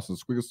Beast Boss and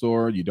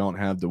Squigosaur, you don't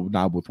have the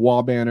Knob with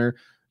Wall Banner.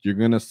 You're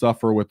going to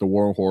suffer with the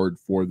Warhorde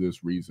for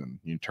this reason.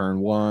 You turn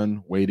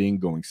 1, waiting,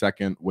 going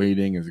second,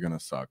 waiting is going to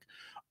suck.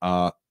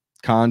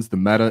 Cons, the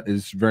meta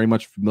is very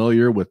much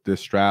familiar with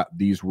this strat,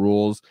 these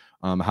rules,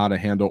 how to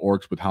handle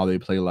Orks with how they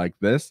play like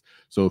this.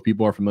 So if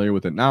people are familiar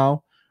with it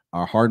now,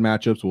 our hard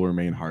matchups will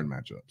remain hard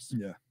matchups.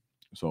 Yeah.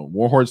 So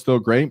Warhorde's still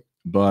great,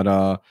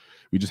 but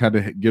we just had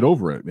to get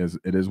over it.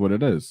 It is what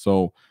it is.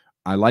 So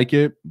I like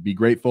it. Be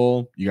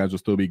grateful. You guys will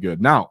still be good.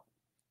 Now,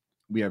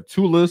 we have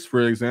 2 lists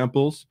for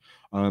examples.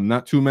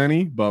 Not too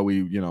many, but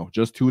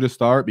just 2 to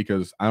start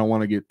because I don't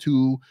want to get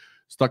too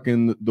stuck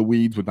in the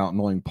weeds without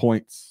knowing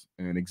points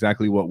and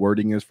exactly what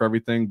wording is for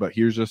everything. But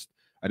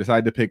I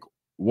decided to pick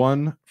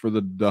 1 for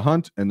the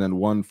hunt and then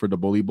 1 for the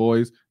bully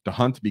boys. The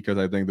hunt because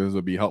I think this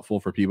will be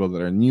helpful for people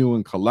that are new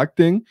and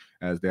collecting,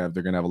 as they're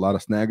going to have a lot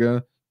of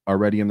Snaga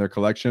already in their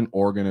collection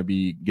or going to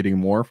be getting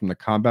more from the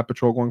combat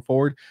patrol going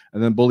forward.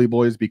 And then bully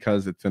boys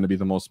because it's going to be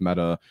the most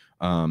meta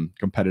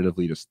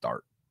competitively to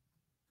start.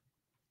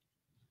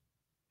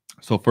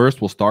 So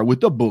first we'll start with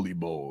the bully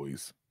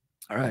boys.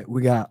 All right,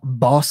 we got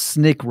Boss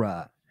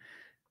Snikrot,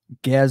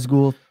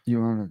 Gazgul.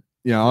 You want to?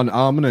 Yeah, I'm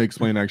going to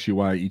explain actually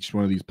why each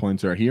one of these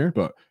points are here.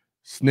 But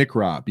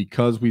Snikrot,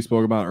 because we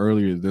spoke about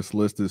earlier, this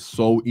list is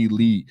so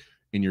elite,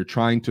 and you're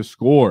trying to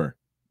score.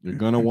 You're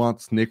going to want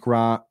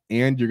Snikrot,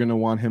 and you're going to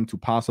want him to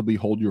possibly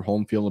hold your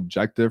home field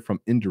objective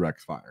from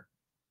indirect fire.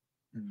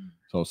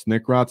 So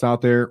Snikrot's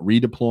out there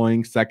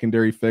redeploying,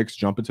 secondary fix,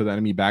 jump into the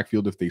enemy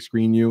backfield if they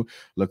screen you.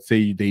 Let's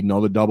say they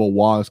know the double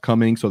wall is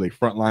coming, so they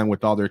front line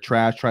with all their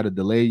trash, try to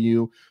delay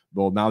you.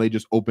 Well, now they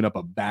just open up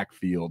a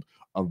backfield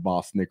of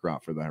Boss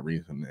Snikrot for that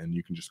reason, and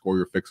you can just score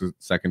your fixes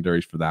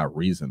secondaries for that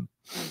reason.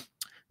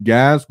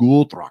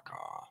 Gazgul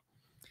Thraka.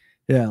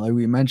 Yeah, like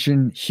we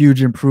mentioned,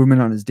 huge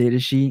improvement on his data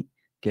sheet,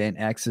 getting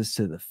access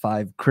to the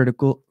 5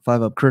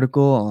 up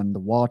critical on the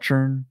wall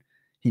churn.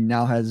 He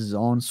now has his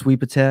own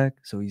sweep attack,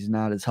 so he's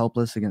not as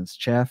helpless against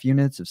chaff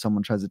units if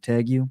someone tries to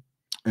tag you.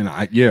 And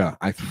I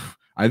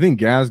think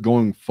Gaz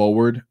going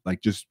forward,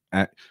 like just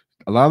at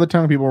a lot of the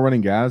time people were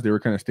running Gaz, they were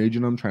kind of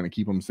staging them, trying to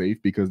keep him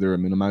safe because they were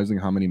minimizing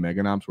how many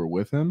Mega Knobs were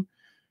with him.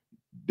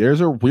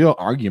 There's a real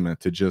argument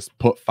to just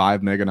put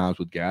 5 Mega Knobs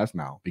with Gaz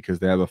now because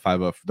they have the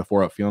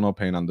 4-up Feel No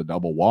Pain on the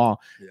double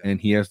wall,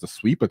 and he has the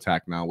sweep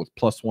attack now with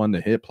 +1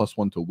 to hit,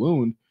 +1 to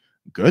wound.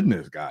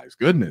 Goodness, guys,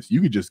 goodness.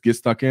 You could just get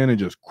stuck in and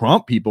just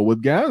crump people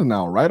with Gaz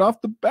now right off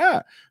the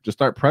bat. Just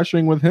start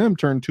pressuring with him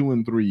turn 2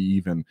 and 3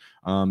 even.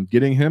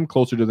 Getting him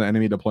closer to the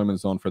enemy deployment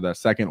zone for that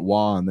second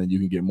wall, and then you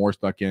can get more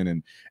stuck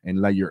in and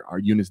let our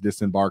units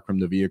disembark from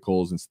the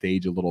vehicles and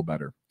stage a little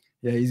better.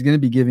 Yeah, he's going to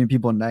be giving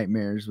people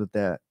nightmares with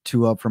that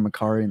 2-up from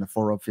Akari and the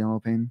 4-up Feel No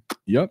Pain.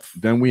 Yep.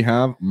 Then we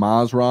have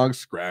Mazrog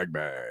Scrag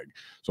Bag.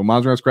 So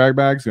Mazrog Scrag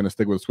Bag is going to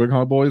stick with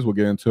Squighog Boys. We'll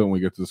get into it when we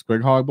get to the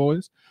Squighog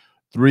Boys.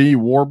 3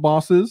 War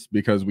Bosses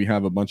because we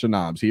have a bunch of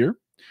knobs here.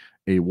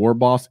 A War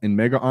Boss in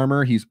Mega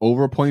Armor. He's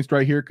over points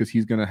right here because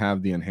he's going to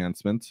have the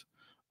enhancement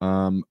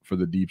for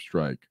the Deep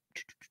Strike.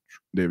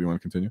 Dave, you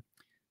want to continue?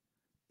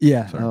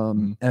 Yeah.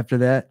 After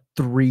that,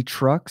 3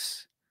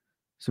 trucks.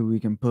 So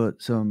we can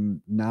put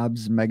some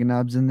knobs, mega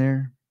knobs in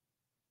there.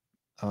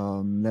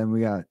 Then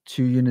we got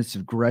 2 units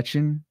of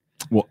Gretchen.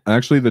 Well,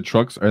 actually, the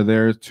trucks are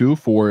there too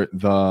for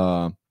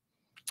the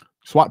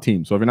SWAT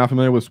team. So if you're not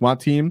familiar with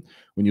SWAT team,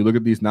 when you look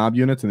at these knob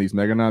units and these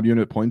mega knob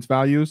unit points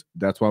values,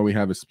 that's why we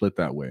have it split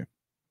that way.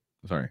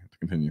 Sorry, to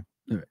continue.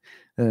 All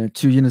right.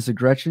 2 units of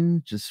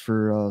Gretchen just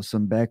for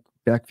some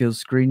backfield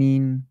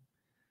screening,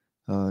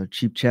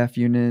 cheap chaff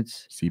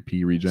units,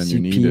 CP regen. CP you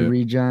need it.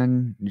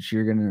 regen, which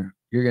you're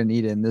gonna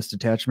need it in this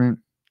detachment.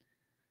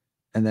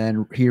 And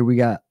then here we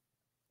got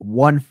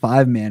 1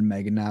 5-man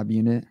mega knob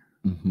unit,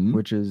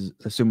 which is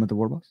assumed with the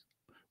War Boss.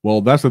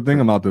 Well, that's the thing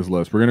about this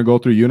list. We're gonna go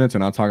through units,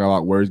 and I'll talk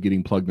about where it's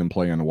getting plugged and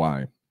play and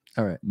why.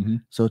 All right.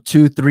 So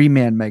 2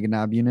 3-man mega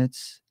knob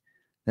units.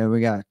 Then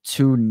we got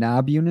 2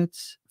 knob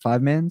units,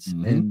 5-mans,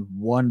 and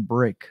 1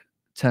 brick,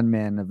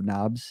 10-man of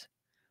knobs.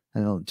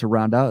 And to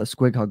round out a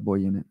Squighog Boy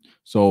unit.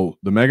 So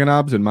the mega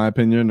knobs, in my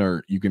opinion,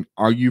 are, you can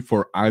argue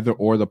for either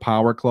or the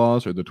power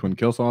claws or the twin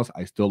kill saws.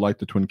 I still like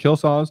the twin kill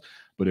saws,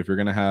 but if you're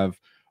gonna have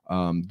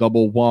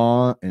double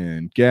wah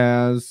and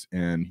gas,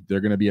 and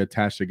they're gonna be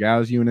attached to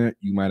gas unit,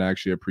 you might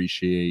actually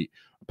appreciate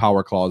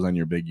power claws on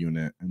your big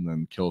unit and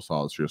then kill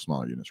saws for your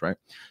smaller units, right?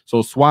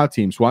 So SWAT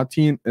team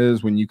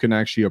is when you can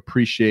actually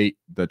appreciate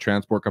the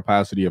transport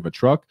capacity of a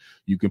truck.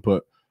 You can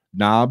put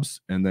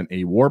knobs and then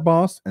a War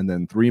Boss and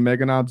then 3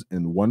 mega knobs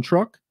in 1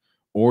 truck,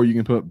 or you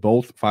can put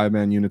both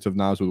 5-man units of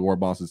knobs with War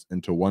Bosses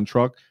into 1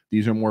 truck.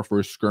 These are more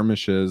for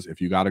skirmishes.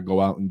 If you got to go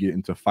out and get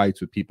into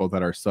fights with people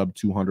that are sub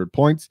 200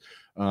 points,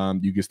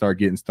 you can start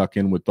getting stuck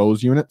in with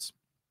those units.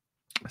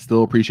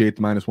 Still appreciate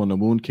the -1 to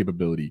wound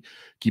capability.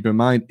 Keep in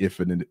mind, if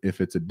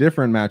it's a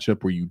different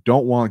matchup where you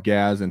don't want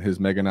Gaz and his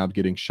mega knob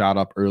getting shot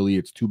up early,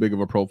 it's too big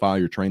of a profile,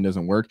 your train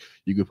doesn't work,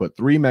 you could put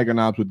 3 mega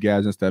knobs with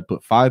Gaz instead,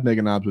 put 5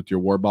 mega knobs with your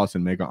War Boss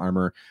and mega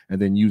armor,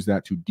 and then use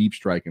that to deep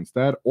strike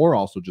instead, or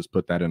also just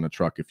put that in a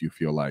truck if you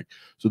feel like.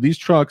 So these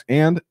trucks,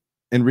 and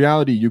in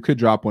reality, you could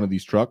drop one of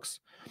these trucks,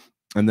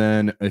 and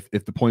then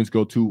if the points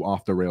go too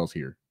off the rails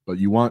here, but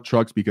you want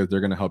trucks because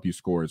they're going to help you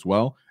score as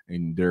well,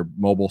 and they're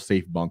mobile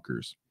safe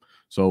bunkers.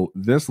 So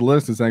this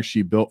list is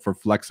actually built for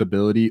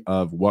flexibility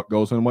of what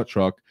goes in what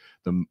truck.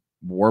 The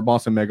War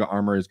Boss and Mega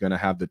Armor is going to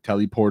have the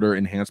teleporter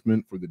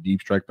enhancement for the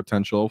deep strike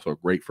potential, so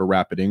great for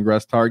rapid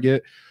ingress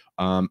target.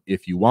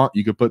 If you want,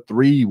 you could put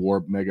 3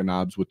 War Mega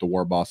Knobs with the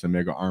War Boss and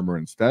Mega Armor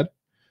instead,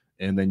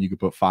 and then you could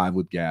put 5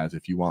 with Gaz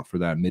if you want for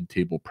that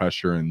mid-table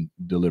pressure and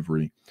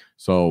delivery.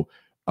 So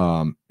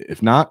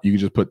if not, you can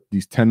just put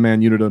these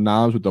 10-man unit of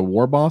knobs with the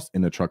War Boss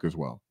in the truck as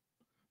well.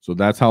 So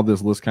that's how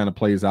this list kind of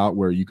plays out,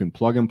 where you can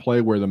plug and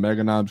play where the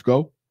mega knobs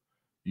go.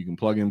 You can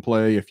plug and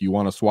play if you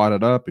want to swat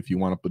it up, if you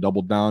want to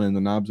double down in the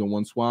knobs in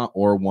 1 swat,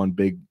 or 1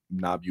 big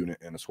knob unit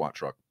in a SWAT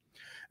truck.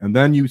 And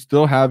then you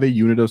still have a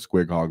unit of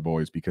Squighog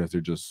Boys because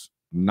they're just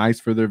nice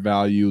for their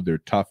value, their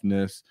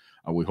toughness.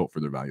 We hope for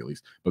their value at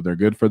least, but they're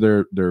good for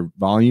their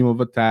volume of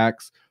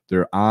attacks,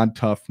 their odd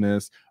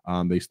toughness.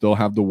 They still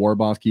have the War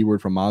Boss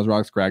keyword from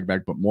Mazrog Scrag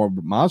Bag, but more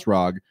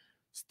Mazrog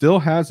still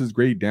has his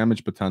great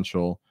damage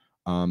potential,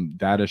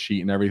 data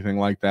sheet and everything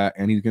like that,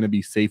 and he's going to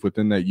be safe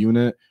within that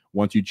unit.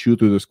 Once you chew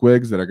through the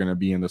squigs that are going to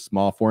be in the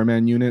small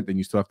 4-man unit, then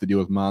you still have to deal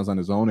with Maz on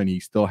his own, and he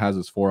still has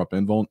his 4-up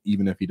invuln,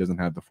 even if he doesn't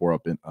have the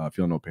 4-up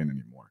feel no pain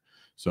anymore.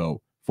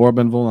 So 4-up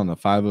invuln on the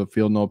 5-up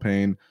feel no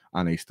pain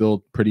on a still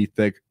pretty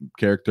thick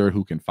character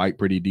who can fight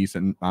pretty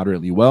decent,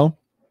 moderately well,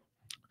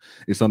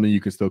 is something you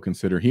can still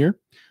consider here.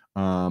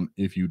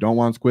 If you don't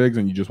want squigs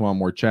and you just want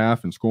more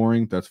chaff and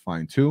scoring, that's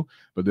fine too.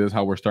 But this is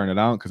how we're starting it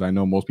out, because I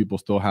know most people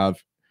still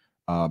have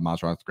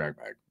Mazrog Scrag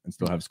Bag and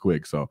still have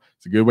squig, so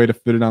it's a good way to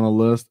fit it on the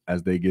list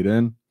as they get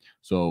in.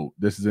 So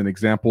this is an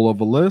example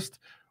of a list.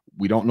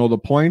 We don't know the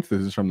points.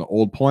 This is from the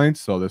old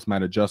points, so this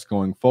might adjust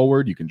going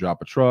forward. You can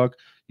drop a truck,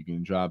 you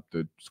can drop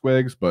the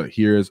squigs, but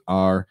here's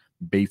our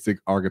basic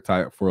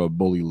archetype for a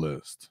bully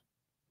list.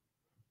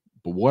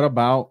 But what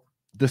about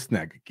the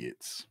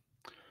Snagagids?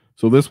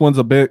 So this one's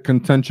a bit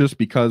contentious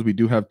because we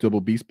do have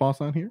double beast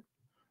boss on here,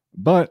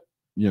 but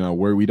you know,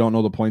 where we don't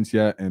know the points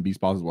yet, and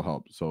beast bosses will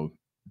help. So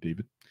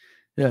David.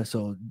 Yeah,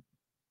 so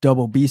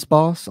double beast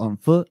boss on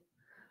foot,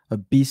 a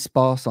beast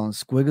boss on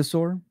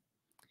Squigosaur.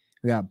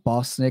 We got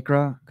boss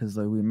Snikra, because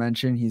like we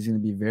mentioned, he's going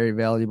to be very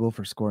valuable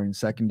for scoring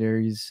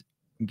secondaries,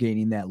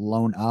 gaining that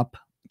lone op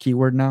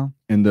keyword now.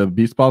 And the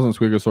beast boss on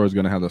Squigosaur is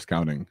going to have the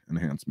scouting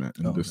enhancement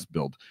in this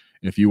build.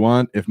 If you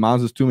want, if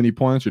Maz is too many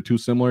points or too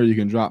similar, you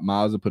can drop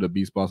Maz and put a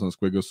beast boss on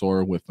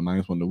Squigosaur with the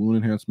 -1 to wound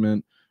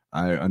enhancement.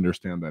 I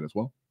understand that as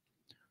well.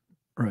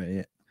 Right,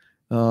 yeah.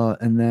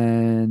 And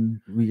then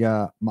we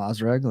got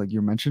Mazrog, like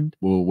you mentioned.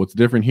 Well, what's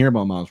different here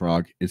about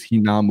Mazrog is he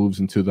now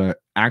moves into the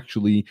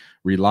actually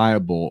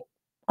reliable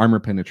armor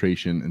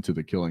penetration into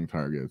the killing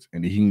targets,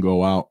 and he can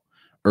go out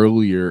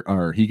earlier,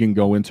 or he can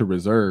go into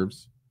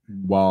reserves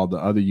while the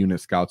other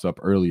unit scouts up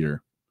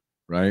earlier,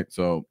 right?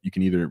 So you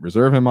can either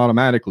reserve him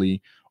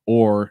automatically,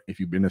 or if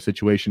you've been in a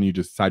situation you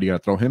just decide you got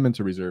to throw him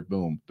into reserve,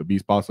 boom, the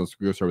beast boss with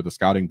the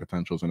scouting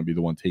potential is going to be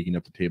the one taking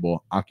up the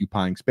table,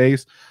 occupying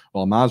space,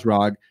 while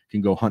Mazrag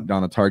can go hunt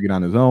down a target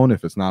on his own.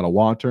 If it's not a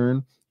WAAAGH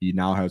turn, he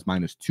now has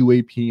 -2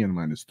 AP and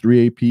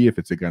 -3 AP if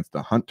it's against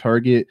a hunt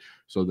target.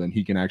 So then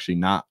he can actually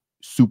not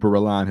super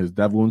rely on his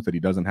dev wounds that he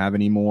doesn't have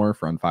anymore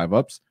for on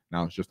 5-ups.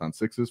 Now it's just on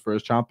 6s for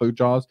his Champa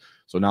jaws.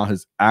 So now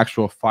his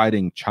actual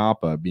fighting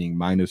Champa being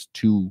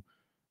 -2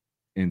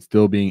 and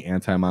still being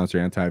anti-monster,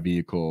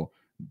 anti-vehicle,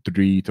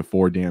 3 to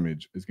 4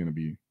 damage is going to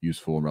be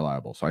useful and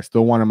reliable. So I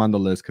still want him on the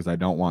list because I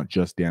don't want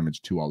just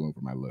damage 2 all over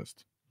my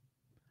list.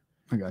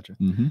 I gotcha.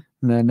 And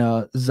then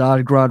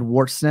Zodgrod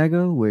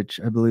Wartsnaga, which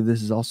I believe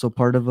this is also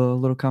part of a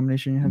little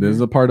combination you have. This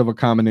is a part of a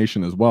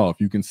combination as well. If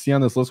you can see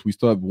on this list, we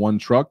still have 1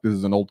 truck. This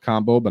is an old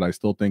combo, but I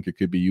still think it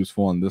could be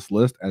useful on this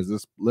list, as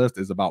this list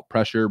is about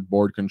pressure,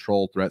 board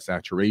control, threat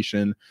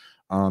saturation,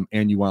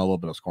 and you want a little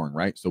bit of scoring,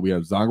 right? So we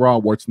have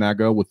Zodgrod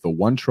Wartsnaga with the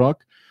 1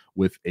 truck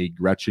with a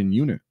Gretchen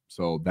unit.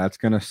 So that's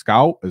going to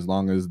scout. As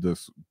long as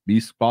this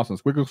beast boss and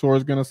Squigglesaur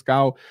is going to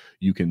scout,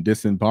 you can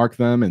disembark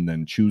them and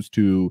then choose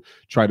to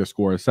try to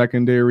score a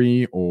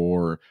secondary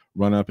or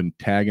run up and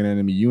tag an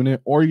enemy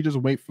unit, or you just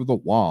wait for the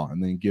wall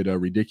and then get a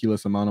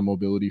ridiculous amount of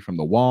mobility from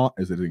the wall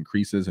as it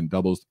increases and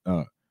doubles.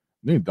 I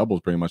think it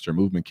doubles pretty much their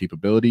movement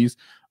capabilities.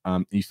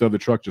 You still have the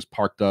truck just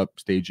parked up,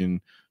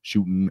 staging,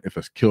 shooting. If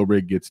a kill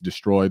rig gets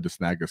destroyed, the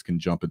Snaggers can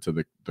jump into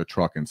the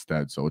truck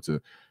instead. So it's a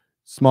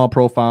small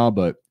profile,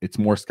 but it's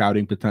more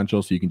scouting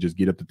potential, so you can just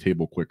get up the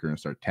table quicker and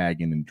start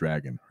tagging and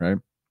dragging, right?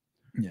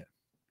 Yeah.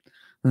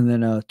 And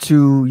then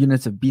 2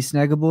 units of Beast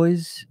Snagga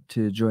Boys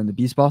to join the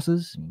Beast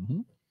Bosses.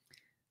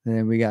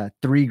 Then we got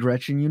 3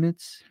 Gretchen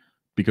units.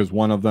 Because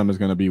one of them is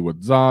going to be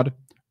with Zod.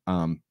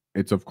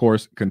 It's, of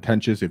course,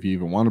 contentious if you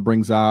even want to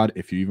bring Zod,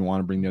 if you even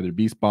want to bring the other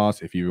Beast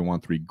Boss, if you even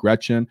want 3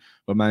 Gretchen.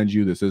 But mind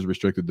you, this is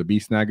restricted to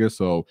Beast Snagga.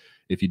 So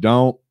if you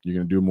don't, you're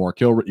going to do more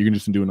kill. You can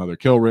just do another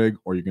kill rig,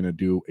 or you're going to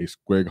do a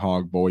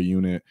Squighog Boy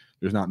unit.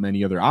 There's not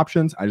many other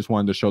options. I just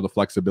wanted to show the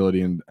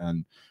flexibility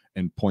and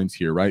points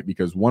here, right?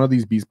 Because one of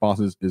these Beast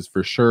Bosses is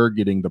for sure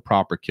getting the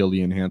proper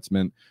killie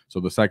enhancement. So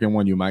the second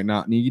one you might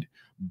not need.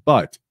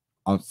 But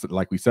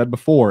like we said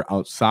before,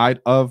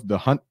 outside of the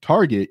hunt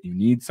target, you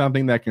need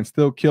something that can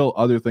still kill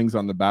other things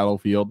on the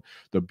battlefield.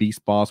 The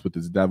beast boss with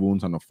his dev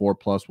wounds on a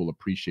 4+ will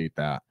appreciate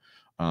that,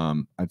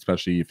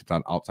 especially if it's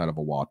outside of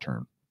a WAAAGH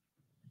turn.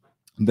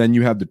 Then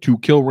you have the 2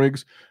 kill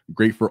rigs,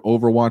 great for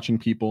overwatching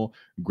people,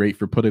 great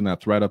for putting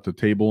that threat up the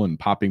table and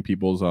popping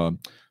people's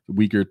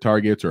weaker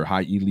targets or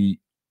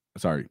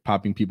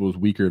popping people's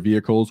weaker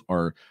vehicles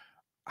or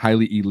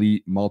highly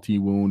elite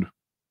multi-wound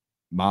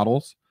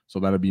models. So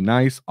that'd be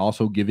nice.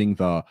 Also giving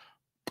the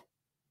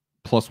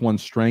 +1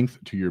 strength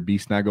to your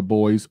Beast Snagga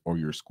Boys or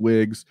your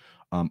Squigs,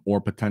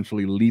 or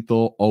potentially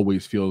lethal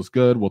always feels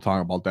good. We'll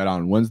talk about that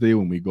on Wednesday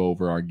when we go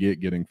over our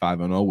getting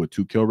 5-0 with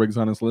 2 kill rigs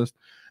on his list.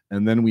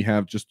 And then we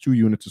have just 2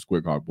 units of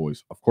Squighog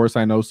Boys. Of course,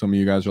 I know some of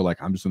you guys are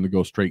like, I'm just going to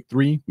go straight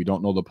 3. We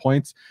don't know the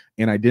points.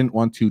 And I didn't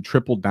want to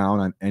triple down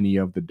on any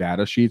of the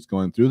data sheets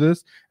going through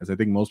this, as I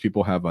think most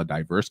people have a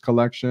diverse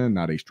collection,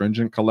 not a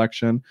stringent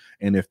collection.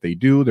 And if they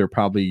do, they're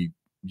probably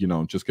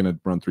just going to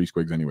run 3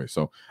 Squigs anyway.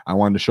 So I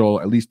wanted to show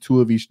at least 2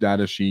 of each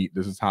data sheet.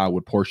 This is how I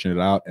would portion it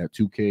out at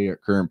 2K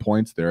at current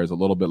points. There is a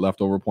little bit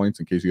leftover points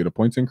in case you get a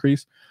points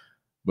increase,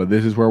 but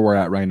this is where we're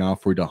at right now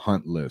for the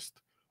hunt list.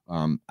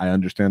 I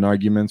understand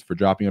arguments for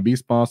dropping a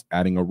beast boss,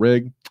 adding a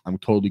rig. I'm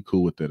totally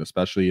cool with it,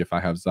 especially if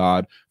I have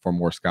Zod for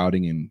more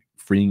scouting and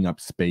freeing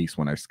up space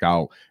when I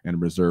scout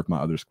and reserve my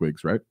other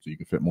Squigs, right? So you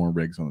can fit more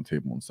rigs on the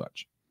table and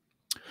such.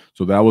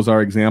 So that was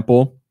our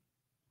example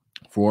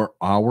for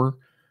our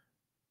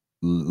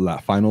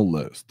final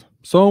list.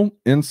 So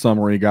in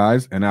summary,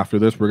 guys, and after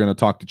this we're going to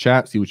talk to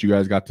chat, see what you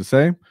guys got to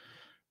say.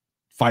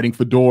 Fighting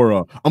Fedora,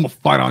 I'm gonna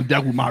fight on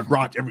deck with my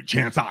grot every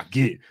chance I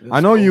get.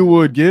 I know you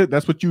would get.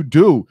 That's what you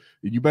do.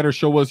 You better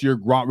show us your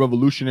grot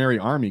revolutionary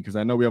army, because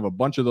I know we have a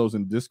bunch of those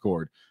in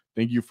Discord.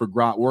 Thank you for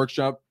Grot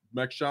Workshop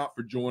Mech Shop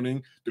for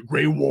joining the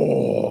Great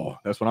WAAAGH.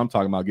 That's what I'm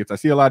talking about, Gits. I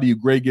see a lot of you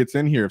gray Gits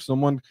in here. If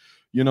someone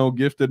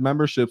gifted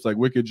memberships like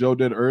Wicked Joe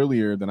did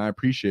earlier, then I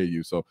appreciate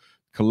you. So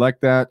collect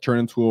that, turn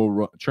into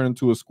a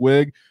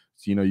Squig,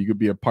 so you could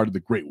be a part of the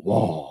Great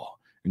WAAAGH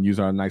and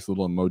use our nice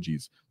little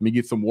emojis. Let me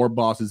get some war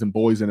bosses and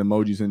boys and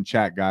emojis in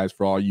chat, guys,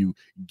 for all you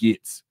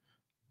Gits.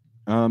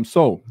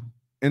 So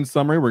in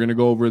summary, we're gonna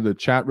go over the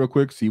chat real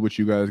quick, see what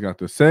you guys got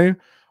to say.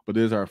 But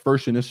there's our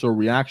first initial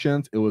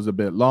reactions. It was a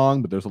bit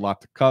long, but there's a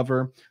lot to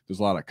cover. There's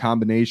a lot of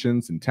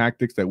combinations and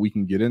tactics that we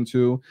can get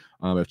into.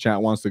 If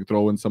chat wants to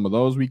throw in some of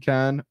those, we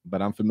can,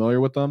 but I'm familiar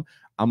with them.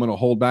 I'm gonna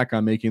hold back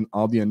on making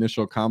all the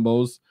initial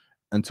combos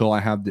until I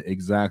have the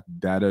exact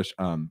data,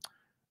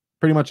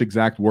 pretty much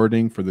exact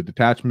wording for the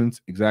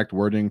detachments, exact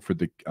wording for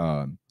the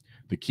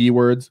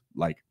keywords,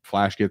 like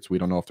flash gets. We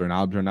don't know if they're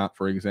knobs or not,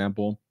 for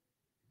example.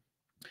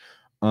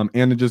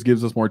 And it just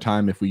gives us more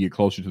time if we get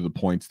closer to the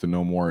points to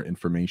know more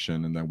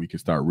information, and then we can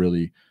start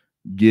really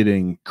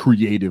getting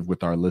creative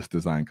with our list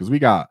design, because we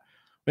got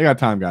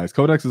time, guys.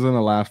 Codex is going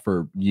to last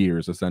for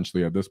years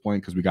essentially at this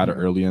point, because we got it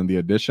early in the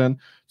edition,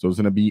 so it's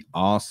going to be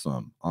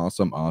awesome.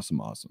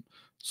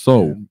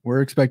 So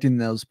we're expecting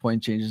those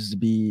point changes to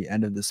be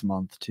end of this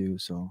month too,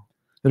 so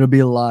it'll be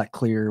a lot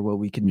clearer what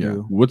we can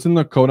do. What's in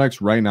the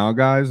Codex right now,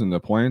 guys, and the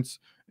points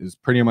is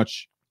pretty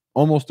much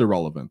almost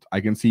irrelevant.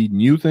 I can see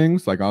new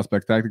things, like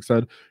Aspect Tactics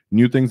said,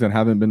 new things that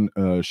haven't been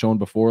shown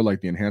before,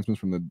 like the enhancements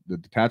from the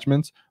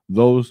detachments.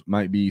 Those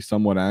might be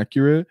somewhat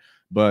accurate,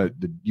 but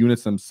the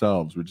units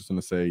themselves, we're just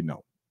going to say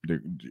no,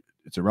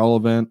 it's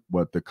irrelevant.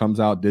 What that comes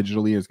out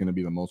digitally is going to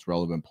be the most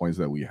relevant points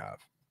that we have.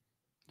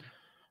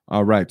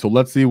 All right, so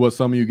let's see what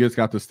some of you guys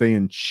got to say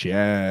in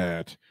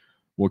chat.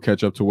 We'll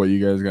catch up to what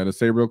you guys got to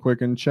say real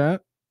quick in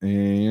chat,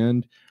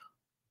 and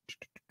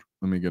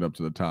let me get up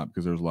to the top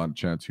because there's a lot of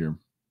chats here.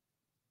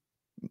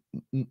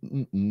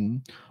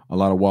 A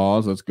lot of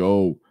walls. Let's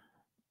go.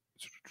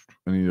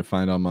 I need to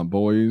find out my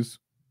boys.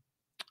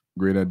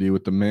 Great idea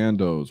with the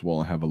Mandos.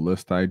 Well, I have a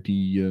list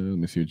idea. Let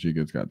me see what you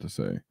guys got to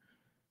say.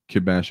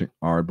 Kid bashing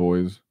our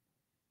boys.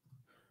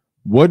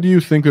 What do you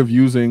think of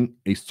using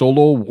a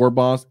solo war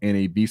boss and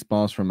a beast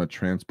boss from a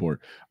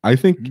transport? I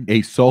think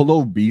a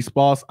solo beast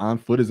boss on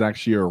foot is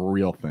actually a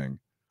real thing,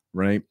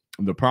 right?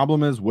 The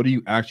problem is, what are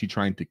you actually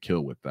trying to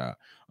kill with that?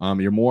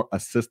 You're more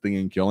assisting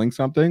in killing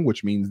something,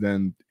 which means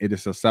then it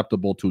is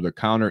susceptible to the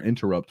counter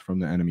interrupt from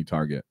the enemy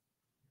target.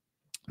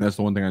 That's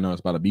the one thing I noticed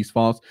about a beast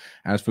boss.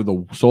 As for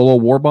the solo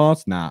war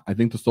boss, I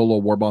think the solo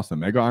war boss and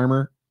mega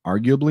armor,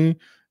 arguably,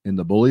 in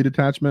the bully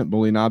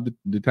knob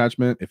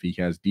detachment, if he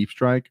has deep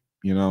strike,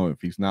 you know,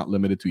 if he's not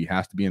limited to, he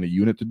has to be in a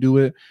unit to do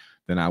it,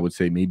 then I would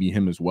say maybe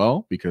him as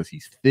well, because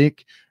he's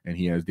thick and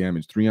he has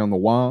damage 3 on the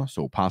wall,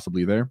 so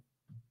possibly there.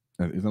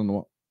 Is it on the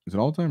wall? Is it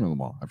all the time or on the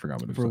wall? I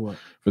forgot what it is.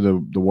 For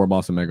the war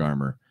boss and mega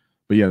armor.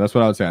 But yeah, that's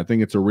what I would say. I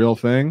think it's a real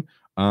thing.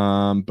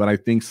 But I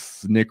think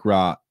Snick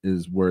Rot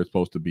is where it's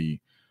supposed to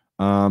be.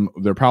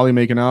 They're probably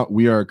making out.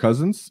 We are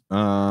cousins.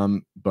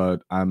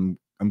 But I'm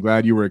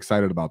glad you were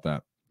excited about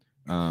that.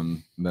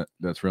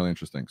 That's really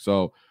interesting.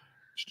 So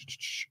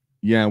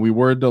yeah, we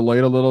were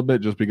delayed a little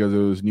bit just because it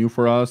was new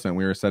for us and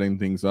we were setting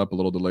things up a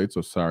little delayed. So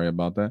sorry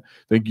about that.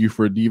 Thank you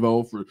for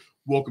Devo for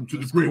welcome to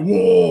the Great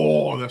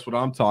WAAAGH. That's what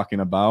I'm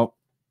talking about.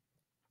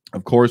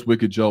 Of course,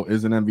 Wicked Joe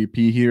is an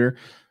MVP here.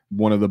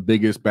 One of the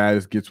biggest,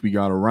 baddest gets we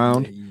got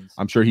around. Yeah,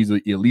 I'm sure he's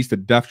at least a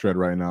Death Dread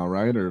right now,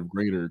 right? Or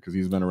greater, because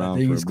he's been around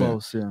for a bit.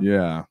 Close,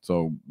 yeah.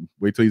 So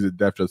wait till he's at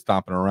Death Dread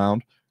stopping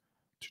around.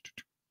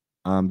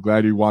 I'm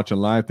glad you're watching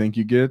live. Thank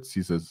you, Gits.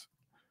 He says,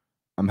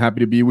 I'm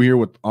happy to be here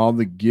with all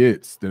the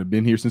Gits that have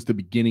been here since the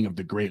beginning of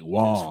the Great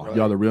WAAAGH. Right.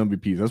 Y'all the real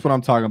MVPs. That's what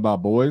I'm talking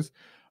about, boys.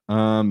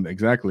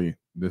 Exactly.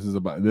 This is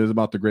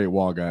about the Great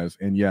WAAAGH, guys.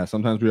 And yeah,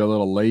 sometimes we're a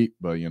little late,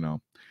 but you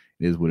know,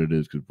 it is what it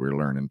is because we're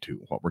learning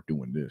too while we're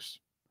doing this.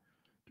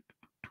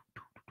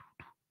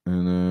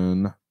 And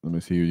then let me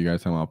see what you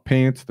guys talking about.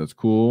 Paint. That's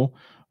cool.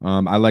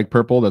 I like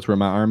purple. That's where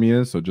my army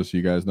is. So just so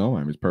you guys know, my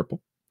army's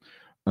purple.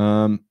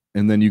 And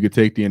then you could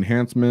take the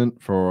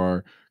enhancement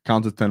for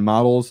counts as 10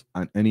 models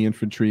on any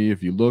infantry.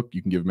 If you look,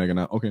 you can give Mega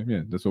Knight. Okay,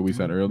 yeah, that's what we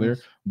said earlier.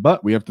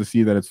 But we have to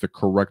see that it's the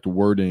correct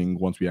wording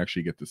once we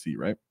actually get to see,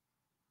 right?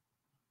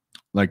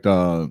 Like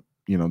that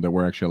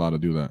we're actually allowed to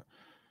do that.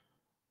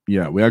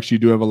 Yeah, we actually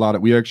do have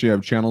we actually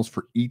have channels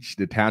for each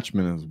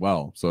detachment as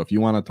well. So if you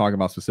want to talk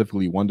about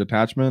specifically one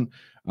detachment,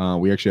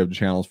 we actually have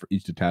channels for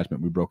each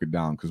detachment. We broke it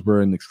down because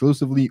we're an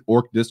exclusively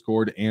Ork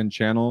Discord and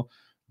channel,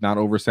 not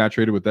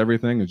oversaturated with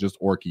everything. It's just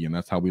Orky, and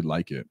that's how we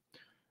like it.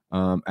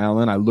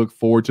 Alan, I look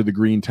forward to the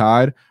Green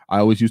Tide. I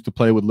always used to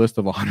play with list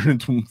of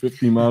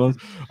 150 models.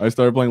 I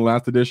started playing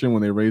last edition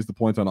when they raised the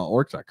points on all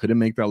orcs. I couldn't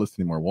make that list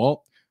anymore.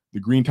 Well, the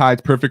Green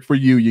Tide's perfect for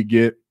you. You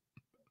get.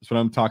 That's what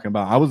I'm talking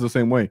about. I was the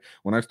same way.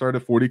 When I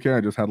started 40K,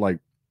 I just had like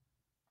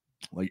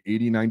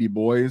 80, 90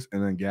 boys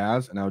and then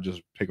gas, and I would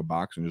just take a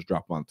box and just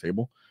drop them on the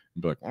table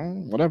and be like,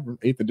 whatever,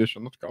 8th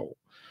edition, let's go.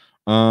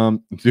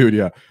 Dude,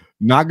 yeah.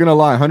 Not gonna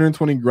lie,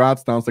 120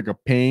 grots sounds like a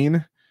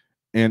pain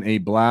and a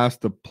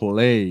blast to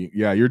play.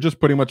 Yeah, you're just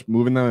pretty much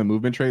moving them in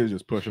movement trade,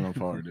 just pushing them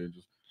forward, dude.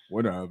 Just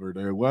whatever,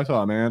 dude. What's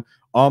up, man?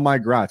 All my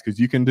grots, because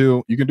you can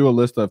do a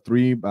list of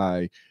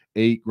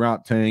 3x8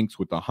 grot tanks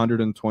with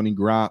 120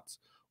 grots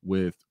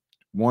with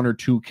 1 or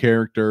 2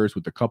 characters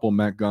with a couple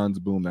mech guns.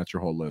 Boom, that's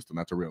your whole list, and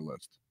that's a real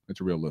list.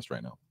 It's a real list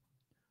right now.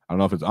 I don't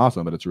know if it's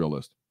awesome, but it's a real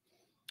list.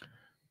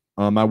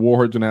 My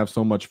Warhorde's gonna have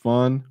so much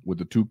fun with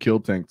the 2 kill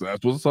tanks.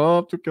 That's what's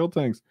up, 2 kill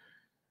tanks.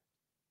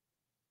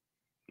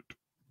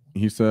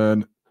 He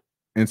said,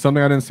 and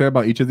something I didn't say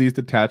about each of these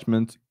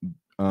detachments,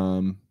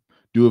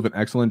 do an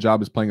excellent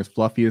job as playing as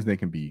fluffy as they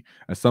can be.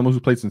 As someone who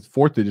played since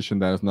 4th edition,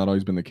 that has not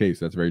always been the case.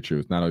 That's very true.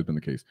 It's not always been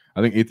the case.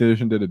 I think 8th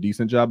edition did a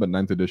decent job, but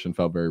 9th edition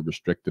felt very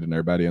restricted, and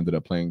everybody ended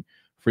up playing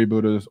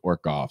freebooters or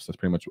goffs. That's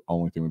pretty much the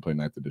only thing we played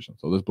 9th edition.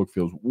 So this book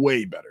feels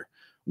way better,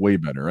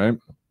 right?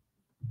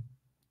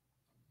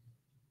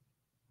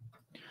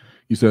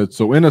 He said,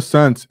 so in a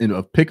sense,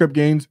 of pickup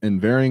games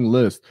and varying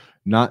lists,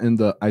 Not in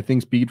the. I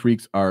think speed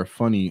freaks are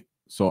funny,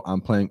 so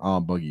I'm playing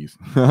all buggies.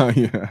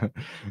 Yeah,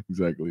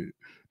 exactly.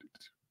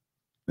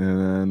 And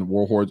then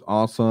Warhorde's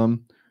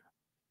awesome.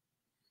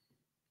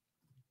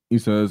 He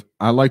says,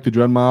 I like the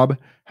Dread Mob.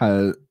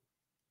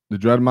 The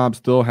Dread Mob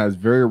still has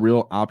very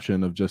real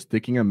option of just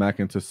sticking a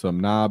mech into some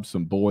knobs,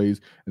 some boys,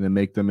 and then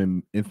make them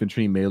an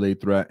infantry melee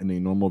threat in a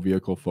normal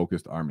vehicle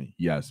focused army.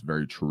 Yes,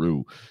 very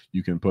true.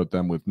 You can put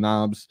them with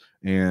knobs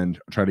and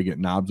try to get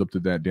knobs up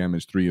to that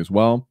damage 3 as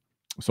well.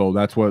 So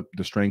that's what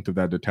the strength of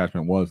that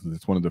detachment was.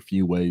 It's one of the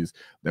few ways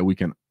that we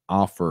can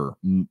offer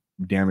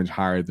damage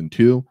higher than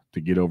 2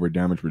 to get over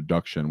damage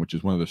reduction, which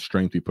is one of the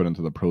strengths we put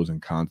into the pros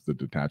and cons of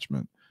the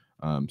detachment.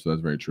 So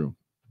that's very true.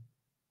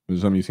 Is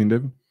there something you've seen,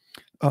 David?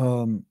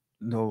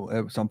 No,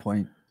 at some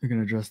point you're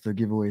gonna address the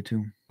giveaway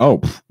too. Oh,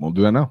 we'll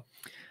do that now.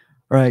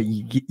 All right,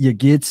 you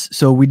gets.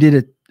 So we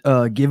did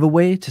a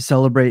giveaway to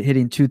celebrate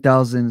hitting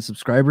 2,000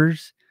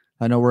 subscribers.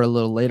 I know we're a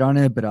little late on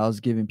it, but I was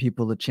giving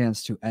people the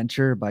chance to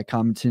enter by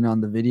commenting on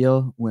the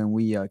video when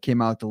we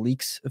came out with the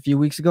leaks a few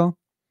weeks ago.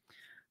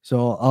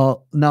 So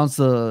I'll announce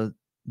the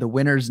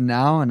winners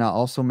now, and I'll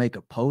also make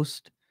a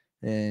post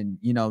and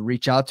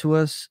reach out to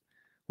us.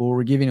 What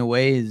we're giving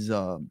away is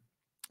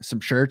some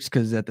shirts,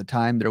 because at the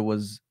time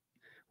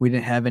we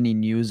didn't have any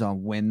news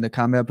on when the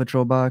Combat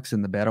Patrol box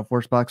and the Battle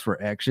Force box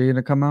were actually going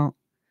to come out.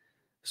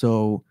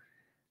 So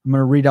I'm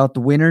going to read out the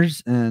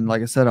winners, and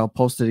like I said, I'll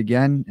post it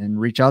again and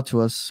reach out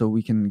to us so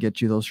we can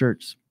get you those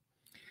shirts.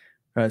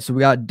 All right, so we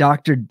got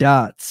Dr.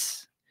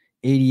 Dots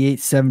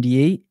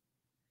 8878.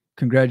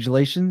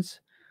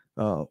 Congratulations.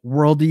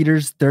 World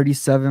Eaters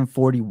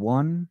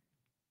 3741.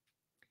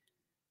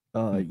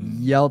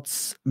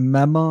 Yelts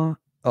Memo.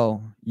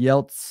 Oh,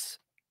 Yelts.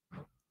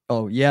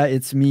 Oh, yeah,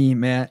 it's me,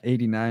 Matt,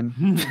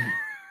 89.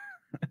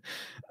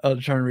 I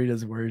was trying to read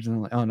his words, and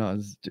I'm like, oh, no,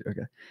 it's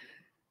okay.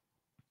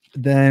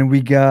 Then we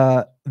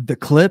got The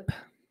Clip.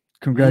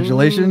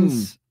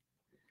 Congratulations.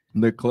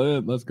 The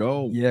Clip, let's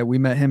go. Yeah, we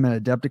met him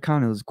at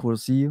Adepticon. It was cool to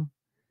see you.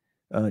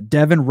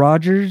 Devin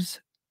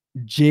Rogers,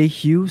 J.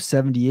 Hugh,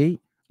 78.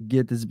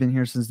 This has been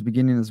here since the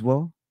beginning as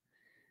well.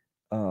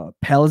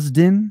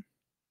 Palisdin,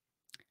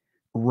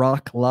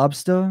 Rock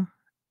Lobster,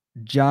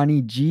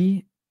 Johnny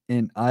G,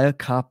 and Aya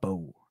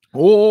Capo.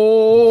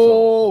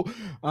 Oh,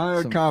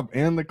 Cop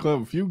and The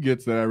Clip. A few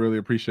gets that I really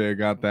appreciate.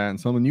 Got that, and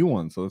some of the new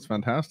ones. So it's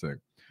fantastic.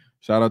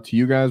 Shout out to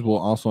you guys. We'll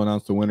also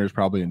announce the winners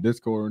probably in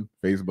Discord,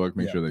 Facebook.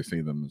 Make sure they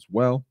see them as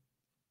well.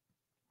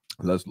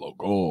 Let's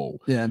go.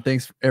 Yeah, and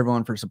thanks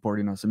everyone for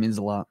supporting us. It means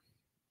a lot.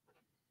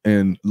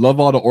 And love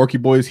all the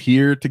Orky boys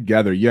here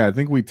together. Yeah, I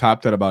think we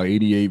topped at about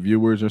 88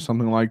 viewers or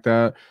something like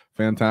that.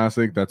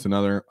 Fantastic. That's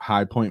another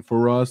high point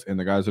for us. And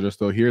the guys that are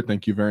still here,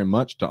 thank you very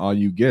much to all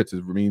you gets.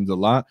 It means a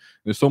lot.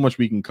 There's so much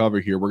we can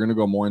cover here. We're going to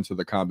go more into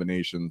the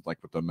combinations, like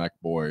with the mech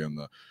boy and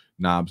the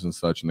knobs and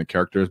such and the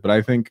characters. But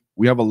I think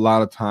we have a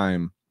lot of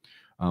time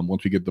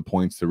once we get the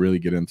points to really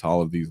get into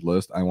all of these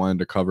lists. I wanted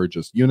to cover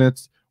just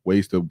units,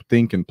 ways to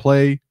think and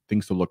play,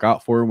 things to look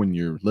out for when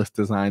you're list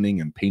designing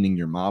and painting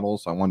your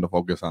models. So I wanted to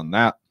focus on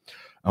that.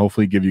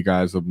 Hopefully give you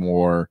guys a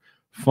more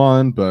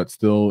fun but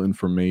still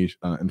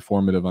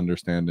informative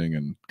understanding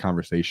and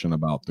conversation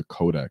about the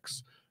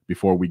codex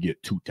before we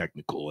get too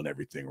technical and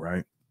everything,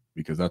 right?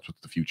 Because that's what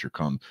the future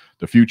comes.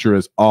 The future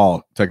is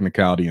all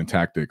technicality and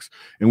tactics.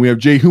 And we have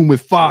Jay Hoon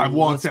with 5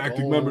 One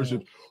Tactic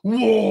memberships.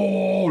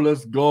 Whoa,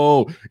 let's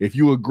go. If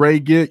you a gray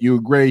get, you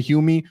a gray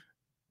Humie,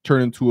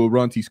 turn into a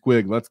runty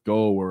squig. Let's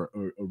go. Or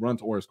a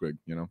runt or a squig,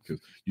 because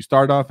you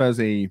start off as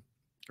a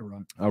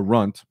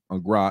runt, a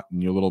grot,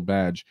 and your little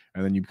badge,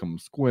 and then you become a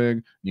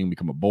squig, you can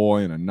become a boy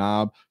and a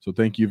knob. So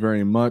thank you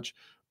very much,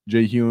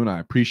 Jay Hune. I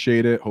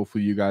appreciate it.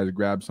 Hopefully you guys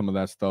grab some of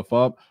that stuff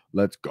up.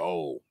 Let's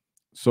go.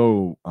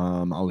 So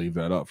I'll leave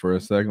that up for a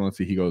second. Let's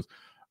see. He goes,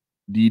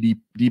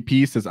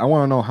 DP says, I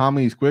want to know how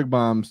many squig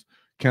bombs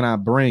can I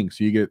bring?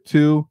 So you get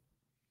 2,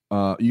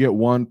 you get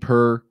 1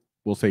 per,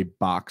 we'll say,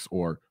 box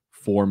or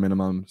 4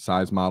 minimum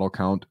size model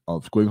count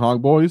of Squig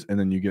Hog boys, and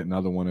then you get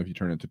another one if you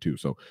turn it to 2.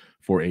 So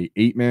for a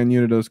 8-man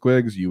unit of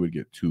squigs, you would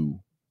get 2.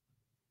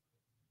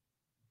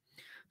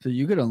 So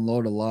you could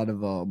unload a lot of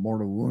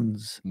mortal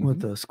wounds with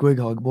the Squig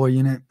Hog boy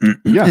unit.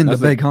 Yeah, in the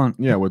big hunt.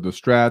 Yeah, with the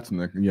strats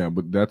and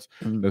but that's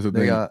the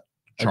thing.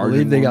 I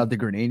believe they got the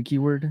grenade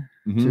keyword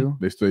too.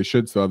 They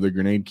should still have the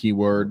grenade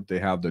keyword. They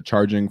have the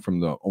charging from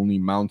the only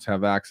mounts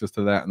have access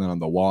to that, and then on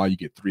the wall you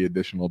get 3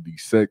 additional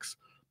D6.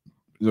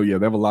 So yeah,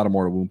 they have a lot of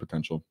mortal wound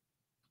potential.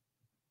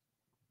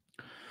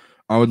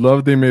 I would love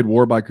if they made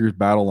Warbikers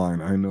battle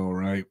line. I know,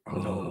 right?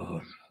 Oh,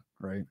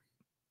 right.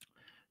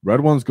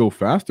 Red Ones Go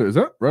Faster. Is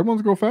that Red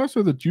Ones Go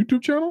Faster the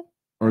YouTube channel?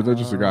 Or is that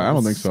just a guy? I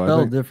don't think so.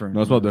 Spelled different.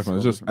 No, it's spelled different.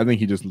 It's just I think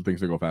he just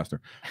thinks they go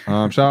faster.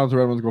 Shout out to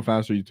Red Ones Go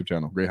Faster YouTube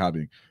channel. Great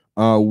hobby.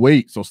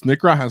 Wait, so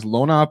Snickra has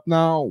loan up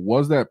now.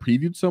 Was that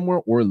previewed somewhere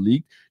or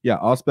leaked? Yeah,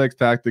 Auspex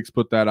Tactics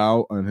put that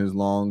out on his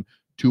long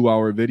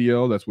 2-hour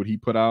video. That's what he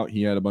put out.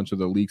 He had a bunch of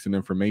the leaks and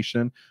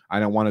information. I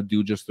don't want to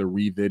do just the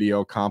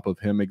re-video comp of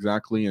him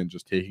exactly and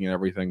just taking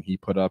everything he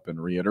put up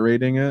and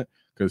reiterating it,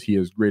 because he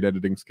has great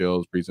editing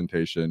skills,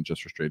 presentation,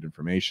 just for straight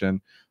information.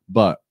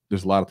 But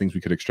there's a lot of things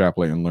we could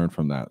extrapolate and learn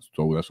from that.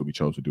 So that's what we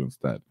chose to do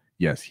instead.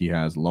 Yes, he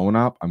has loan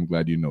op. I'm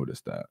glad you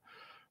noticed that.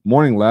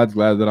 Morning, lads.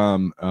 Glad that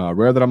I'm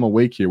rare that I'm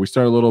awake here. We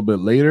start a little bit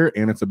later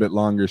and it's a bit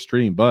longer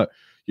stream, but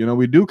you know,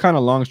 we do kind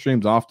of long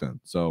streams often.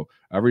 So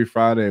every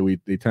Friday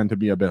they tend to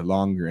be a bit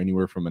longer,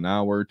 anywhere from an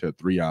hour to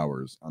 3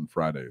 hours on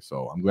Friday.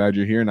 So I'm glad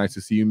you're here. Nice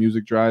to see you,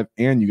 Music Drive,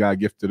 and you got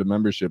gifted a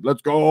membership.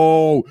 Let's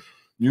go,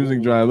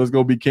 Music Drive. Let's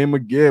go, BK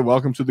McGee.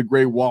 Welcome to the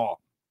Great WAAAGH.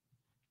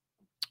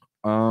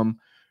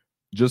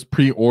 Just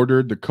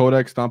pre-ordered the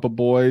Codex Stompa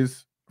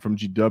Boys from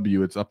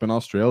GW. It's up in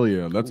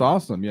Australia. That's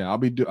awesome. Yeah,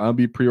 I'll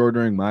be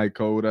pre-ordering my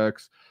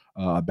Codex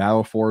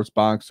Battle Force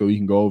box, so you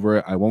can go over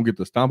it. I won't get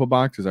the Stompa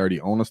box because I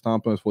already own a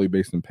Stompa. It's fully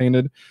based and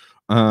painted,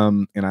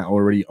 and I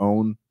already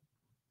own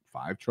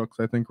 5 trucks,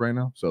 I think, right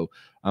now. So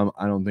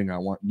I don't think I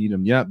need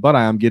them yet, but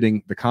I am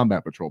getting the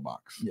Combat Patrol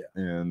box. Yeah,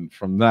 and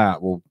from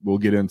that we'll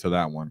get into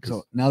that one.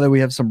 So now that we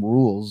have some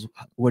rules,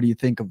 what do you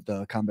think of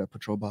the Combat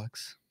Patrol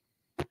box?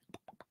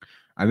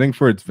 I think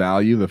for its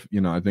value,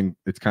 I think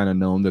it's kind of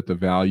known that the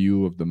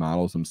value of the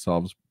models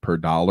themselves per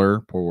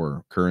dollar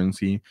per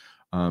currency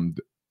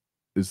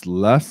is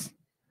less,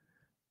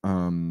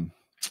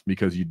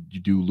 because you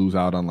do lose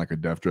out on like a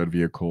Death Dread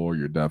vehicle or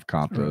your Dev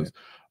Kaptas.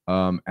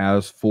 Right.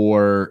 As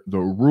for the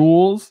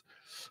rules,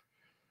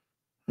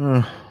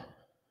 I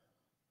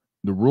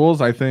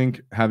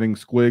think having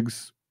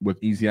squigs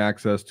with easy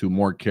access to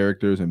more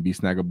characters and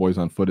Snagga Boys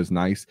on foot is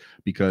nice,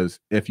 because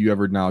if you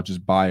ever now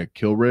just buy a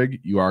kill rig,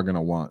 you are going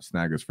to want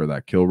Snaggas for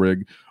that kill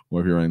rig,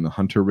 or if you're running the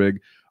hunter rig.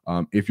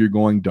 If you're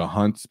going to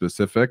hunt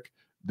specific,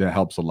 that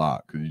helps a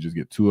lot, because you just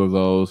get 2 of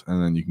those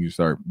and then you can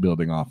start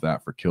building off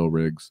that for kill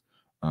rigs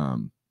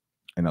and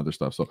other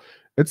stuff. So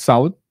it's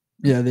solid.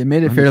 Yeah, they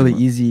made it fairly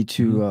easy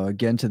to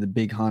get into the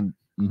big hunt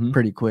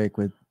pretty quick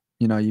with,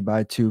 you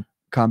buy 2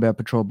 Combat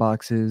Patrol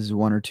boxes,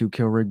 1 or 2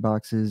 kill rig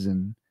boxes,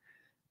 and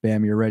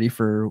bam, you're ready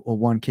for a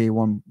 1K,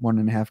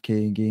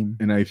 1.5K game.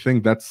 And I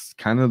think that's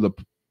kind of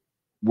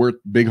where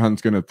Big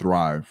Hunt's going to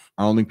thrive.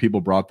 I don't think people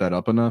brought that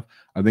up enough.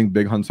 I think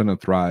Big Hunt's going to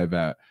thrive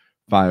at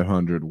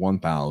 500,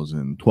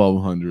 1,000,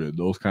 1,200,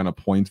 those kind of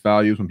points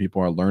values when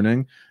people are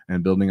learning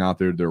and building out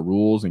their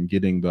rules and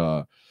getting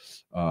the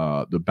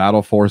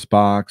Battle Force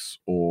box,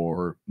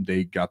 or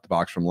they got the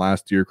box from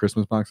last year,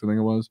 Christmas box, I think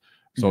it was.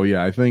 So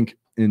yeah, I think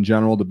in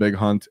general, the Big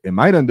Hunt, it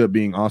might end up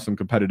being awesome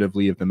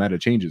competitively if the meta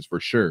changes,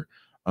 for sure.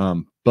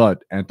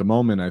 But at the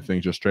moment, I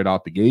think just straight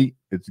out the gate,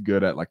 it's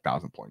good at like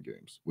 1,000-point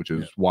games, which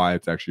is why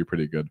it's actually a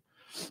pretty good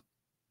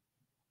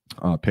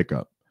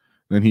pickup.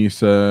 Then he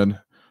said,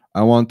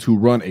 I want to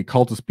run a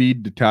Cult of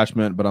Speed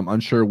detachment, but I'm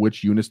unsure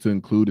which units to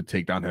include to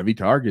take down heavy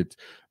targets.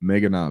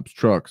 Mega Knobs,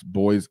 trucks,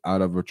 boys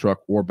out of a truck,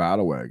 or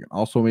battle wagon.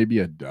 Also maybe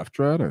a Death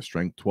Dread, a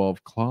Strength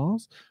 12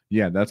 claws.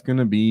 Yeah, that's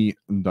gonna be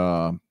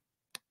the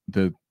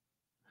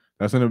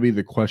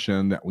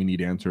question that we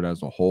need answered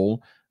as a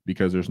whole,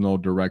 because there's no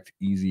direct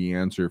easy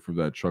answer for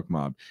that truck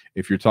mob.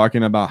 If you're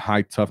talking about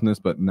high toughness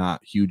but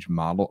not huge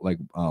model like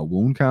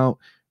wound count,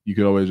 you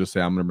could always just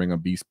say, I'm going to bring a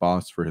Beast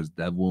Boss for his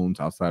dev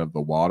wounds outside of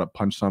the wall to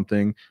punch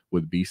something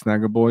with Beast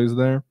Snagga Boys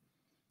there.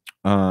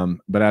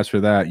 But as for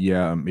that,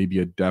 yeah, maybe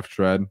a Death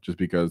Dread, just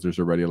because there's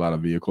already a lot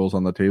of vehicles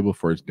on the table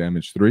for its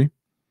damage 3.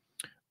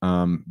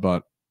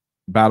 But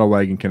Battle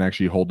Wagon can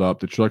actually hold up.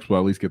 The trucks will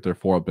at least get their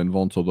 4-up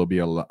invuln, so they'll be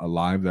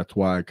alive. That's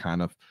why I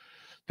kind of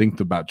think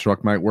the Bat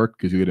Truck might work,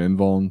 because you get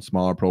invuln,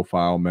 smaller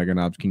profile, Mega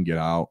Knobs can get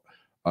out.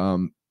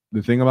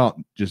 The thing about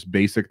just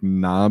basic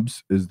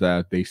knobs is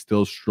that they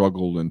still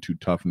struggle into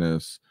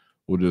toughness,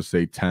 we'll just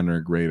say 10 or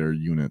greater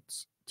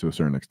units to a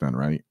certain extent,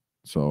 right?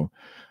 So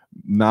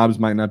knobs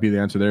might not be the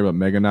answer there, but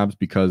Mega Knobs,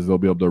 because they'll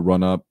be able to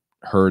run up,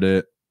 hurt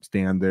it,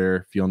 stand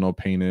there, feel no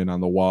pain in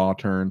on the wall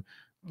turn,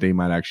 they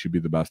might actually be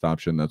the best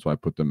option. That's why I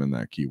put them in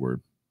that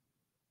keyword.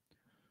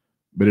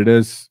 But it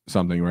is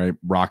something, right?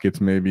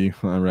 Rockets maybe,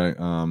 all right.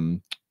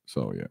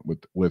 So yeah,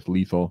 with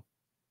lethal,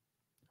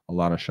 a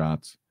lot of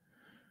shots.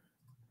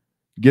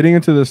 Getting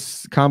into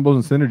this combos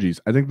and synergies,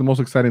 I think the most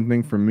exciting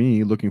thing for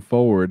me, looking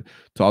forward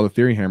to all the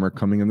Theory Hammer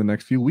coming in the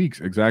next few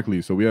weeks.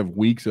 Exactly. So we have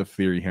weeks of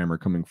Theory Hammer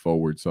coming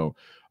forward. So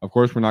of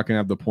course, we're not going to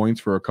have the points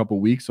for a couple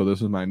weeks. So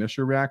this is my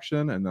initial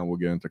reaction, and then we'll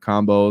get into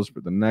combos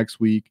for the next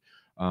week.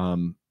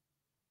 And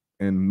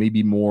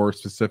maybe more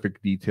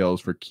specific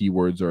details for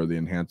keywords or the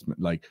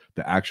enhancement, like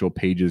the actual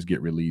pages get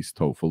released,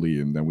 hopefully,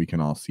 and then we can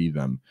all see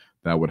them.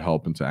 That would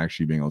help into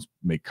actually being able to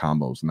make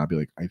combos and not be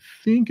like, I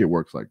think it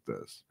works like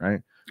this,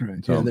 right?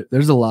 Right. So, yeah,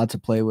 there's a lot to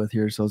play with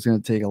here, so it's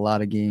going to take a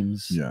lot of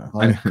games. Yeah, a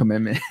lot of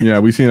commitment. Yeah,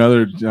 we've seen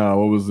other.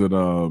 What was it?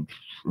 $1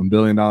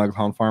 Billion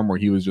Hound Farm, where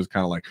he was just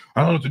kind of like,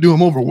 I don't know what to do.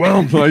 I'm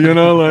overwhelmed. Like,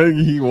 like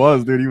he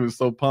was, dude. He was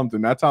so pumped,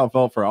 and that's how it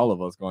felt for all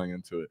of us going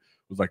into it.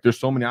 It was like, there's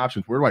so many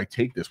options. Where do I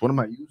take this? What am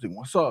I using?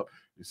 What's up?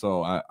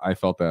 So I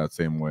felt that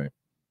same way.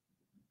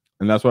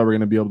 And that's why we're going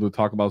to be able to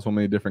talk about so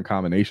many different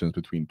combinations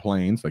between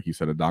planes. Like you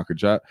said, a Docker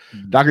Jet.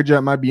 Docker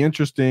Jet might be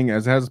interesting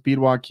as it has a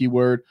Speedwalk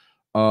keyword.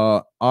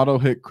 Auto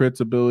hit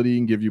crits ability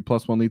and give you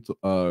 +1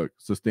 lethal,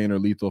 sustain or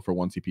lethal for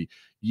 1 CP.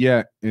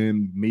 Yeah,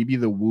 and maybe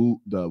the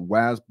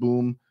WAAAGH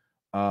Boom,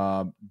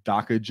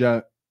 Daka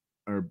Jet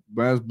or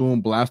WAAAGH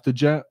Boom Blaster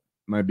Jet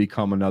might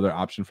become another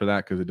option for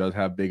that because it does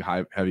have big,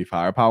 heavy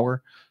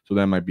firepower. So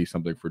that might be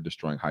something for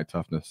destroying high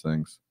toughness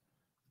things.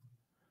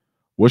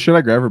 What should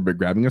I grab for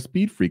grabbing a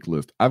speed freak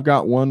list? I've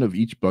got one of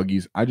each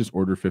buggies. I just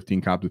ordered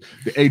 15 copters.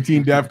 The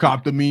 18 dev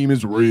copter meme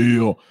is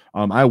real.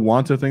 I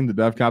want to think the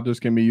dev copters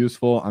can be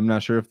useful. I'm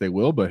not sure if they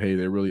will, but hey,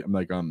 they really, I'm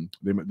like,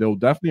 they'll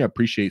definitely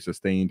appreciate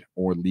sustained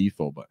or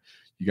lethal, but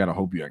you gotta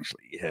hope you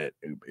actually hit.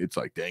 It's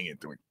like, dang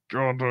it,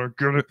 God, I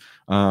get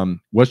it.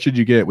 What should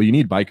you get? Well, you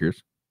need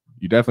bikers.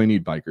 You definitely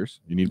need bikers.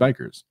 You need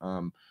bikers.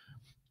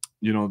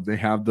 You know, they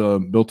have the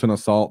built-in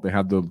assault, they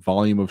have the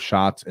volume of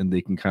shots, and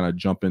they can kind of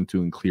jump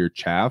into and clear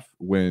chaff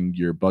when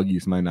your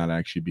buggies might not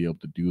actually be able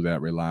to do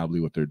that reliably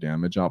with their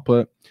damage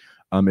output.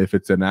 If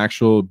it's an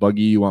actual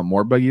buggy you want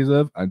more buggies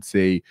of, I'd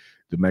say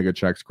the Mega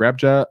Check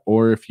Scrapjet,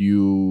 or if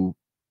you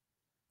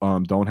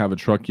don't have a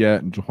truck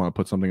yet and just want to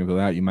put something into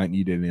that, you might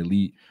need an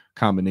elite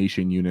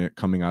combination unit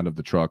coming out of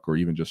the truck, or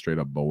even just straight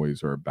up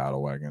Boyz or a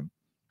battle wagon.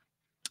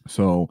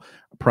 So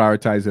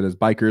prioritize it as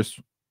bikers,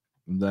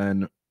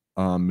 then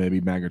maybe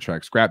Mega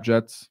Track Scrap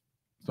Jets,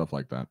 stuff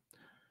like that.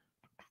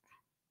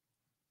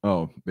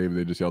 Oh, David,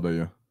 they just yelled at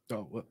you.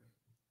 Oh, what?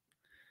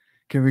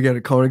 Can we get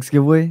a Codex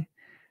giveaway?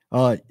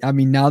 I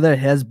mean, now that it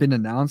has been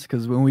announced,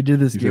 because when we did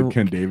this giveaway,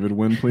 can David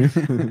win, please?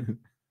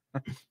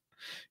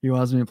 He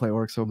wants me to play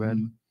Ork so bad.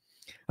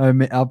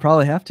 I'll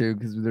probably have to,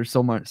 because there's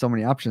so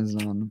many options.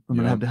 I'm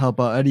gonna have to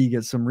help out Eddie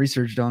get some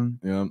research done.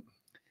 Yeah.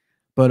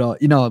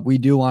 But you know, we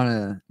do want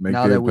to make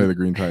David play the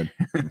Green Tide.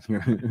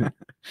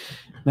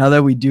 Now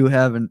that we do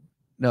have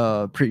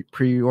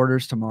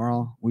pre-orders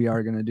tomorrow, we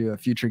are going to do a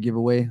future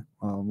giveaway.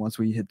 Once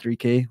we hit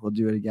 3K, we'll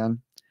do it again.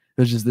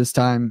 It was just this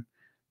time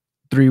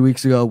 3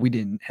 weeks ago, we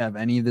didn't have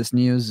any of this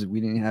news.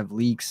 We didn't have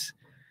leaks.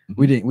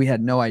 We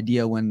had no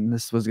idea when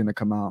this was going to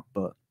come out,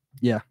 but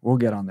yeah, we'll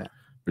get on that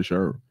for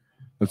sure.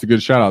 That's a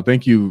good shout out.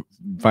 Thank you,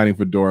 Fighting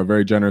Fedora.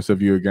 Very generous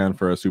of you again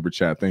for a super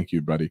chat. Thank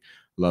you, buddy.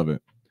 Love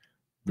it.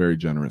 Very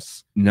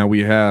generous. Now we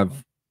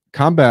have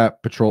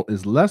Combat Patrol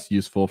is less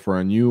useful for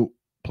a new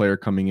player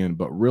coming in,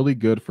 but really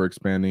good for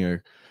expanding a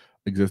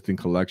existing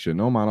collection.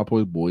 No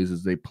monopoly Boyz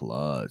is a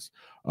plus.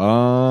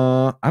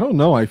 I don't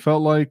know. I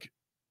felt like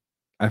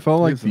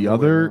the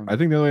other. I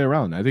think the other way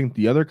around. I think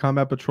the other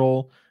Combat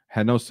Patrol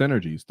had no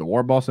synergies. The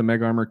War Boss and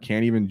Mega Armor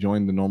can't even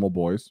join the normal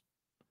Boyz.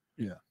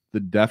 Yeah.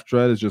 The Def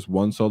Dread is just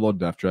one solo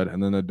Def Dread,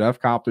 and then the Def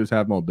Copters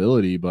have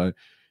mobility, but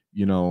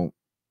you know,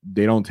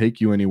 they don't take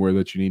you anywhere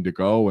that you need to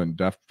go, and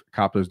Def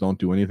Copters don't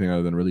do anything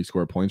other than really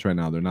score points right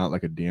now. They're not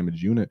like a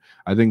damage unit.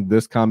 I think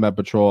this Combat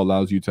Patrol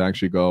allows you to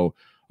actually go,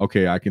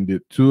 okay, I can do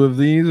 2 of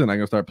these, and I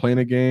can start playing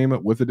a game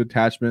with a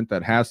detachment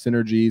that has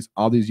synergies.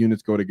 All these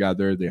units go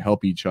together, they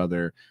help each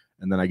other,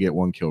 and then I get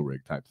 1 kill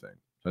rig type thing.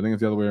 So I think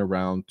it's the other way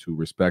around, to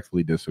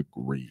respectfully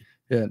disagree.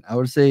 Yeah, I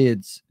would say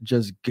it's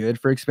just good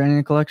for expanding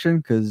the collection,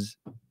 because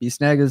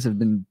Beast Snaggers have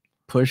been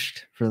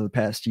pushed for the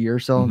past year or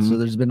so. So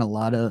there's been a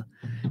lot of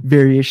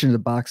variation of the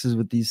boxes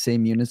with these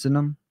same units in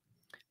them.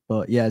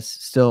 But yeah, it's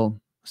still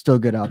a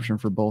good option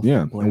for both.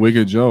 Yeah, and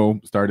Wicked Joe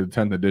started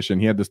 10th edition.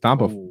 He had the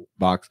Stompa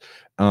box.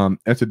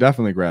 It's a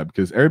definitely grab,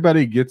 because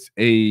everybody gets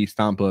a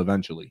Stompa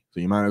eventually.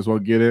 So you might as well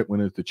get it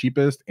when it's the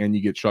cheapest, and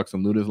you get trucks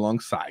and looters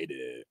alongside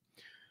it.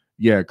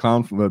 Yeah,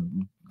 Clown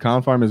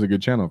Farm is a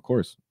good channel, of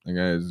course. That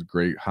guy has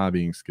great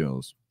hobbying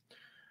skills.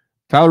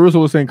 Tyler Russo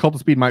was saying Cult of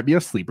Speed might be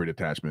a sleeper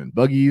detachment.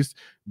 Buggies,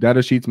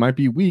 data sheets might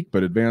be weak,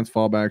 but advanced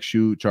fallback,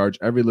 shoot, charge.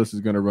 Every list is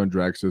going to run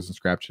dragsters and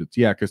scrap shits.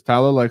 Yeah, because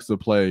Tyler likes to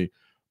play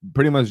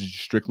pretty much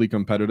strictly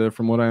competitive,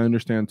 from what I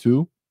understand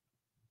too.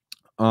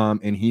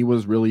 And he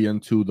was really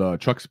into the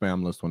truck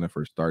spam list when it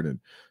first started.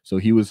 So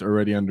he was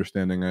already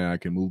understanding, I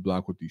can move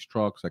block with these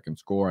trucks, I can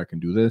score, I can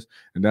do this.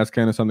 And that's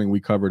kind of something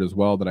we covered as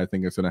well, that I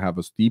think is going to have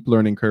a steep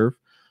learning curve.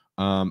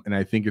 And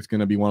I think it's going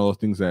to be one of those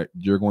things that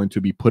you're going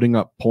to be putting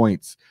up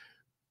points.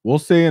 We'll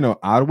say in an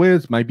odd way,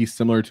 it might be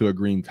similar to a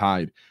Green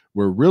Tide,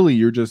 where really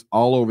you're just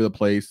all over the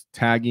place,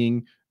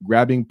 tagging,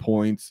 grabbing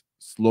points,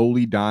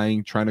 slowly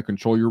dying, trying to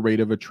control your rate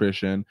of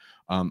attrition,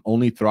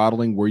 only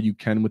throttling where you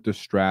can with the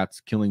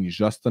strats, killing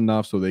just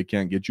enough so they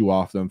can't get you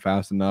off them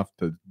fast enough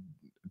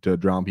to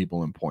drown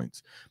people in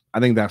points. I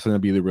think that's going to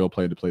be the real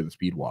play to play the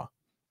Speed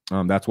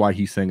WAAAGH. That's why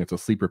he's saying it's a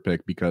sleeper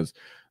pick, because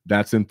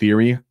that's in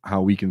theory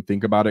how we can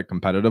think about it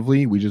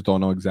competitively. We just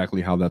don't know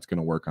exactly how that's going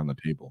to work on the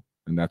table.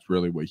 And that's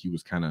really what he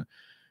was kind of,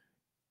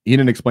 he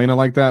didn't explain it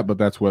like that, but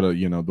that's what,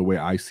 you know, the way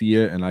I see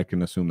it. And I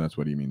can assume that's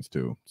what he means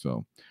too.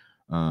 So,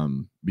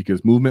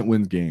 because movement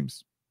wins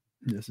games.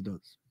 Yes, it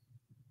does.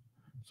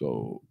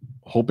 So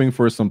hoping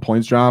for some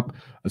points drop,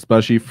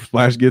 especially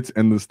Flash Gets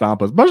and the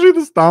Stompa, especially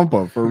the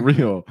Stompa for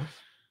real.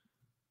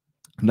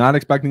 Not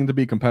expecting to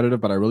be competitive,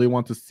 but I really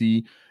want to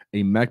see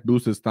a mech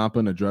boosted Stompa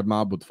and a Dread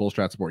Mob with full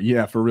strat support.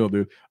 Yeah, for real,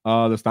 dude.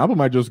 The Stompa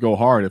might just go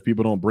hard if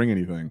people don't bring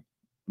anything,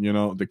 you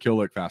know, to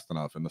kill it fast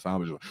enough. And the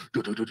Stompa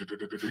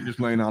just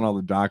laying out all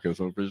the DACA.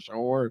 So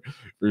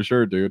for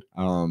sure, dude.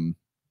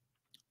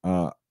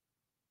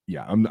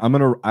 Yeah, I'm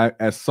gonna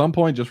at some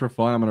point, just for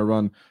fun, I'm gonna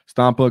run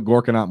Stampa,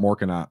 Gorkanaut,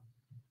 Morkanaut.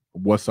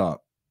 What's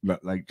up?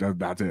 Like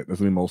that's it. That's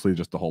gonna be mostly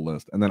just the whole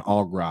list, and then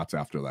all Grats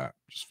after that.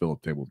 Just fill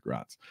the table with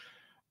Grats.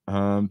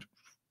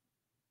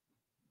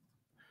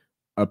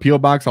 A PO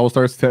box. I will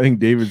start setting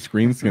David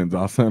screen skins.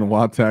 I'll send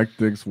WAAAGH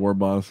Tactics, War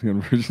Boss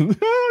conversions.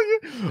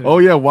 Oh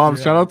yeah, Wam.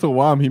 Shout out to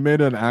Wam. He made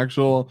an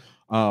actual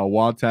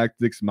WAAAGH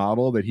Tactics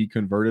model that he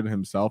converted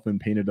himself and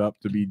painted up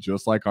to be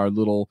just like our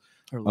little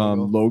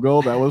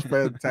logo. That was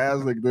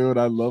fantastic, dude.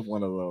 I love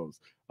one of those.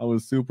 I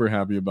was super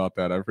happy about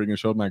that. I freaking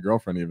showed my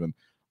girlfriend even.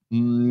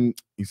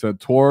 He said,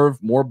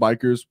 Torv, more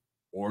bikers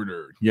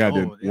ordered. Yeah,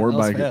 dude. More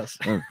bikers.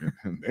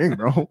 Dang,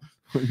 bro.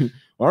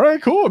 All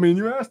right, cool. I mean,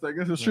 you asked. I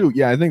guess it's true.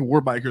 Yeah, I think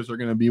war bikers are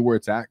going to be where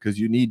it's at because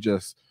you need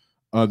just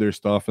other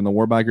stuff. And the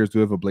war bikers do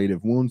have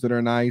ablative wounds that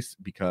are nice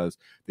because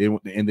they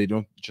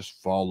don't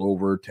just fall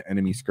over to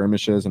enemy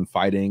skirmishes and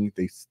fighting.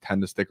 They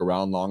tend to stick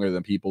around longer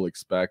than people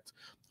expect.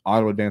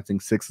 Auto advancing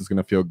 6 is going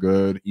to feel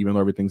good. Even though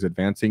everything's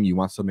advancing, you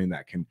want something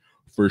that can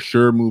for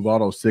sure move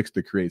auto 6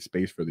 to create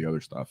space for the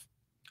other stuff.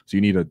 So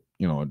you need a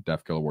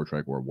Death Killer War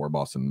Trike or a War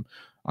Boss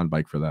on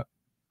bike for that.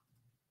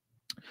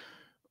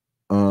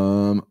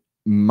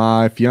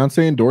 My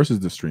fiance endorses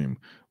the stream.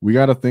 We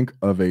got to think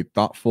of a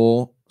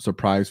thoughtful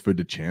surprise for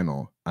the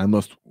channel. I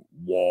must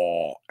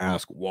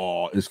ask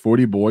is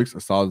 40 Boyz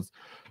a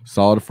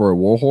solid for a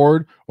war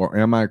horde, or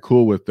am I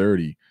cool with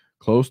 30?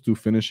 Close to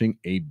finishing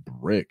a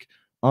brick.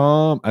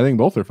 I think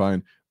both are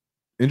fine.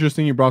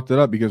 Interesting you brought that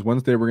up because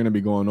Wednesday we're going to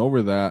be going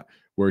over that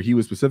where he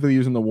was specifically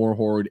using the war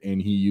horde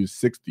and he used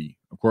 60.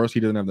 Of course, he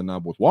doesn't have the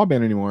knob with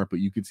wallband anymore, but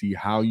you could see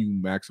how you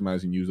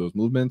maximize and use those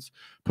movements.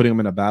 Putting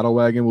them in a battle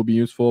wagon will be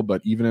useful,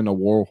 but even in a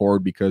war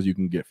horde, because you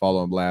can get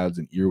follow lads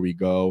and here we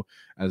go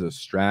as a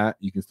strat,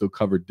 you can still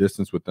cover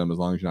distance with them as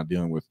long as you're not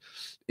dealing with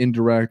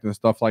indirect and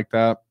stuff like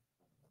that.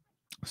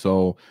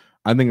 So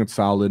I think it's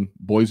solid.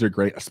 Boyz are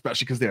great,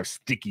 especially because they have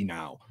sticky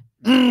now.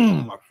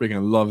 I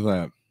freaking love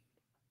that.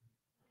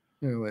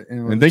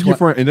 And thank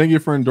you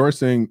for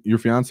endorsing your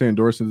fiance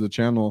endorsing the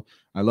channel.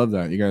 I love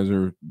that. You guys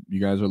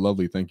are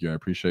lovely. Thank you. I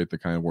appreciate the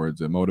kind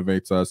words. It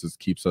motivates us. It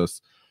keeps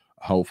us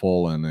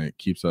hopeful and it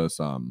keeps us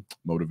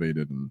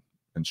motivated and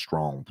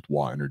strong with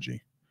WAAAGH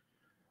energy.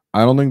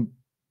 I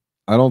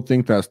don't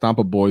think that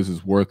Stampa Boyz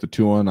is worth the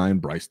 209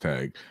 Bryce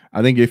tag.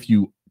 I think if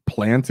you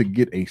plan to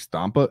get a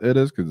Stampa, it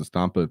is because the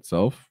Stampa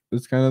itself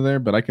is kind of there.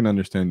 But I can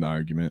understand the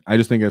argument. I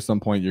just think at some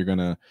point you're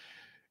gonna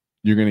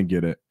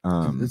get it.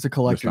 It's a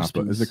collector's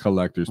piece. It's a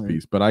collector's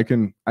piece, but I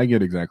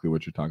get exactly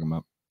what you're talking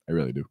about. I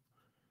really do.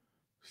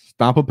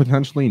 Stampa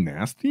potentially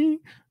nasty?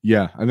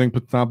 Yeah, I think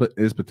Stampa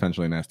is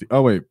potentially nasty.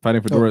 Oh wait,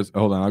 fighting Fedora's.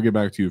 Hold on, I'll get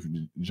back to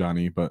you,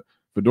 Johnny. But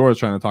Fedora's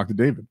trying to talk to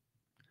David.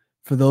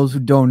 For those who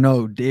don't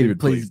know, David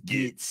plays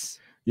Gits.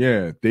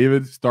 Yeah,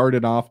 David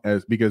started off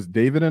because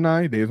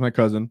David's my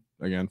cousin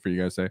again for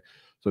you guys to say.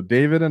 So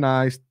David and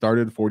I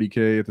started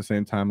 40K at the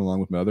same time along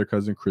with my other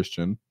cousin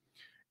Christian.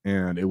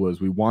 And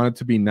we wanted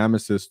to be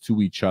nemesis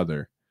to each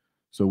other.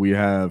 So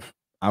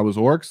I was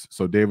Orks.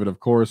 So David, of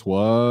course,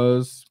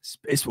 was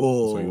Space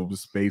Wolves. So he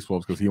was Space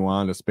Wolves because he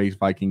wanted a space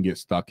Viking get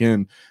stuck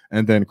in.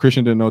 And then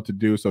Christian didn't know what to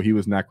do. So he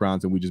was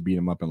Necrons and we just beat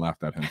him up and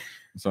laughed at him.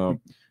 So,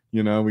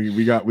 we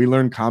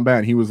learned combat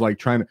and he was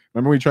like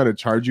remember we tried to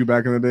charge you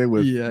back in the day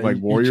with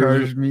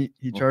warriors?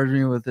 He charged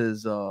me with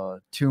his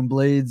Tomb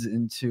Blades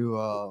into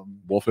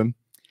Wolfen?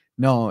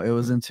 No, it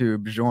was into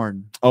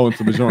Bjorn. Oh,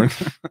 into Bjorn.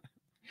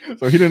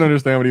 So he didn't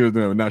understand what he was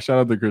doing. Now, shout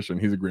out to Christian.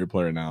 He's a great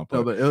player now.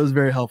 But it was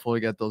very helpful to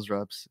get those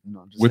reps.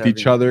 Just with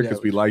each other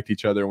because we liked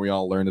each other and we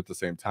all learned at the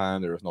same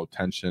time. There was no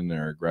tension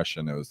or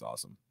aggression. It was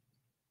awesome.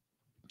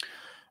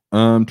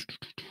 And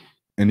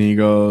he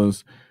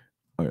goes,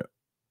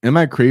 am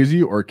I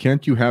crazy or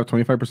can't you have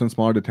 25%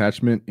 smaller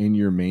detachment in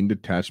your main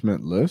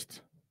detachment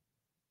list?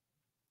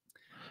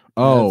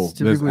 Oh,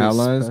 there's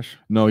allies?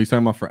 No, he's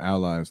talking about for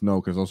allies.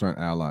 No, because those aren't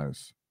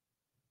allies.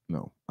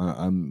 No,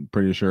 I'm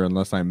pretty sure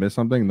unless I miss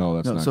something. No,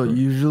 that's not. So correct.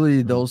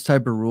 Usually those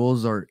type of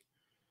rules are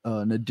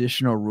an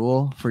additional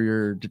rule for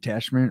your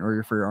detachment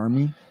or for your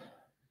army.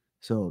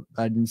 So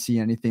I didn't see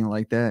anything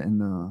like that in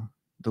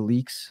the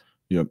leaks.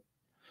 Yep.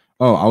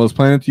 Oh, I was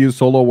planning to use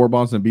solo war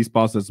boss and beast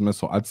boss as a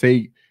missile. I'd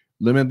say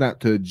limit that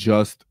to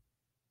just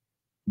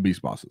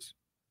beast bosses.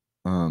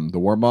 The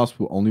war boss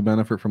will only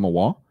benefit from a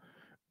wall,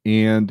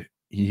 and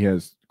he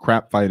has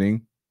crap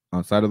fighting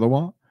outside of the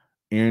wall.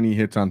 And he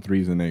hits on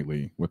 3s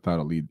innately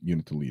without a lead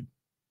unit to lead.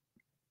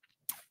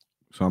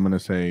 So I'm going to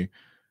say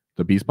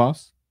the Beast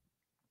Boss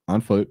on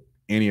foot,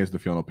 and he has the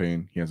Feel No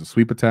Pain. He has a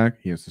sweep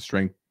attack. He has the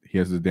strength. He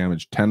has the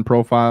damage 10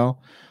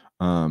 profile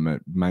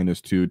at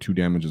 -2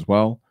 damage as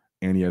well.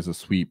 And he has a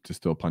sweep to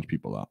still punch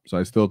people out. So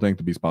I still think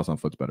the Beast Boss on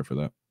foot's better for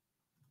that.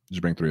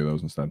 Just bring 3 of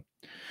those instead.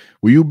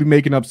 Will you be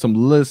making up some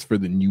lists for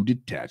the new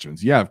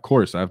detachments? Yeah, of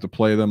course. I have to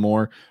play them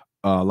more.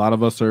 A lot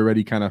of us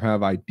already kind of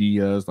have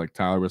ideas. Like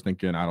Tyler was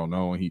thinking, I don't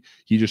know. He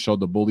just showed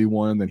the bully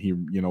one. Then he,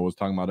 was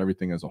talking about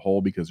everything as a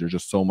whole because there's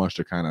just so much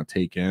to kind of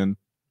take in.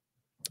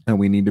 And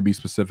we need to be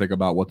specific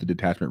about what the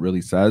detachment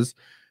really says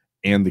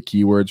and the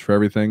keywords for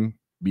everything.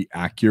 Be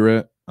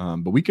accurate.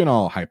 But we can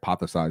all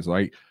hypothesize,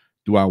 right?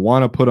 Do I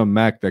want to put a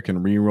mech that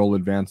can reroll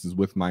advances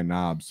with my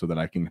knobs so that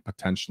I can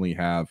potentially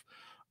have,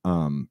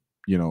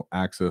 you know,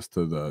 access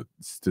to the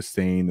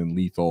sustain and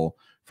lethal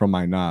from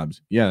my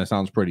knobs? Yeah, that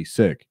sounds pretty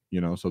sick,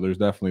 you know. So there's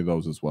definitely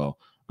those as well.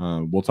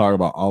 We'll talk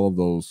about all of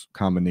those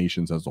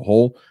combinations as a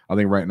whole. I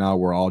think right now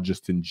we're all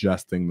just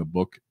ingesting the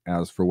book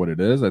as for what it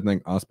is. I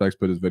think Auspex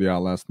put his video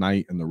out last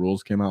night and the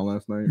rules came out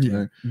last night.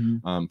 Yeah.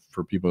 Right?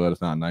 For people that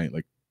it's not night,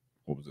 like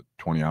what was it,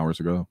 20 hours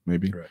ago,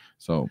 maybe? Right.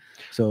 So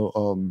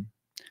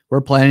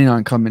we're planning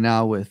on coming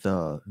out with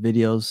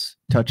videos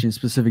touching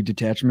specific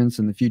detachments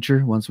in the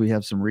future once we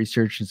have some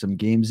research and some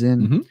games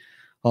in.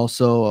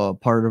 Also,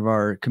 part of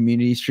our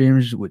community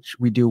streams, which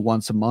we do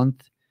once a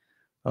month.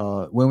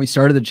 When we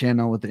started the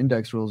channel with the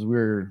index rules, we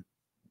were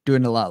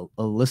doing a lot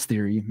of list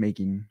theory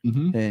making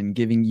and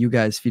giving you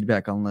guys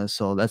feedback on lists.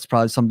 So that's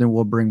probably something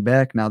we'll bring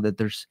back now that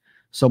there's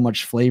so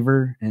much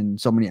flavor and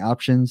so many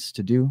options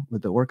to do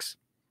with the Orks.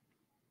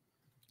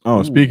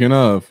 Oh, speaking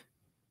of,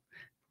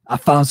 I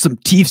found some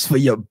teeths for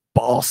your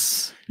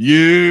boss.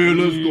 Yeah,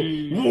 let's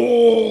go.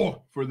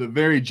 Whoa! For the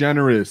very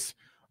generous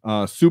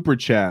super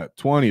chat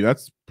 20.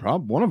 That's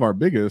probably one of our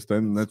biggest,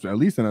 and that's at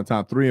least in the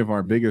top 3 of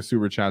our biggest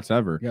super chats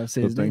ever.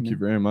 So thank you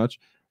very much.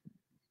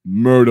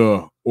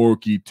 Murder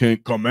Orky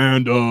Tank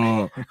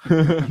Commander.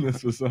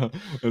 That's a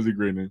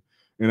great name,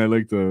 and I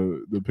like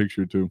the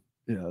picture too.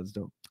 Yeah, that's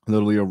dope.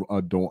 Literally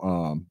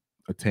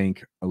a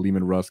tank, a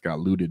Lehman Russ got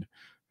looted.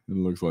 It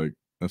looks like.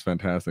 That's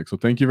fantastic. So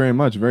thank you very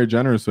much. Very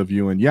generous of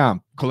you. And yeah,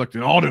 I'm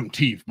collecting all them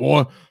teeth,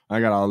 boy.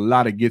 I got a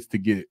lot of gets to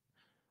get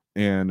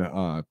and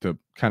to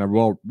kind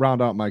of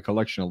round out my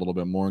collection a little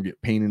bit more and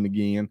get painting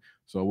again.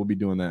 So we'll be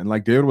doing that. And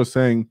like David was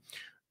saying,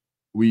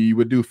 we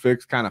would do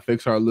fix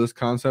our list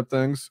concept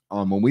things.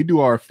 When we do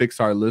our fix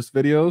our list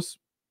videos,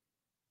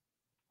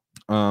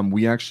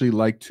 we actually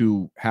like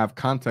to have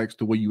context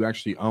to what you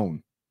actually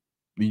own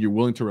that you're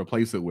willing to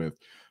replace it with.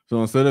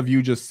 So instead of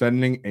you just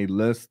sending a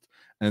list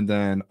and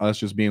then us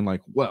just being like,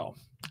 well,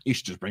 you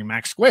should just bring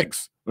Max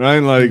Squigs, right?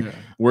 Like,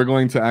 we're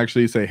going to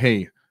actually say,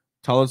 hey,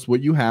 tell us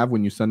what you have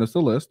when you send us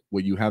the list,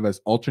 what you have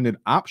as alternate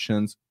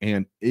options,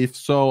 and if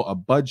so, a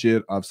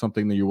budget of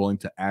something that you're willing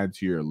to add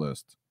to your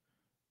list.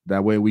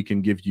 That way we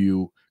can give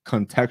you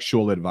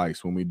contextual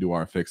advice when we do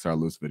our fix our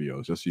list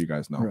videos, just so you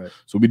guys know. Right.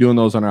 So we'll be doing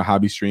those on our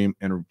hobby stream.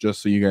 And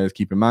just so you guys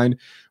keep in mind,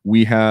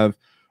 we have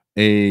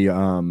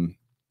our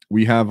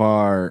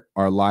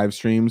live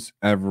streams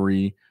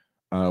every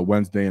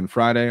Wednesday and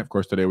Friday. Of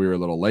course, today we were a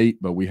little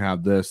late, but we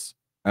have this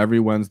every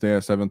Wednesday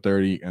at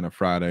 7:30 and a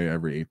Friday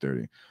every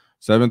 8:30.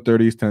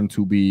 7:30s tend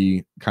to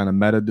be kind of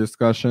meta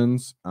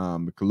discussions,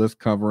 list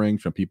covering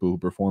from people who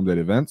performed at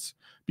events.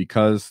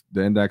 Because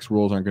the index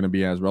rules aren't going to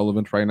be as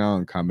relevant right now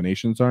and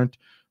combinations aren't,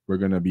 we're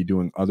going to be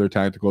doing other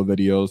tactical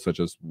videos, such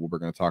as what we're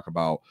going to talk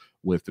about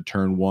with the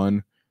turn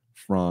 1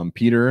 from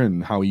Peter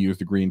and how he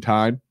used the green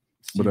tide.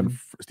 But then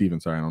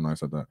Steven, sorry, I don't know I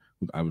said that.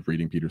 I was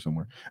reading Peter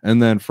somewhere.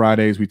 And then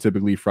Fridays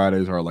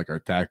are like our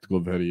tactical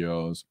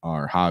videos,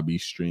 our hobby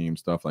stream,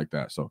 stuff like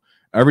that. So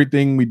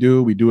everything we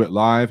do it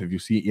live. If you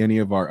see any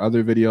of our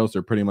other videos,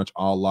 they're pretty much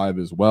all live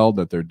as well,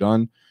 that they're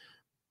done.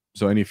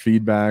 So any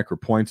feedback or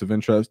points of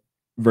interest,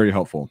 very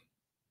helpful.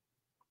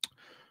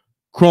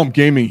 Crump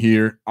Gaming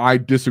here. I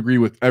disagree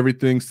with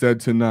everything said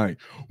tonight.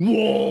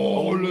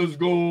 Whoa, let's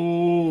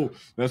go.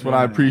 That's what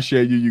I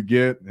appreciate you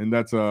get. And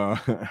that's I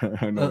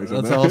know that's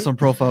an awesome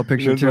profile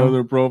picture. That's too.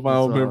 Another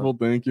profile picture.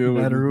 Thank you.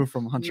 Metaru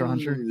from Hunter x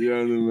Hunter.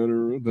 Yeah, the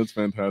Metaru. That's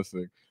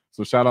fantastic.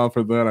 So shout out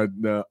for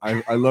that.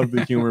 I love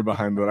the humor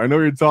behind that. I know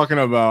what you're talking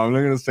about. I'm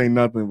not gonna say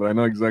nothing, but I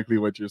know exactly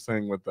what you're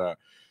saying with that.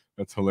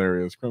 That's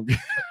hilarious. Crump.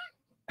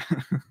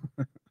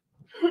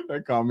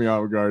 That caught me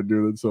off guard,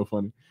 dude. That's so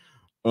funny.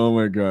 Oh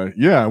my god.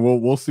 Yeah, well,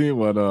 we'll see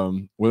what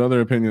other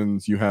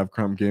opinions you have,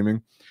 Crumb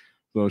Gaming.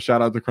 So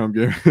shout out to Crumb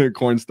Gaming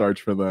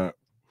Cornstarch for that.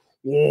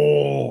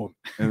 Whoa.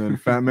 And then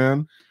Fat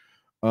Man.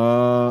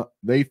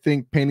 They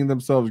think painting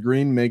themselves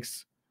green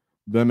makes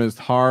them as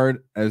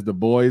hard as the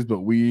boys,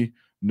 but we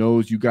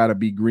knows you gotta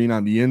be green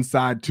on the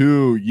inside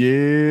too.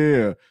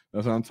 Yeah.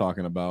 That's what I'm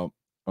talking about.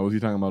 What was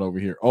he talking about over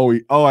here? Oh,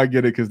 I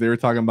get it, because they were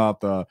talking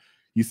about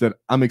he said,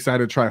 I'm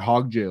excited to try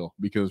Hog Jail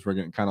because we're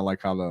getting kind of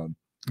like how the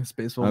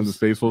Space Wolves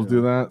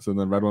do that. So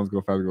then Red Ones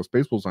go faster.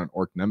 Space Wolves aren't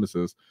Orc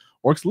nemesis.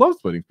 Orcs love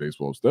splitting Space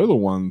Wolves. They're the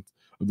ones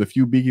of the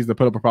few beakies that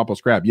put up a proper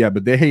scrap. Yeah,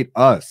 but they hate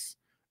us.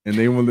 And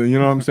they will, you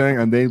know what I'm saying?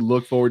 And they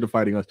look forward to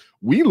fighting us.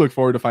 We look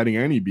forward to fighting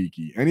any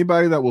beaky.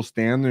 Anybody that will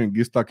stand there and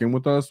get stuck in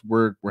with us,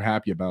 we're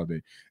happy about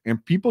it.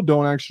 And people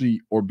don't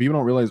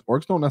realize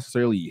Orcs don't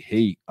necessarily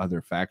hate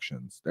other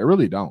factions. They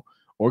really don't.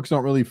 Orcs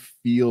don't really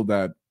feel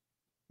that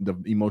the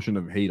emotion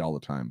of hate all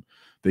the time.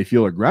 They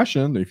feel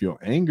aggression, they feel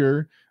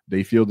anger,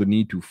 they feel the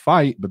need to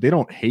fight, but they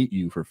don't hate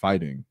you for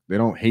fighting. They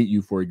don't hate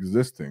you for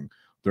existing.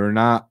 They're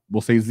not,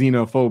 we'll say,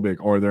 xenophobic,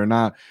 or they're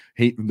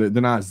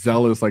not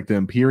zealous like the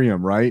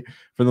Imperium, right?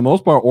 For the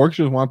most part, orcs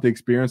just want the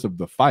experience of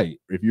the fight.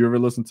 If you ever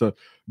listen to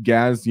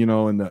Gaz, you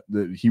know, and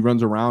he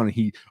runs around and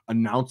he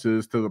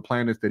announces to the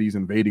planets that he's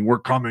invading, "We're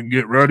coming,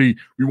 get ready.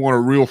 We want a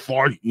real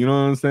fight." You know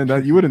what I'm saying?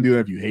 That you wouldn't do that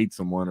if you hate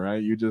someone,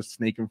 right? You just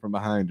snake him from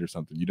behind or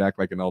something. You'd act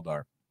like an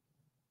Eldar.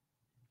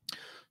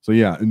 So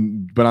yeah,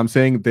 but I'm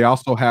saying they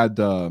also had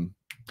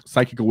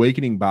Psychic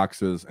Awakening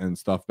boxes and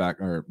stuff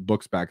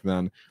books back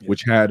then,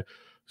 which had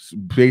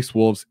Space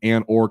Wolves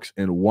and Orcs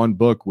in one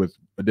book with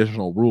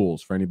additional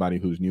rules for anybody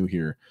who's new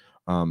here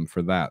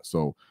for that.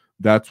 So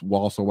that's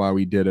also why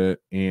we did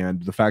it.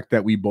 And the fact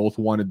that we both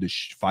wanted to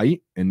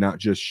fight and not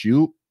just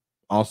shoot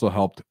also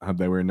helped how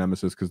they were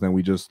nemesis, because then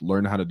we just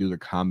learned how to do the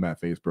combat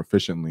phase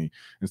proficiently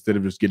instead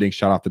of just getting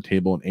shot off the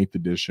table in 8th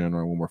edition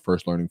or when we're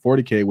first learning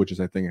 40k, which is,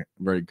 I think,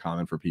 very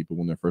common for people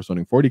when they're first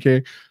learning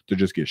 40k to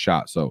just get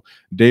shot. So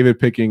David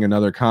picking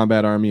another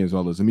combat army as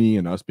well as me,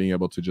 and us being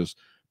able to just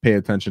pay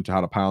attention to how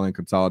to pile and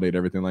consolidate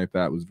everything like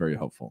that was very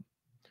helpful.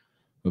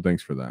 So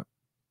thanks for that.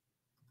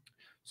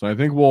 So I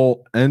think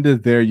we'll end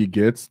it there, you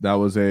gets. That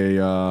was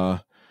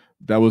a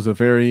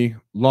very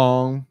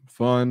long,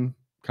 fun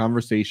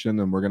conversation,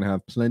 and we're going to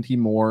have plenty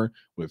more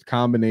with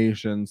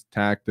combinations,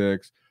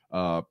 tactics,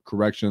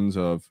 corrections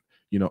of,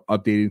 you know,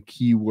 updated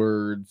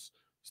keywords,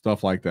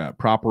 stuff like that,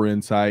 proper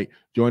insight.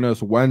 Join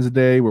us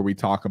Wednesday where we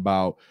talk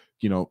about,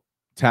 you know,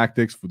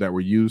 tactics that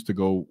were used to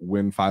go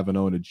win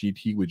 5-0 in a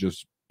GT. We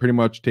just pretty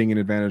much taking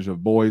advantage of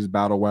Boyz,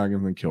 battle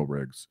wagons, and kill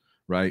rigs,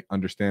 right?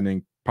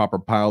 Understanding proper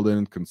piled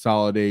in,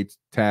 consolidate,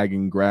 tag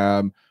and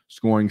grab,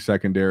 scoring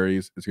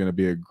secondaries. It's going to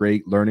be a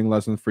great learning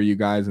lesson for you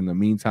guys in the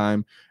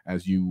meantime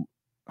as you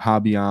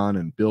hobby on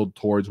and build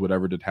towards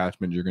whatever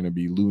detachment you're going to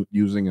be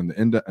using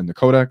in the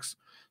codex.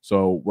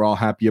 So we're all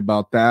happy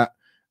about that.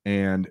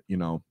 And, you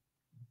know,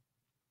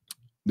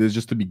 this is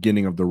just the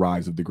beginning of the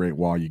rise of the Great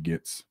WAAAGH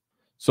gets.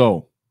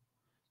 So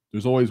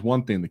there's always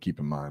one thing to keep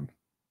in mind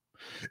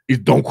is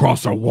don't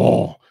cross our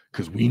wall,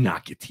 because we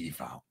knock your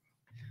teeth out.